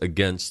turns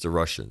against the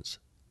Russians,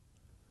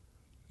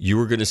 you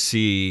were going to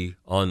see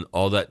on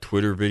all that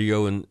Twitter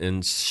video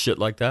and shit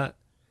like that,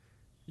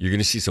 you're going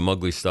to see some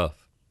ugly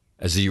stuff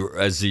as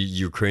the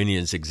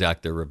Ukrainians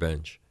exact their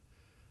revenge,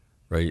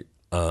 right?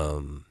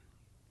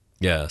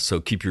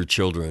 So keep your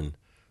children,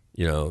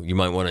 you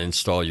might want to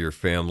install your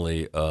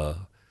family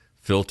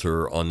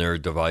filter on their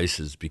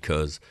devices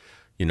because,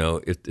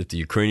 if the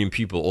Ukrainian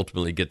people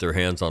ultimately get their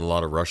hands on a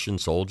lot of Russian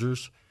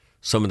soldiers,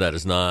 some of that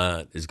is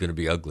going to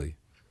be ugly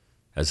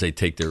as they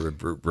take their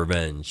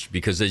revenge.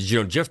 Because as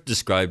Jeff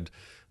described,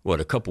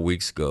 a couple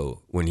weeks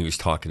ago when he was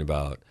talking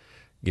about,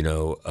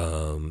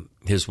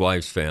 his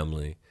wife's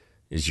family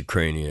is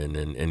Ukrainian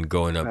and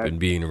going up and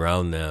being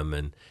around them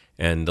and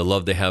the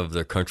love they have of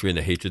their country and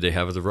the hatred they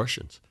have of the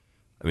Russians.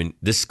 I mean,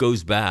 this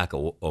goes back a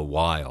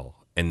while,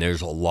 and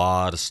there's a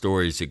lot of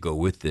stories that go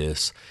with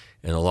this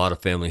and a lot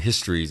of family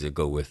histories that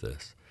go with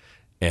this.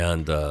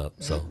 And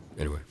so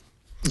anyway.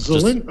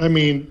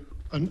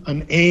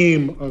 An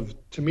aim of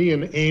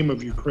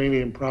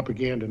Ukrainian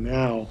propaganda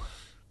now,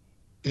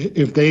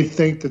 if they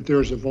think that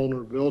there's a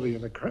vulnerability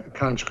in the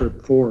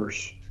conscript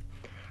force.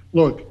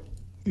 Look,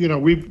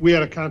 we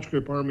had a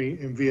conscript army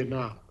in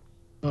Vietnam.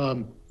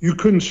 You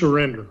couldn't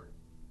surrender,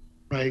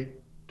 right,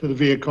 to the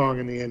Viet Cong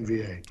and the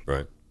NVA.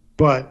 Right.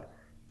 But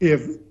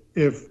if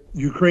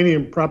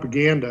Ukrainian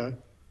propaganda,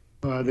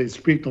 they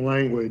speak the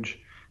language,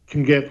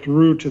 can get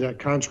through to that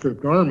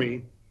conscript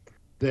army,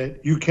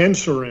 that you can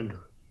surrender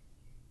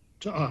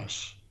to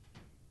us.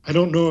 I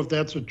don't know if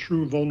that's a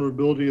true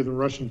vulnerability of the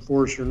Russian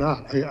force or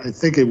not. I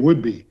think it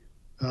would be.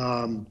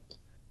 And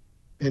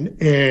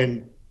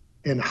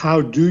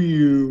how do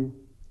you,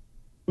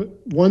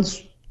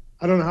 once,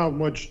 I don't know how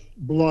much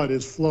blood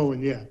is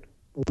flowing yet,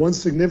 but once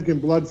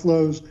significant blood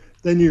flows,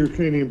 then the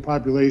Ukrainian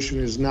population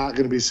is not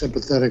going to be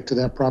sympathetic to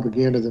that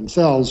propaganda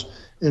themselves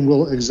and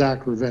will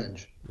exact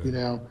revenge,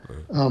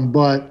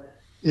 But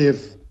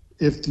if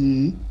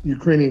the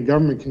Ukrainian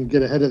government can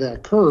get ahead of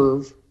that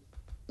curve,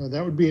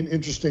 that would be an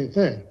interesting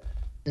thing.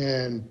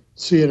 And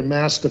seeing a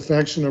mass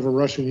defection of a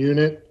Russian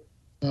unit,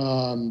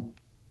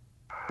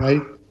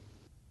 right?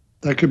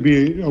 That could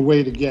be a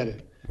way to get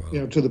it.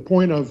 Wow. To the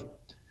point of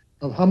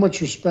how much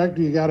respect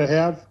do you got to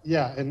have?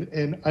 Yeah,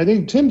 and I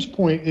think Tim's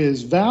point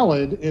is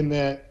valid in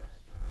that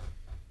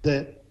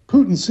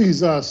Putin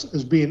sees us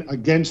as being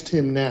against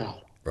him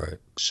now. Right.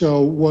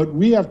 So what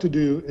we have to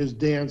do is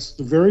dance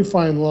the very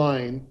fine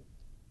line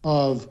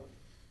of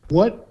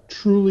what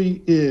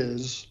truly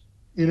is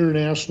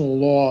international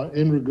law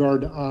in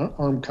regard to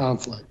armed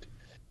conflict,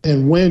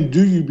 and when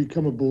do you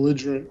become a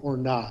belligerent or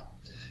not.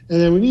 And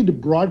then we need to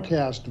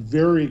broadcast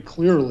very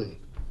clearly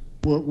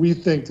what we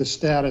think the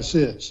status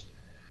is.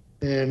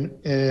 And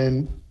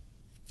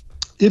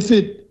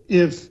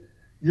if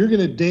you're going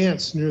to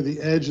dance near the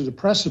edge of the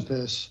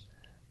precipice,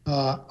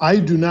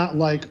 I do not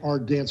like our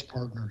dance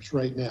partners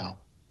right now.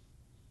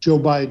 Joe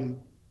Biden,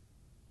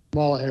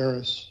 Kamala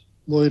Harris,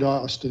 Lloyd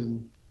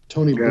Austin,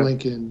 Tony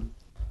Blinken.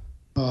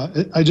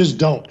 I just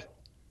don't.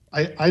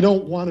 I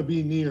don't want to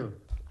be near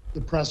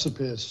the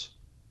precipice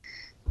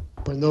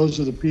when those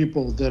are the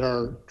people that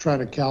are trying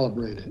to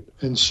calibrate it.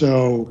 And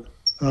so,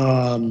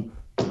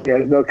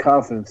 there's no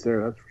confidence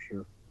there, that's for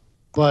sure.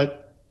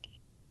 But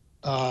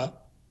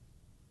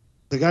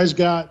the guy's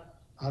got,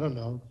 I don't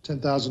know,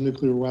 10,000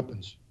 nuclear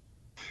weapons.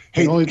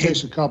 It only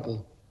takes a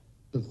couple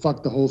to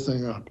fuck the whole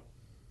thing up.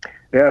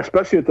 Yeah,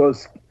 especially with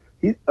those.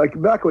 Like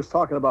Mac was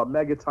talking about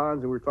megatons,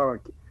 and we were talking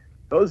about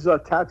those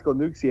tactical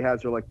nukes he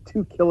has are like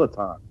 2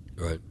 kilotons.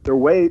 Right. They're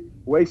way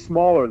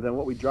smaller than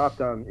what we dropped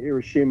on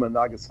Hiroshima and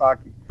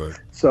Nagasaki. Right.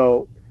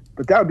 So,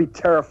 but that would be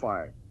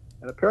terrifying.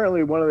 And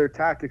apparently, one of their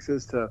tactics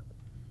is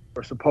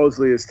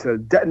supposedly is to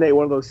detonate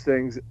one of those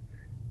things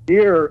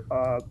near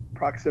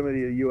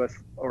proximity to U.S.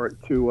 or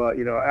to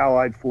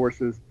Allied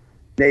forces,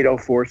 NATO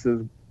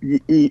forces,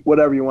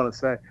 whatever you want to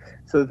say,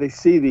 so that they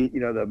see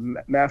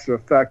the massive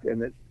effect,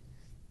 and that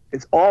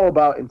it's all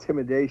about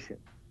intimidation.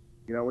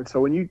 And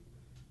so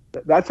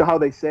that's how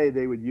they say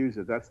they would use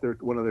it. That's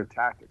one of their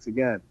tactics.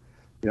 Again,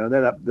 then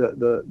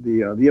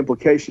the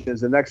implication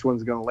is the next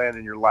one's going to land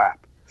in your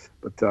lap.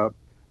 But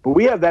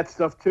we have that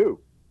stuff too,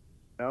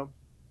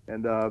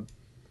 and I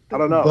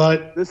don't know.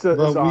 But this is a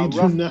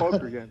rough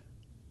poker game.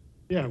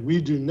 Yeah,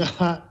 we do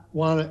not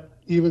want to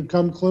even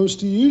come close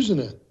to using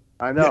it.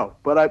 I know,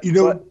 but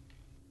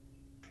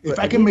if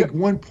I can make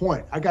one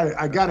point, I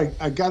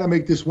gotta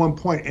make this one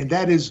point, and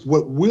that is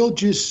what Will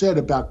just said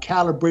about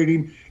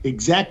calibrating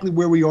exactly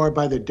where we are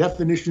by the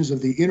definitions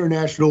of the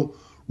international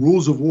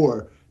rules of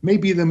war. May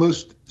be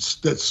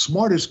the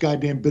smartest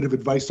goddamn bit of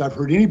advice I've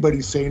heard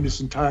anybody say in this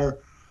entire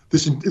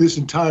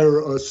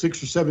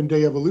 6 or 7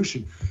 day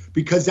evolution,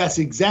 because that's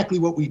exactly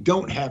what we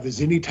don't have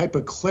is any type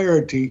of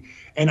clarity.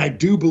 And I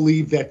do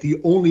believe that the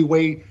only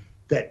way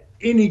that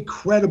any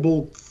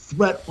credible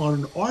threat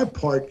on our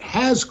part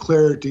has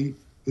clarity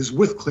is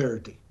with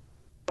clarity.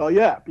 Oh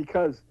yeah,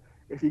 because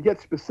if you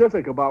get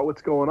specific about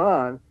what's going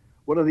on,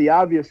 one of the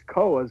obvious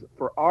COAs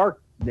for our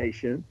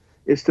nation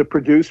is to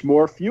produce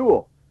more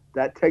fuel.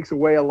 That takes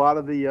away a lot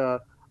of the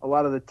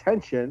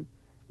tension,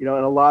 and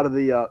a lot of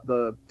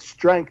the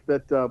strength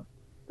that the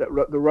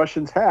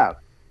Russians have.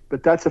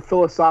 But that's a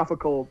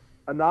philosophical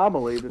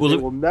anomaly that they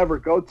will never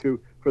go to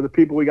for the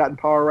people we got in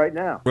power right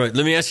now. Right.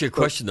 Let me ask you a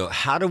question though.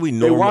 How do we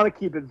know? They want to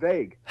keep it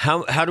vague.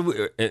 How do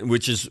we?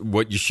 Which is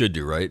what you should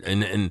do, right?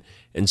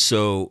 And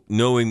so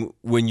knowing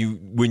when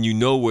you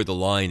know where the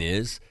line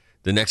is,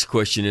 the next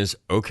question is,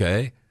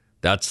 okay,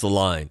 that's the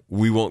line.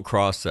 We won't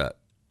cross that.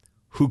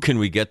 Who can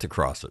we get to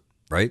cross it?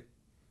 Right.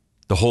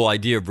 The whole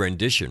idea of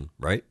rendition,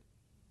 right?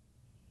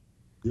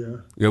 Yeah.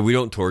 Yeah. We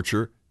don't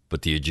torture,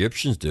 but the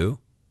Egyptians do.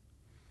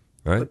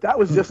 Right. But that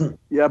was just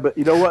But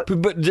you know what?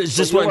 But it's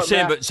just what I'm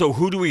saying. But so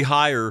who do we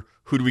hire?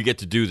 Who do we get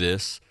to do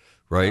this?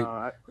 Right.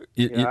 I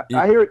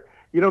hear it.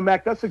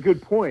 Mac, that's a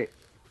good point.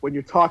 When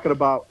you're talking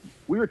about,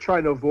 we were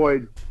trying to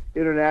avoid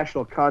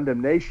international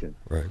condemnation.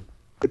 Right.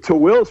 To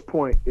Will's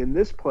point, in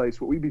this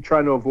place, what we'd be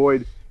trying to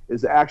avoid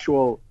is the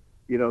actual,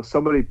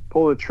 somebody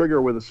pull the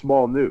trigger with a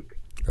small nuke.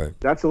 Right.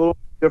 That's a little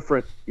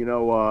different.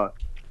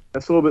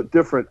 That's a little bit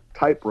different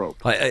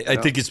tightrope. I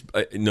think it's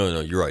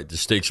no. You're right. The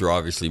stakes are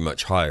obviously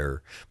much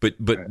higher.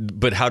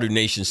 But how do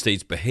nation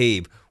states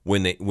behave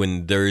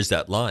when there is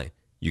that line?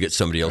 You get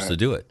somebody else to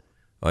do it.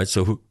 All right.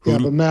 So who? Yeah,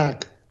 but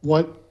Mac,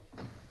 what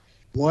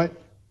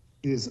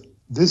is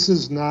this?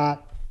 Is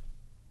not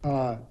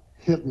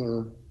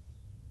Hitler,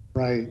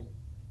 right?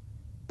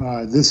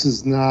 This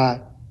is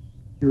not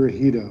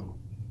Hirohito.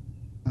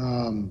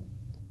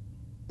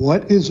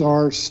 What is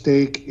our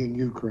stake in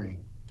Ukraine?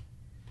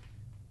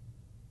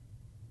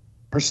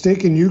 Our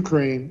stake in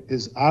Ukraine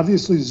is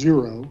obviously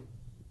zero.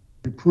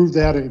 We proved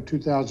that in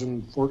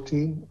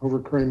 2014 over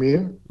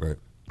Crimea. Right.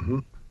 Mm-hmm.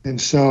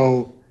 And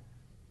so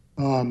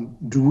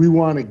do we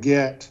want to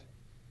get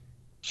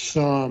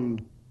some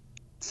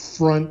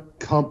front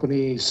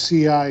company,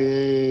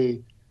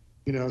 CIA,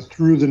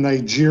 through the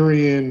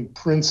Nigerian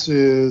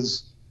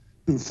princes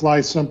who fly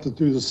something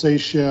through the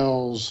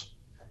Seychelles,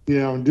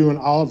 and do an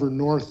Oliver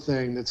North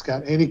thing that's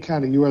got any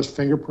kind of U.S.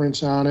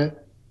 fingerprints on it?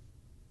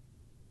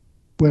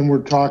 When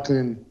we're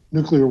talking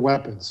nuclear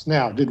weapons.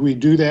 Now, did we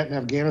do that in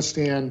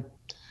Afghanistan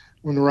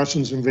when the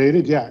Russians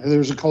invaded? Yeah,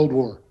 there's a Cold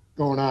War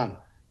going on.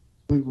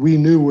 We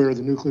knew where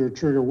the nuclear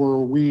trigger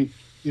were. We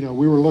were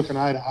looking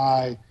eye to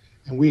eye,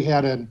 and we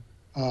had an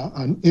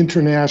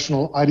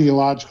international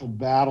ideological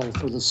battle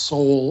for the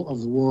soul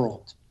of the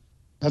world.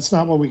 That's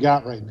not what we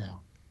got right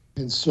now.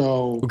 And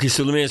so, okay,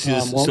 so let me ask you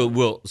this.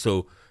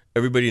 So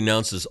everybody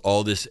announces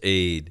all this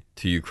aid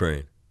to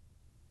Ukraine.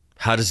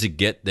 How does it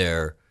get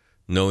there?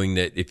 Knowing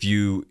that if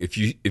you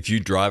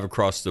drive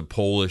across the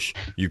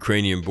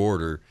Polish-Ukrainian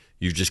border,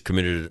 you've just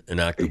committed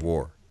an act of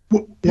war.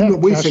 Well,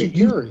 wait a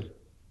second.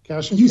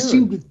 Cash and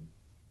carry.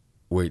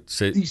 Wait,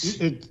 say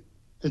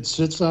it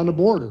sits on the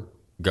border.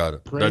 Got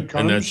it. Crane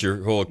And that's comes.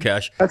 your whole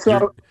cash. That's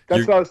what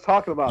I was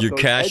talking about. Your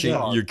those cashing,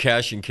 hedgehogs, your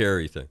cash and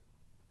carry thing.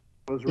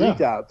 those Yeah.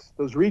 readouts.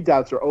 Those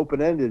readouts are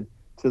open ended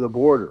to the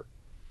border,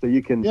 so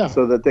you can Yeah.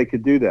 so that they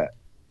could do that.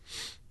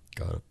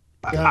 Got it.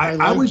 Yeah, I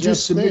like would Jeff's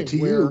just submit thing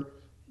to where you.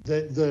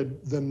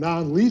 the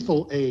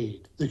non-lethal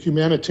aid, the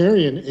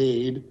humanitarian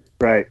aid,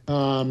 Right.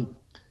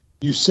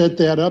 you set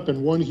that up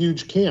in one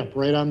huge camp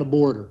right on the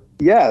border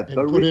Yeah.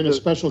 and put in a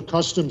special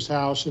customs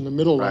house in the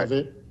middle Right. of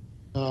it.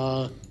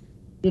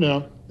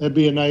 That'd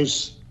be a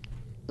nice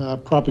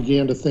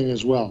propaganda thing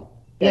as well.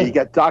 Yeah, you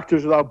got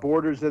Doctors Without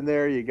Borders in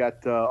there. You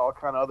got all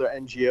kind of other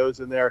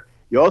NGOs in there.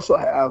 You also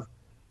have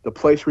the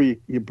place where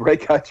you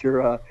break out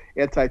your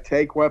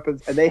anti-tank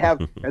weapons, and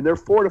they're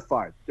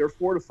fortified. They're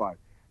fortified.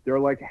 They're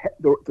like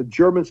the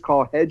Germans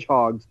call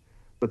hedgehogs,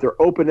 but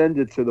they're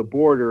open-ended to the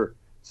border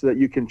so that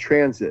you can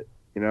transit.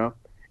 And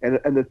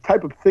the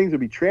type of things to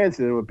be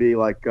transited would be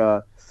like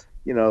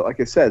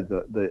like I said,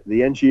 the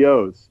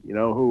NGOs,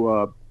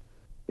 who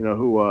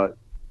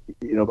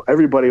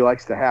everybody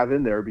likes to have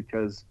in there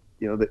because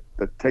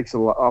that takes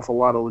off a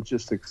lot of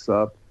logistics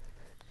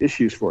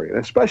issues for you, and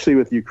especially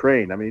with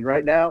Ukraine. I mean,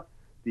 right now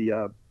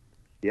the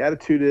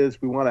attitude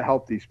is we want to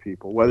help these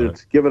people, whether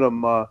it's giving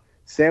them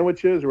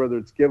sandwiches or whether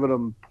it's giving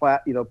them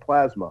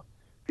plasma.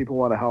 People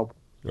want to help.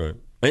 Right.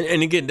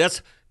 And again,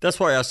 that's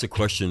why I asked the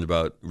question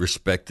about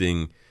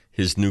respecting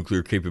his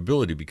nuclear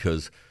capability,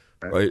 because,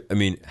 right? I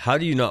mean, how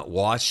do you not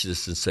watch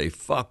this and say,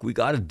 fuck, we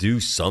got to do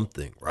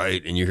something,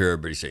 right? And you hear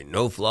everybody say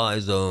no fly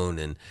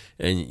zone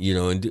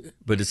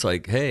but it's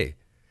like, hey,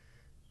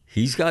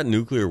 he's got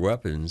nuclear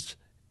weapons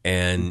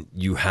and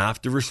you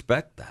have to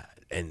respect that.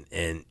 And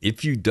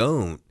if you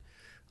don't,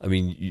 I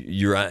mean,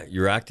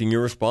 you're acting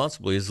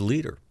irresponsibly as a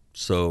leader.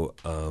 So,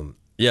 so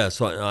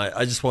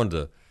I just wanted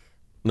to,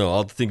 no,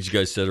 all the things you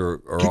guys said are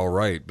all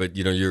right, but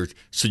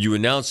you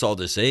announce all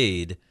this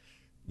aid,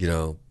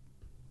 will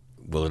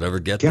it ever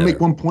get there? Can I make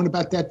one point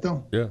about that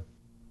though? Yeah.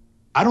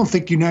 I don't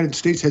think the United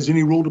States has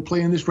any role to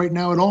play in this right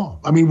now at all.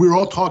 I mean, we're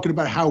all talking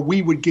about how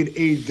we would get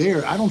aid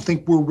there. I don't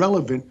think we're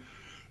relevant.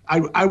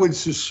 I would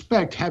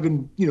suspect,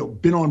 having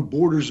been on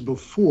borders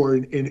before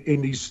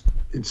in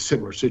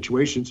similar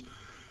situations,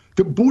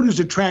 the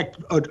borders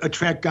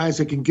attract guys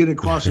that can get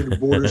across the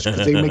borders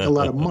because they make a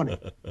lot of money.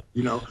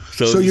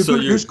 So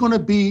there's going to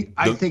be,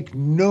 I think,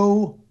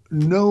 no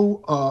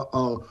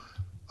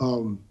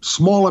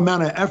small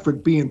amount of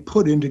effort being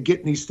put into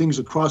getting these things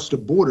across the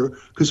border,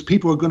 because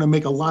people are going to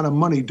make a lot of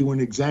money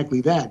doing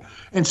exactly that.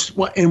 And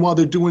while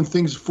they're doing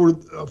things for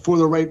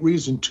the right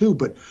reason too,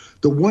 but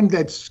the one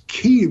that's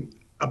key,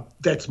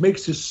 that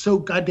makes this so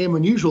goddamn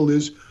unusual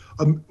is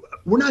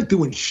we're not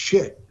doing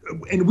shit.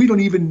 And we don't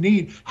even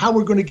need how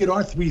we're going to get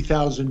our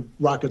 3,000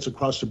 rockets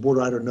across the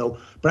border. I don't know,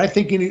 but I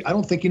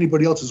don't think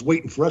anybody else is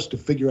waiting for us to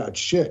figure out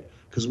shit,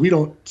 because we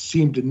don't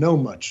seem to know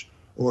much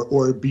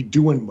or be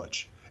doing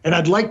much. And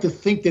I'd like to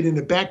think that in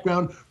the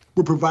background,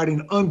 we're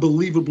providing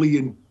unbelievably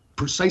and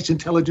precise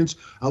intelligence,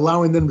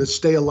 allowing them to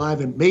stay alive.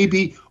 And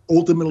maybe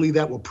ultimately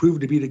that will prove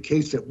to be the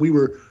case, that we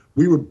were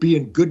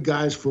being good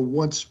guys for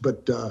once.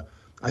 But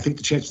I think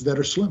the chances of that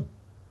are slim.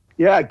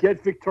 Yeah,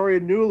 get Victoria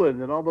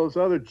Nuland and all those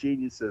other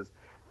geniuses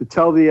to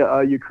tell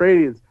the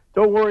Ukrainians,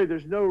 don't worry,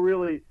 there's no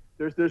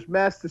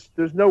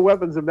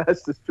weapons of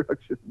mass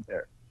destruction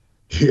there.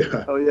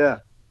 Yeah. Oh yeah,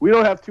 we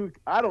don't have to.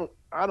 I don't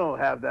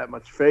have that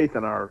much faith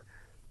in our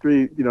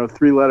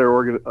three-letter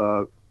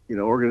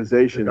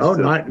organizations. No,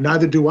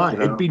 neither do I.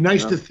 It'd be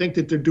nice to think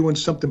that they're doing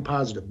something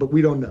positive, but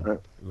we don't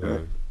know.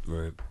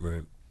 Right.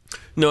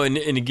 No, and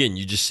again,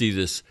 you just see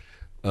this.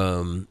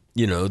 You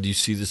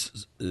see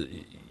this.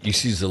 You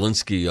see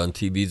Zelensky on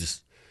TV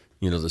this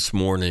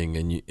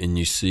morning, and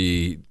you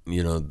see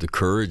the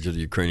courage of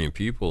the Ukrainian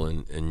people,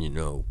 and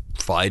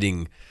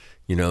fighting,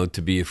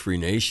 to be a free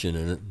nation,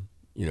 and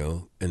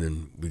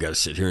then we got to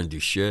sit here and do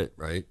shit,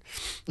 right?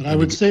 But I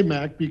would say,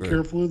 Mac, be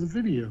careful of the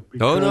video.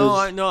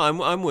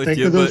 I'm with you.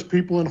 Think of those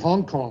people in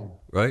Hong Kong.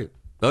 Right.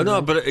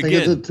 No, but again,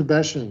 think of the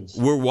Tibetans.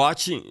 We're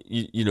watching.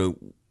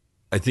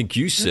 I think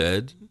you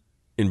said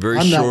in very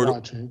I'm short, not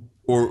watching.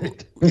 or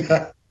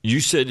you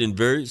said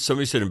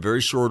somebody said in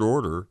very short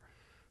order,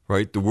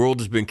 right? The world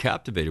has been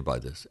captivated by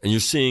this, and you're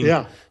seeing,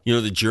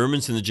 the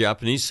Germans and the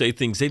Japanese say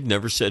things they've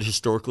never said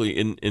historically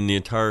in the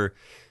entire,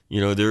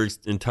 their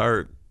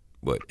entire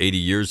 80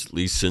 years at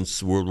least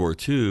since World War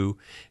II,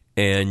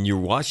 and you're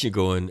watching it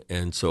going,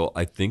 and so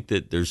I think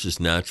that there's this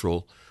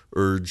natural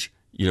urge,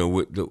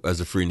 as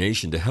a free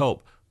nation to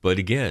help. But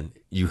again,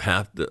 you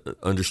have to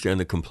understand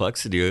the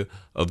complexity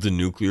of the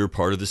nuclear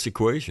part of this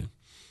equation,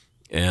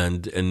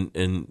 and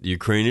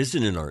Ukraine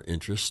isn't in our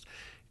interest.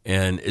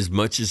 And as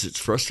much as it's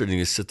frustrating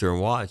to sit there and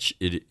watch,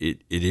 it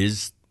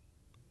is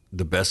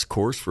the best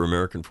course for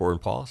American foreign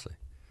policy.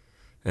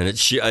 And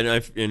it's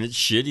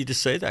shitty to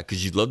say that,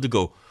 because you'd love to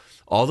go,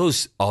 all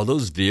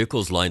those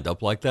vehicles lined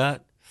up like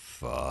that.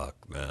 Fuck,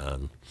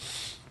 man,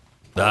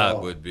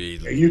 that would be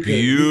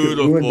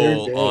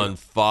beautiful on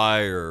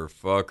fire.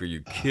 Fuck, are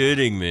you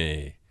kidding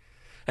me?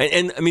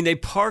 And I mean, they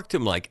parked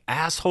him like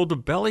asshole to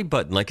belly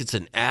button, like it's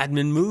an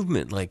admin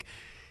movement. Like,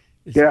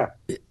 Yeah.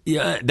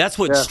 Yeah, that's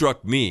what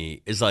struck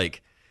me is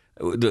like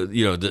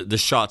the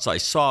shots I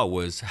saw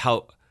was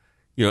how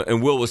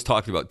and Will was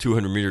talking about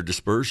 200-meter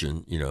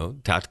dispersion,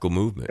 tactical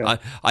movement. Yeah.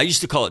 I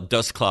used to call it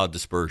dust cloud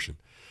dispersion,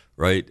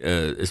 right?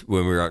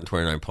 When we were out in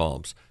 29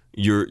 Palms,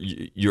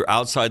 you're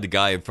outside the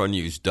guy in front of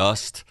you is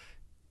dust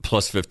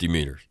plus 50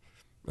 meters,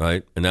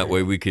 right? And that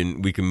way we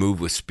can move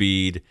with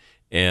speed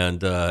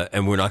and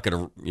we're not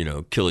going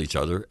to kill each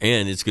other,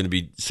 and it's going to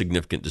be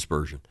significant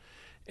dispersion.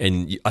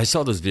 And I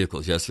saw those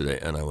vehicles yesterday,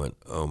 and I went,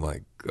 oh,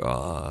 my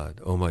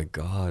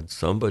God,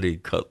 somebody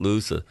cut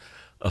loose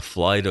a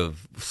flight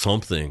of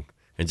something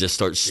and just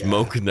start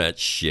smoking that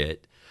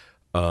shit.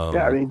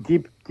 I mean,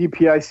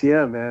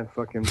 DPICM, man,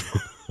 fucking.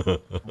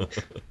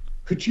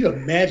 Could you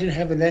imagine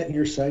having that in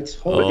your sights?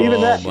 Even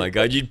that, my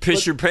God, you'd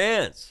piss your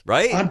pants,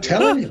 right? I'm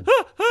telling you.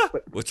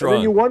 What's wrong?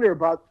 Then you wonder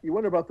about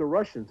the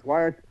Russians.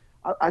 Why aren't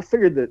I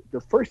figured that the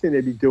first thing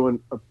they'd be doing,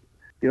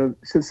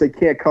 since they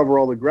can't cover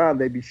all the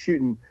ground, they'd be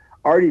shooting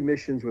arty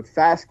missions with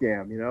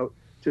FASTGAM,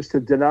 just to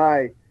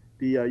deny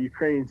the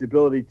Ukrainians'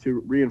 ability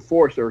to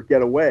reinforce or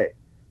get away,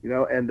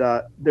 and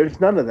there's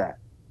none of that.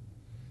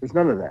 There's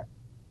none of that.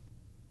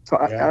 So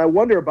I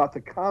wonder about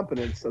the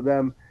competence of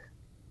them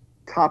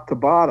top to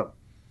bottom,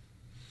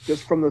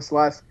 just from this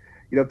last,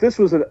 if this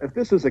was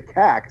a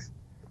CAX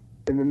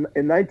in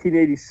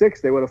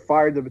 1986, they would have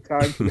fired the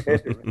battalion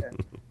commander,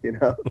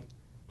 man,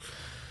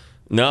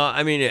 No,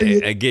 I mean,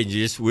 again,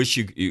 you just wish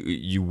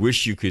you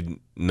wish you could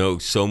know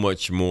so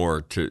much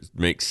more to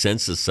make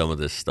sense of some of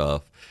this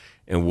stuff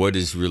and what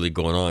is really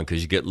going on,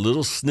 because you get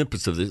little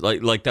snippets of this,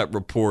 like that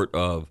report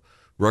of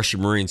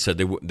Russian Marines said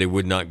they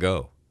would not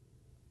go.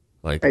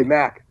 Like, hey,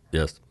 Mac.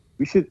 Yes.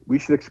 We should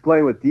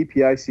explain what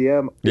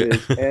DPICM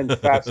is and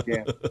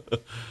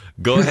FASTGAM.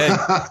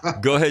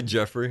 Go ahead,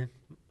 Jeffrey.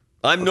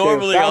 I'm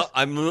normally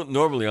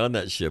on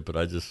that shit, but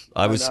I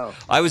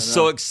was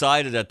so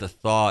excited at the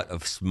thought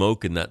of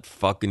smoking that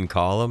fucking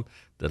column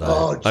that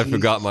I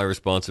forgot my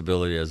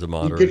responsibility as a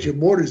moderator. You get your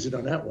mortars in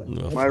on that one.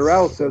 No. My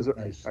relatives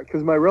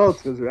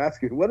are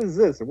asking, what is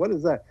this and what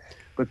is that?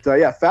 But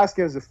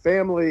FASTGAM is a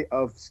family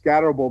of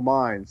scatterable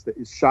mines that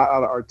is shot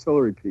out of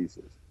artillery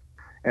pieces,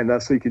 and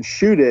so you can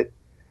shoot it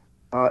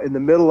in the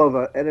middle of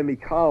an enemy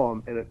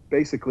column, and it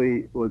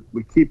basically would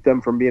keep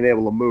them from being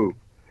able to move.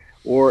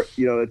 Or,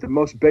 at the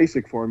most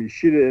basic form, you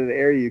shoot it in an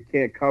area you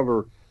can't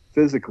cover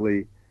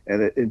physically, and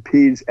it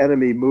impedes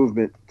enemy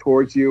movement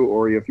towards you,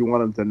 or if you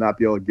want them to not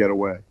be able to get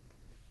away.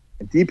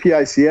 And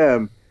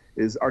DPICM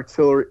is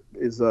artillery,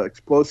 is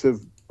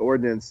explosive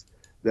ordnance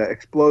that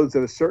explodes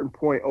at a certain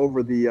point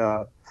over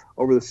the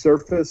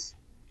surface,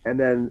 and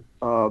then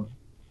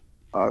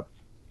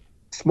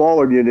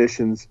smaller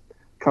munitions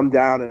come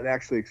down and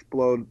actually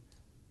explode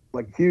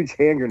like huge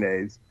hand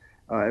grenades.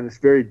 And it's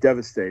very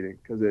devastating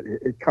because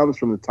it comes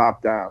from the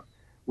top down,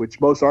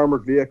 which most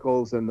armored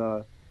vehicles and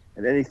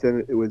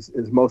anything is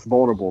most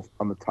vulnerable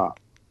on the top.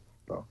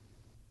 So.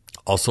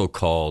 Also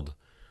called,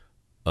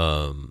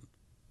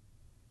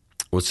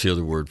 what's the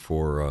other word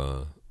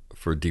for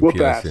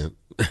DPICM?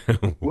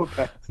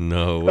 Whoop-ass.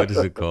 No, what is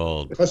it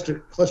called?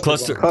 Cluster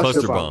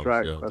bombs.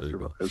 Right. Yeah, Cluster there you go.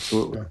 bombs.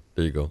 Absolutely. Yeah.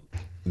 There you go.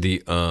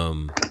 The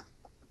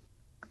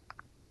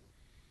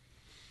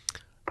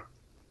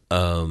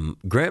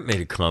Grant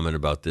made a comment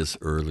about this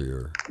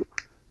earlier.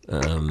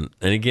 And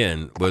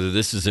again, whether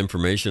this is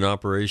information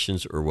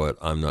operations or what,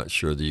 I'm not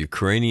sure. The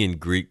Ukrainian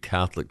Greek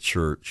Catholic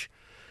Church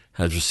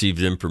has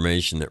received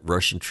information that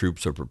Russian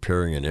troops are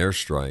preparing an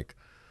airstrike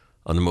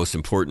on the most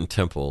important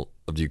temple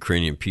of the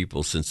Ukrainian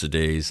people since the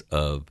days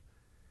of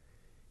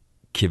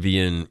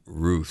Kievan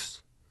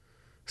Rus,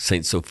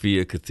 St.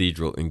 Sophia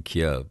Cathedral in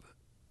Kiev.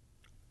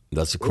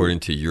 That's according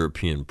to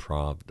European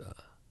Pravda.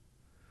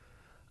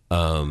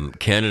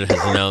 Canada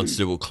has announced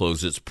it will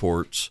close its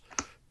ports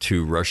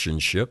to Russian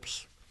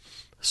ships.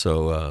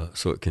 So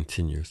it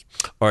continues.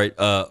 All right.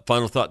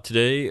 Final thought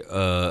today.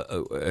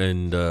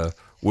 And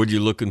what are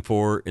you looking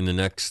for in the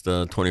next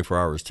 24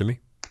 hours, Timmy?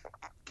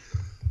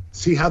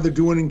 See how they're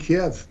doing in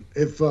Kiev.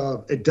 If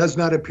it does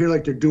not appear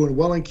like they're doing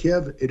well in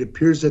Kiev, it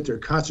appears that they're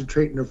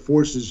concentrating their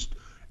forces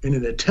in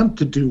an attempt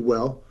to do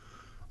well.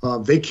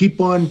 They keep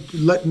on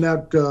letting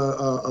out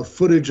a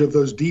footage of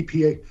those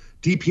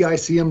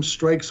DPICM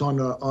strikes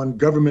on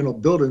governmental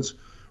buildings,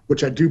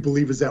 which I do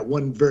believe is that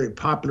one very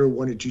popular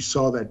one that you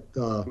saw that,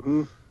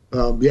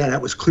 that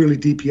was clearly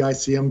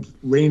DPICM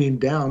raining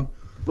down.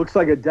 Looks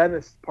like a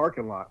dentist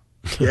parking lot.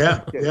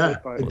 Yeah,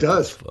 it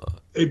does.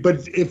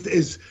 But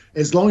if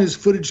as long as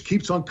footage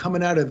keeps on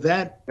coming out of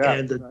that,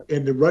 and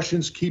the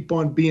Russians keep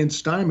on being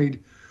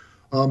stymied,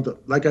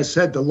 like I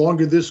said, the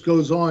longer this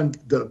goes on,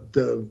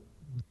 the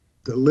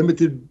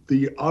limited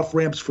the off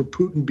ramps for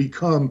Putin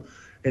become.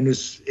 And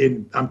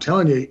I'm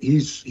telling you,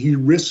 he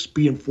risks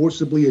being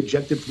forcibly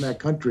ejected from that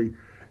country,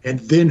 and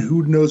then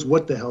who knows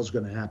what the hell's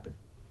going to happen.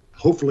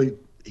 Hopefully,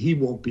 he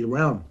won't be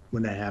around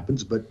when that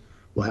happens, but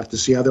we'll have to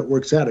see how that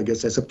works out. I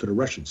guess that's up to the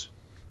Russians.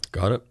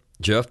 Got it,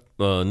 Jeff.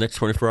 Next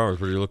 24 hours.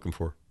 What are you looking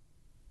for?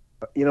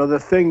 The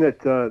thing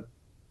that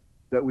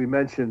we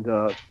mentioned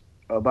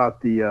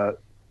about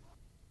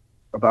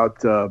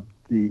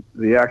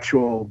the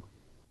actual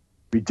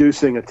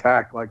reducing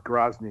attack like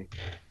Grozny.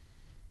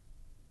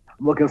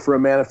 I'm looking for a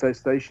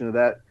manifestation of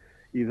that,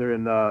 either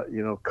in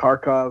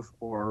Kharkov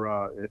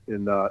or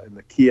in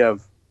the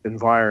Kiev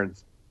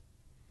environs.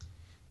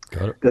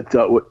 Got it.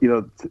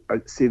 That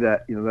I see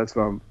that, that's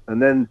what I'm,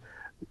 and then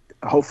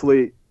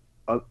hopefully,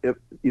 if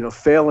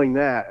failing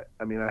that,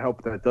 I mean, I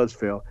hope that it does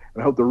fail,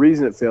 and I hope the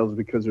reason it fails is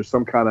because there's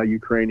some kind of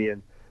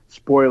Ukrainian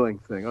spoiling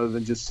thing, other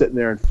than just sitting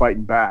there and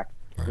fighting back.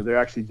 Right. They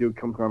actually do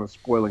come kind of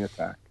spoiling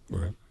attack.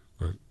 Right.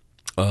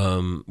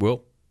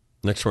 Well,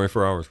 next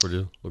 24 hours, what do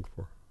you look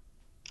for?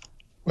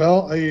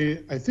 Well,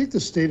 I think the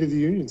State of the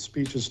Union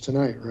speech is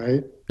tonight,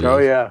 right? Oh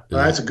yeah,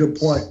 That's a good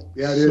point.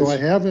 Yeah, it is. So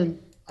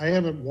I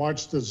haven't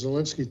watched the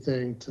Zelensky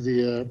thing to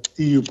the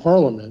EU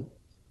Parliament,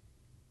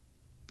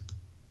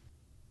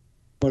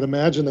 but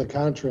imagine the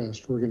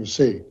contrast we're going to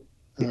see.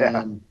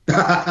 Yeah. And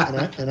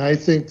I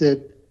think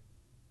that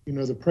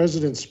the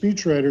president's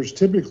speechwriters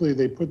typically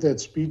they put that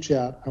speech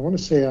out. I want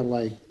to say on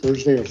like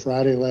Thursday or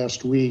Friday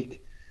last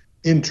week,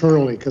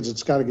 internally, because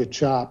it's got to get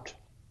chopped.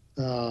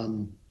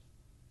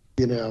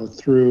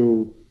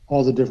 Through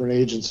all the different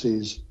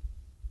agencies.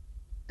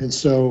 And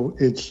so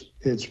it's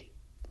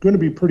going to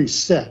be pretty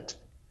set.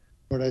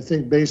 But I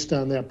think based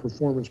on that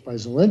performance by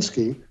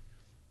Zelensky,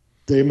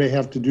 they may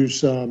have to do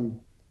some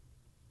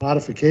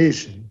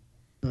modification.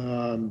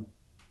 And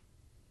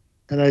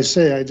I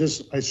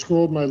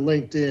scrolled my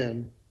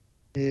LinkedIn,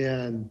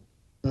 and,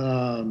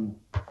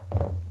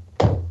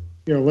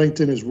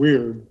 LinkedIn is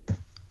weird,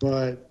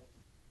 but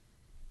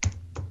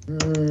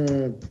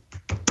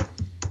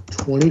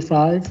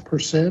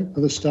 25%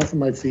 of the stuff in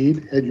my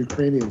feed had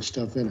Ukrainian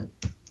stuff in it.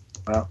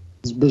 Wow.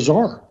 It's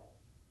bizarre.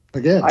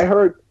 Again, I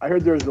heard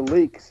there was a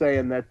leak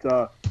saying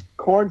that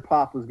Corn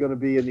Pop was going to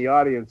be in the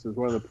audience as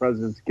one of the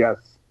president's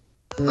guests.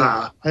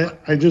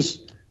 I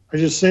just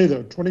say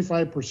though,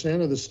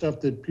 25% of the stuff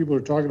that people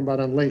are talking about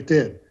on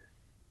LinkedIn,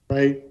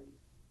 right?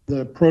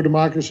 The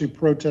pro-democracy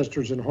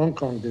protesters in Hong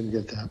Kong didn't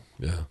get that.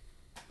 Yeah.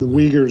 The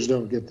Uyghurs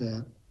don't get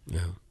that.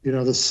 Yeah.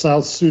 The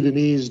South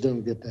Sudanese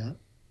don't get that.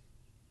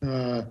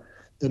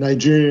 The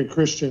Nigerian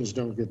Christians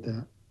don't get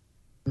that.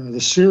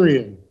 The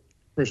Syrian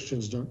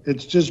Christians don't.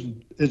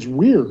 It's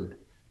weird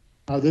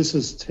how this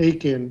has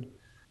taken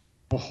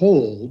a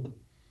hold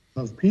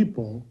of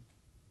people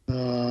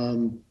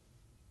to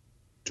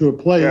a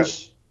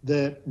place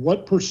that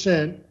what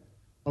percent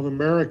of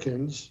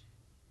Americans,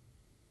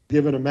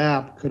 given a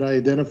map, could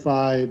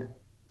identify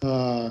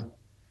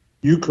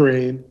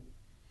Ukraine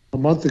a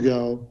month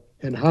ago,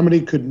 and how many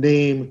could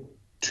name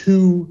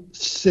 2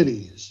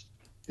 cities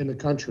in the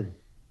country?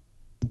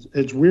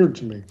 It's weird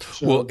to me.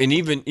 So, well, and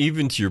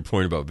even to your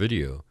point about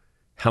video,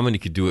 how many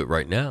could do it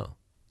right now?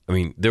 I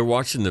mean, they're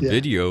watching the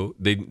video.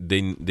 They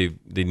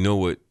know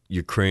what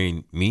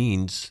Ukraine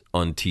means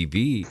on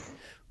TV,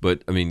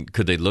 but I mean,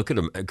 could they look at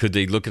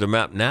a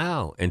map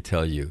now and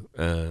tell you?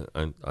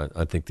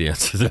 I think the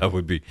answer to that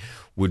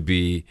would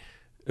be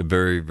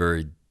very,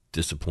 very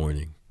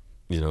disappointing.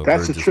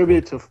 That's a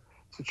tribute to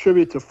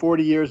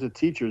 40 years of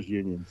teachers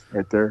unions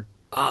right there.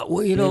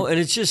 Well, and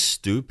it's just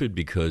stupid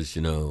because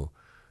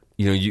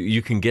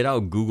you can get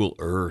out Google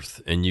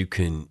Earth and you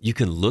can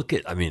look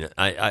at. I mean,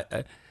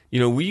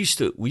 we used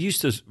to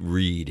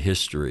read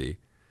history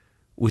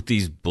with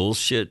these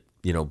bullshit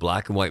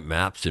black and white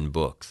maps in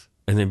books,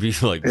 and then be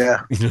like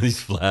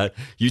these flat.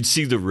 You'd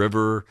see the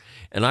river,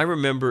 and I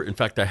remember. In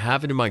fact, I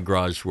have it in my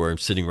garage where I'm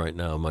sitting right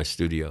now in my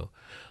studio.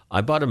 I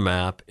bought a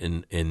map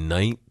in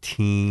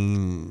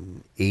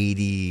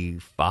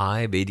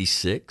 1985,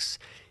 86.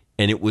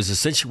 And it was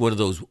essentially one of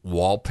those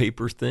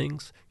wallpaper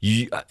things.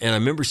 And I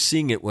remember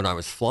seeing it when I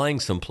was flying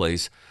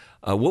someplace.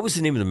 What was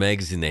the name of the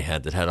magazine they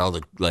had that had all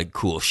the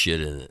cool shit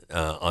in it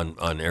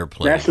on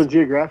airplanes? National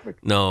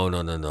Geographic. No.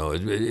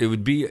 It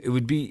would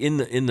be in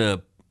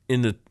the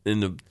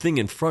thing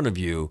in front of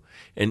you,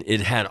 and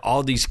it had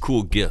all these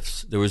cool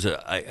GIFs. There was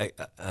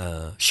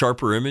a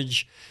Sharper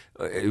Image.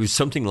 It was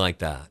something like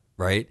that,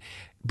 right?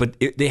 But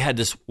they had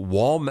this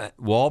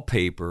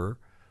wallpaper.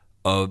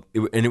 And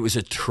it was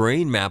a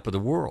terrain map of the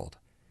world.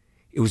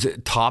 It was a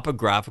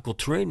topographical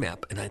terrain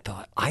map. And I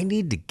thought, I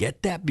need to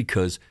get that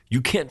because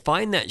you can't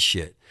find that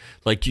shit.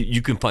 Like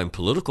you can find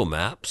political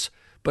maps,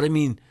 but I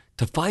mean,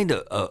 to find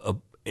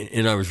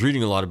and I was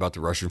reading a lot about the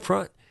Russian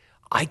front.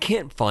 I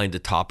can't find a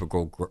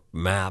topical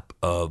map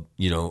of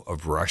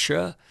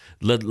Russia.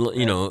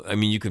 I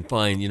mean, you can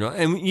find,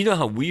 and you know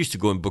how we used to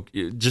go and book,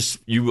 just,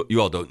 you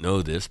all don't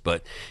know this,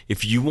 but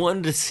if you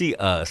wanted to see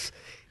us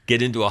get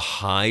into a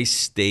high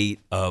state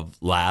of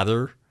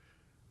lather,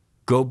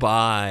 go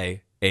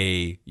buy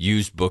a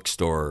used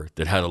bookstore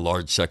that had a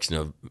large section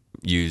of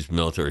used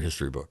military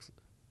history books.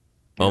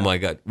 Yeah. Oh my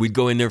God. We'd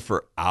go in there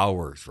for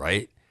hours,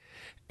 right?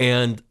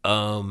 And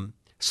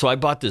so I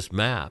bought this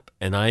map,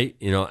 and I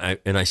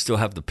still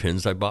have the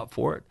pins I bought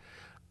for it.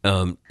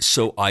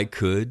 So I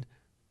could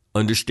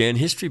understand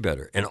history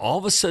better. And all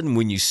of a sudden,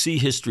 when you see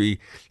history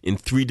in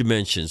 3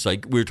 dimensions,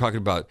 like we were talking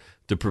about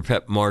the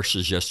Pripet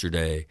marshes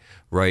yesterday,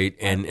 right?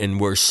 And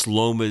where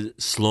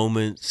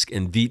Slomensk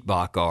and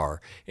Vitebsk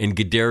are, and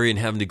Guderian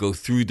having to go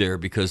through there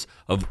because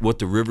of what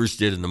the rivers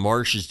did and the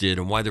marshes did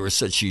and why there were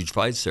such huge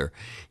fights there.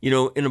 You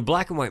know, in a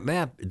black and white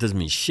map, it doesn't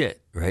mean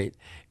shit, right?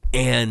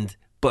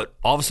 But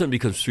all of a sudden it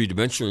becomes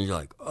 3-dimensional and you're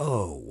like,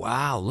 oh,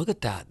 wow, look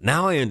at that.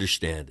 Now I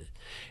understand it.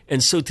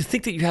 And so to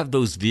think that you have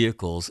those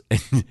vehicles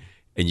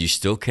and you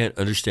still can't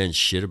understand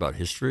shit about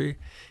history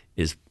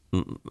is,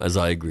 as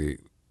I agree,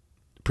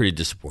 pretty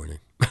disappointing.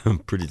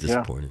 Pretty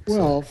disappointing. Yeah.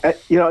 Well,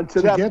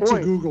 to that get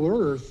point, to Google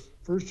Earth,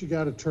 first you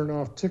got to turn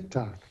off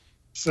TikTok.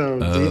 So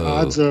the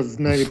odds of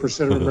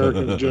 90% of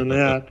Americans doing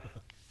that,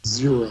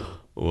 0.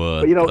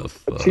 What?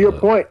 But, to your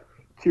point,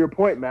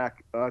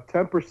 Mac,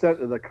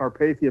 10% of the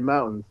Carpathian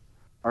Mountains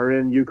are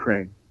in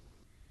Ukraine.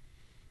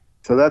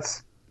 So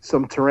that's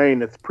some terrain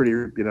that's pretty,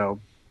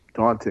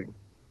 daunting.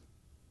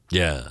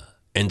 Yeah.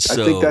 And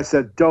so I think that's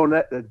the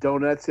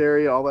Donetsk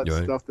area, all that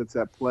stuff that's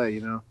at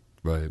play,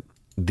 Right.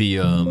 The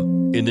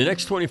in the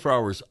next 24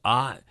 hours,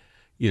 I'm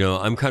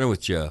kind of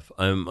with Jeff.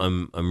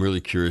 I'm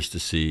really curious to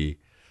see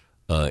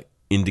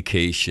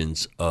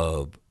indications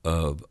of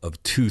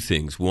 2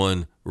 things.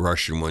 One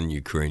Russian, one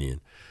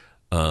Ukrainian.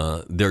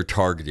 They're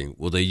targeting.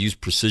 Will they use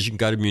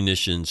precision-guided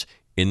munitions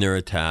in their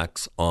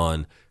attacks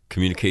on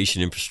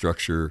communication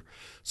infrastructure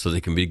so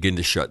they can begin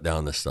to shut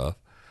down this stuff,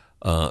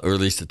 or at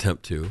least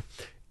attempt to?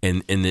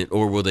 And then,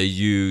 or will they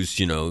use,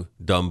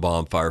 dumb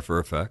bomb fire for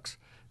effects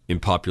in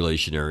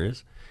population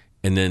areas?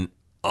 And then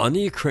on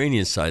the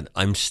Ukrainian side,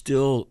 I'm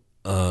still,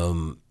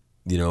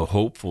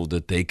 hopeful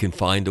that they can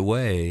find a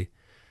way,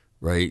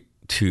 right,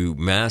 to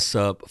mass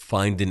up,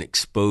 find an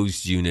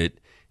exposed unit,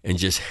 and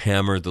just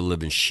hammer the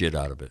living shit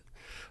out of it.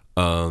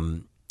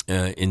 And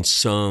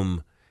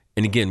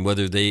again,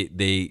 whether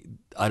they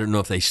I don't know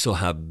if they still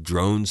have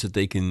drones that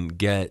they can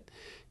get,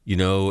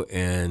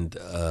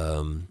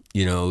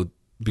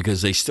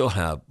 because they still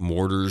have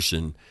mortars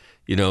and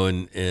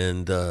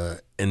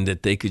that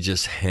they could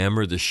just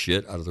hammer the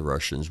shit out of the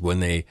Russians when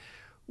they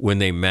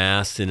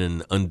mass in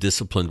an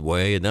undisciplined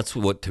way. And that's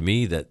what, to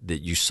me, that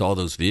you saw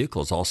those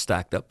vehicles all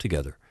stacked up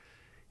together.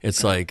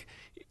 It's like,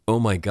 oh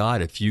my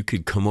God, if you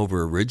could come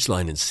over a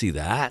ridgeline and see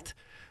that,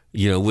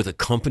 with a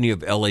company of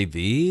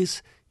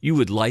LAVs, you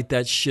would light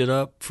that shit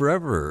up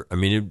forever. I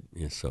mean,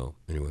 so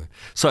anyway,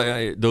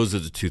 those are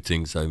the 2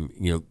 things.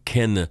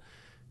 Can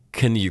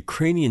the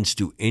Ukrainians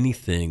do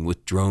anything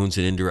with drones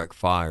and indirect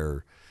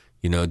fire,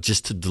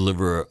 just to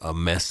deliver a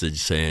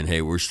message saying,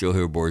 hey, we're still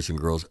here, boys and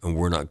girls, and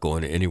we're not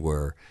going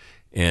anywhere?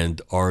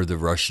 And are the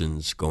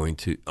Russians going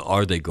to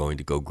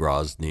go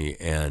Grozny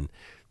and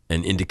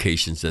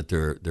indications that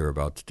they're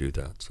about to do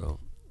that? So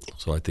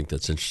I think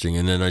that's interesting.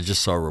 And then I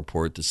just saw a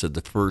report that said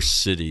the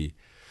first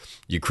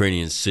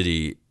Ukrainian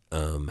city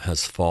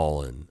has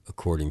fallen,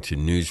 according to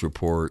news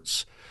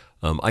reports.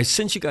 I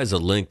sent you guys a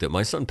link that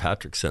my son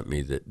Patrick sent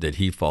me that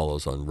he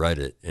follows on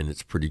Reddit, and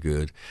it's pretty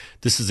good.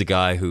 This is a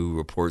guy who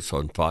reports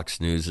on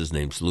Fox News. His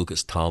name's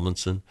Lucas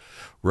Tomlinson.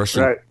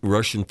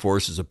 Russian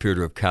forces appear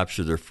to have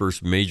captured their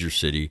first major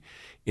city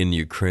in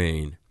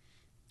Ukraine,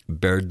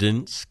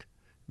 Berdyansk,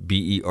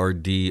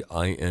 Berdinsk,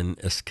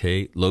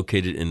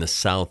 located in the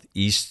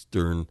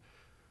southeastern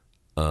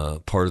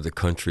part of the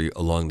country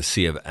along the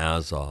Sea of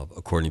Azov,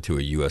 according to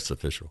a U.S.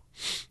 official.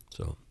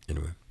 So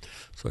anyway,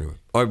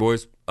 all right,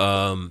 boys.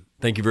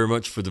 Thank you very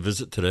much for the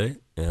visit today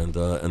and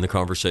the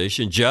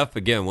conversation. Jeff,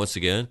 once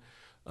again,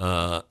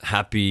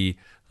 happy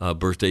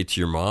birthday to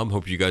your mom.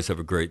 Hope you guys have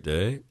a great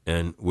day.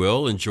 And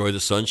Will, enjoy the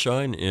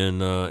sunshine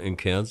in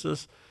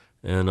Kansas.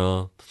 And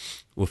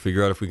we'll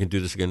figure out if we can do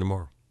this again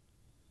tomorrow.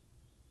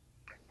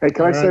 Hey,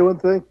 can I say one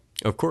thing?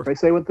 Of course. Can I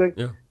say one thing?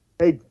 Yeah.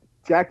 Hey,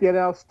 Jackie and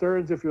Al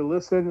Stearns, if you're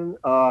listening,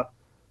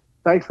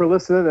 thanks for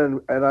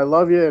listening, and I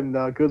love you,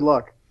 and good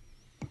luck.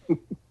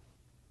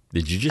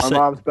 Did you just say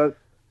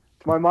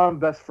my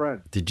mom's best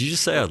friend? Did you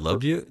just say I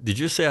love you? Did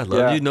you say I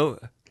love you? No,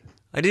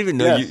 I didn't even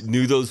know you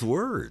knew those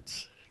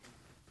words.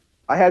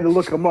 I had to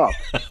look them up,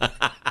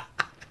 but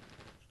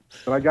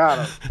I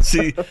got them.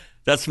 See,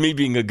 that's me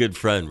being a good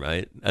friend,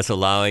 right? That's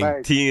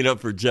teeing it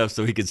up for Jeff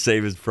so he could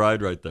save his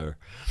pride right there.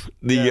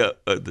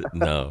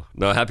 No,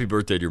 happy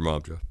birthday to your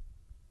mom, Jeff.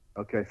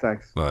 Okay,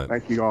 thanks. All right.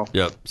 Thank you all.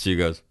 Yep. See you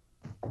guys.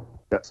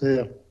 Yep. See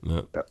ya.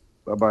 Yep.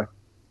 Bye-bye.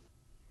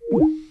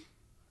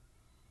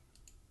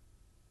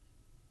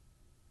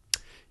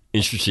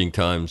 Interesting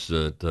times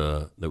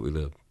that we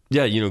live.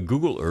 Yeah,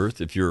 Google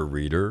Earth, if you're a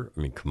reader,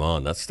 I mean, come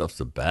on, that stuff's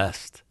the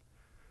best.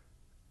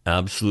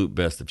 Absolute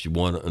best if you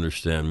want to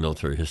understand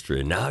military history.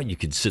 And now you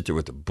can sit there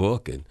with a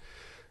book and,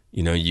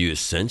 you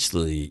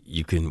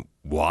can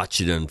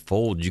watch it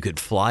unfold. You could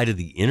fly to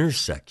the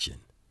intersection.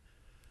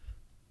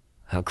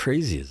 How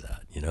crazy is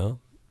that,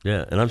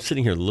 Yeah, and I'm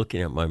sitting here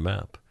looking at my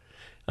map.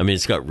 I mean,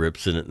 it's got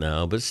rips in it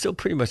now, but it's still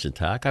pretty much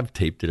intact. I've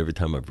taped it every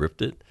time I've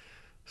ripped it.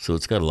 So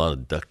it's got a lot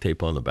of duct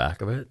tape on the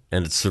back of it.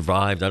 And it's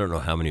survived, I don't know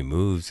how many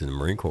moves in the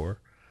Marine Corps.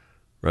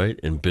 right?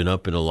 And been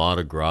up in a lot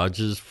of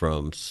garages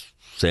from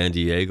San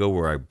Diego,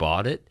 where I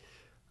bought it,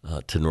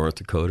 to North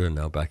Dakota, and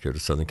now back here to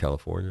Southern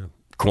California.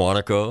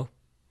 Quantico.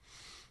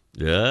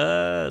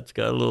 Yeah, it's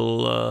got a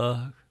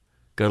little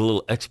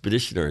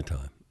expeditionary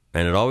time.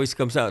 And it always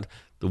comes out.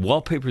 The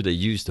wallpaper they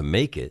use to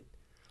make it.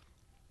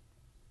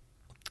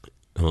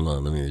 Hold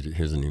on,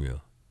 here's an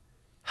email.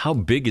 How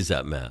big is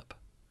that map?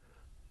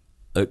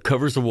 It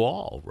covers a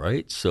wall,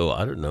 right? So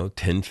I don't know,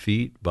 10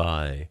 feet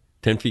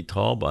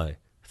tall by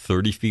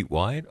 30 feet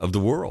wide of the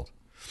world.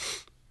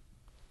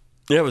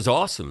 Yeah, it was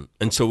awesome.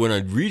 And so when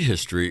I'd read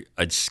history,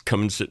 I'd just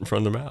come and sit in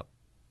front of the map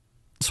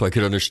so I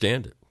could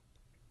understand it.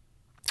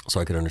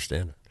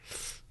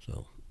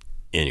 So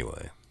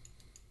anyway.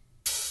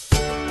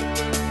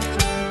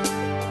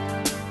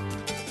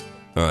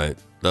 All right,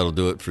 that'll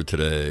do it for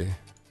today.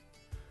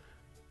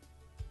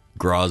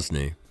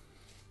 Grozny.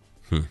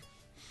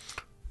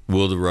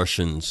 Will the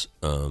Russians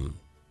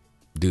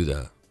do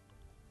that?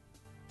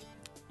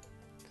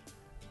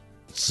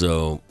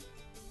 So,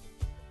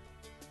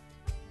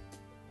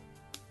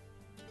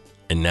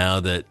 and now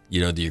that,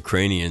 the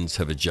Ukrainians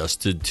have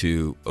adjusted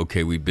to,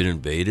 okay, we've been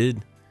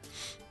invaded.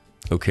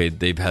 Okay,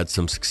 they've had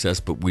some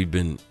success, but we've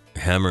been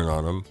hammering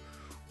on them.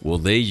 Will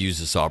they use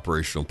this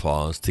operational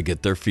pause to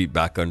get their feet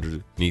back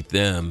underneath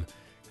them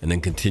and then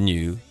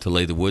continue to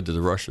lay the wood to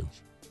the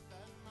Russians?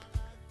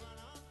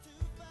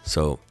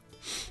 So,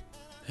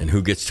 and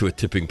who gets to a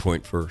tipping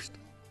point first?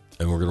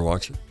 And we're going to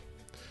watch it.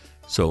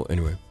 So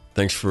anyway,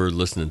 thanks for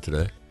listening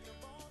today.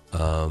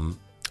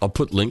 I'll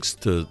put links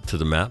to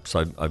the maps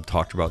I've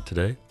talked about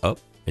today up,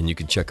 and you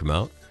can check them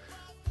out.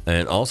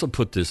 And I'll also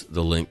put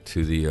the link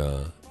to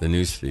the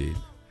news feed.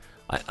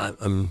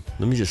 Let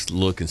me just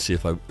look and see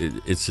if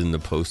it's in the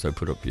post I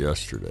put up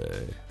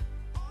yesterday,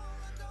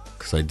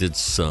 because I did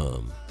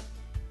some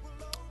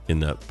in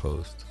that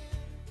post.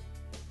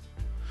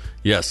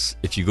 Yes,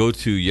 if you go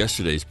to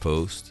yesterday's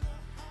post,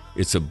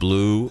 it's a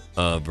blue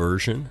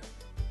version,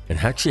 and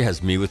actually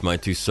has me with my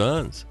two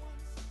sons.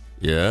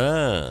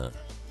 Yeah,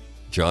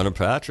 John and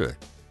Patrick,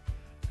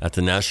 at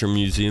the National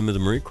Museum of the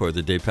Marine Corps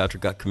the day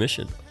Patrick got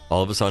commissioned.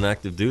 All of us on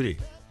active duty.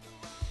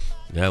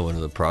 Yeah, one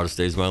of the proudest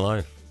days of my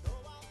life.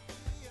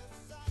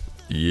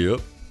 Yep.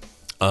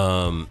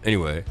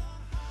 Anyway,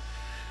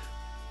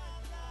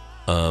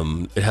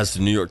 it has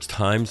the New York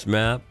Times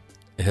map.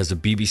 It has a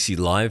BBC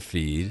Live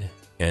feed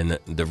and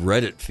the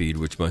Reddit feed,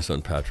 which my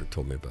son Patrick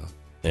told me about,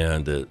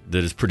 and that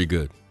is pretty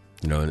good.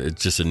 And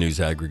it's just a news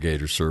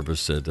aggregator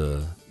service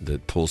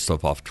that pulls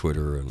stuff off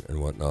Twitter and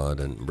whatnot,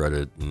 and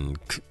Reddit, and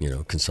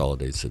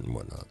consolidates it and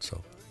whatnot.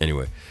 So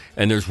anyway,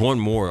 and there's one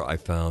more I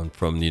found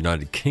from the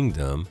United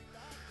Kingdom,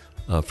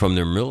 from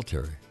their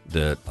military,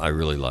 that I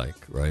really like.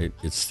 Right,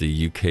 it's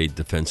the UK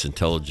Defence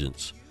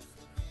Intelligence,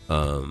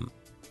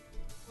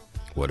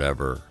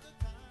 whatever.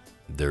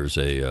 There's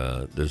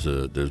a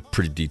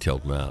pretty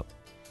detailed map,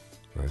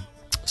 right?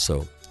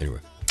 So anyway,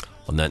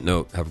 on that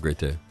note, have a great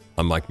day.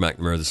 I'm Mike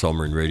McNamara, this is All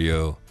Marine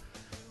Radio.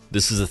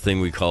 This is a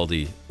thing we call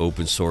the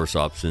open source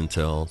ops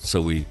intel.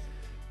 So we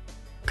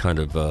kind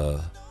of,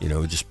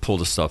 just pull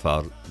the stuff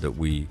out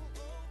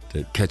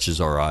that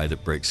catches our eye,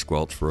 that breaks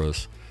squelch for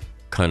us,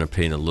 kind of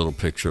paint a little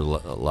picture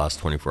last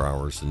 24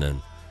 hours, and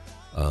then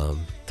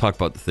talk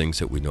about the things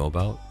that we know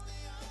about.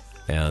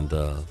 And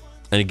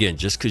again,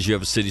 just because you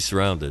have a city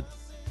surrounded,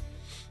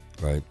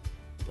 right?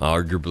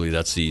 Arguably,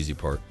 that's the easy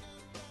part.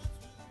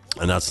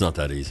 And that's not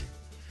that easy.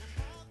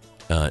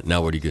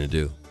 Now, what are you going to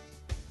do?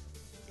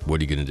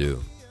 What are you going to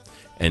do?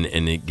 And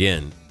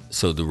again,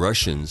 so the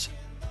Russians,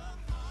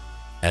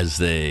 as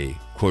they,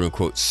 quote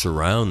unquote,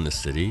 surround the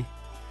city,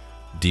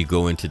 do you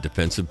go into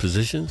defensive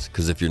positions?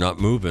 Because if you're not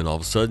moving, all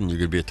of a sudden you're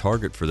going to be a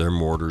target for their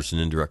mortars and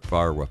indirect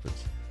fire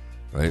weapons,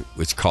 right?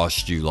 Which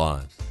costs you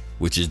lives,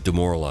 which is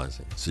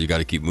demoralizing. So you got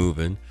to keep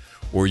moving.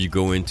 Or you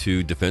go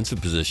into defensive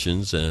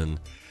positions and,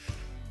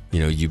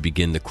 you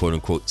begin the, quote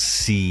unquote,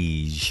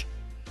 siege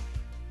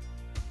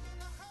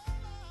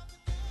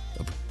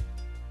of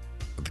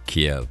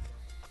Kiev.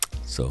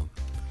 So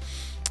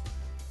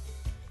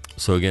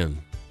again,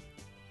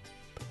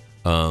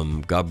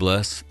 God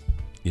bless,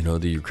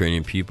 the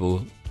Ukrainian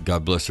people.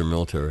 God bless their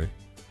military.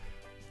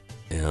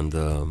 And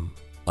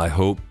I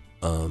hope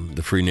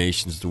the free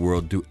nations of the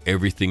world do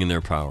everything in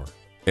their power.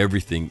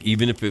 Everything,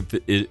 even if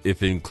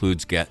it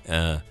includes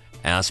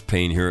ass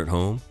pain here at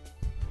home.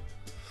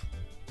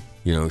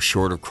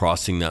 Short of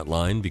crossing that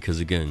line, because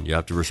again, you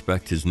have to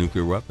respect his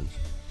nuclear weapons.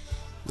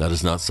 That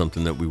is not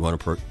something that we want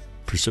to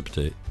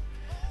precipitate.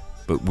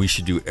 But we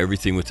should do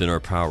everything within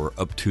our power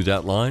up to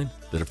that line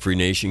that a free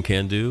nation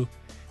can do.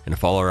 And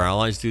if all our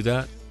allies do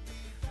that,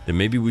 then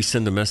maybe we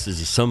send a message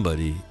to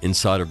somebody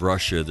inside of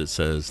Russia that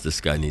says, this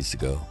guy needs to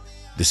go.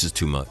 This is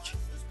too much.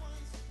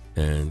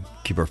 And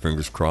keep our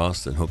fingers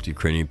crossed and hope the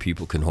Ukrainian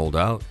people can hold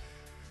out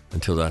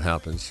until that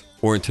happens,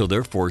 or until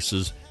their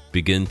forces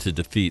begin to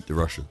defeat the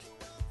Russians.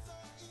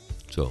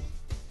 So,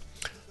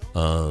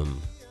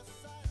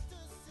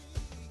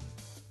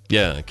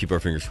 keep our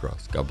fingers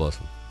crossed. God bless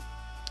them.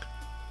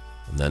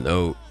 On that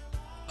note,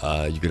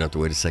 you're going to have to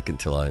wait a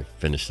second till I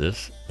finish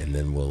this, and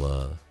then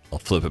we'll I'll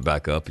flip it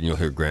back up, and you'll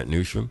hear Grant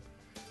Newsham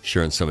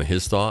sharing some of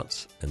his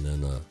thoughts. And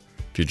then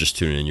if you're just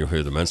tuning in, you'll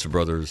hear the Mensa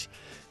brothers.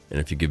 And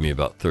if you give me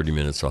about 30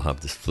 minutes, I'll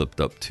have this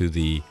flipped up to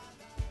the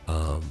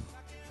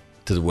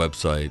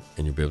website,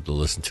 and you'll be able to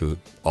listen to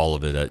all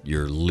of it at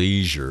your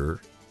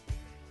leisure.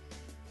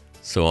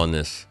 So on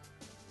this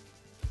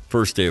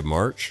first day of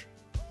March,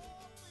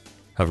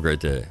 have a great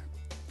day.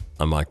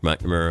 I'm Mike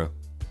McNamara.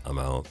 I'm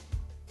out.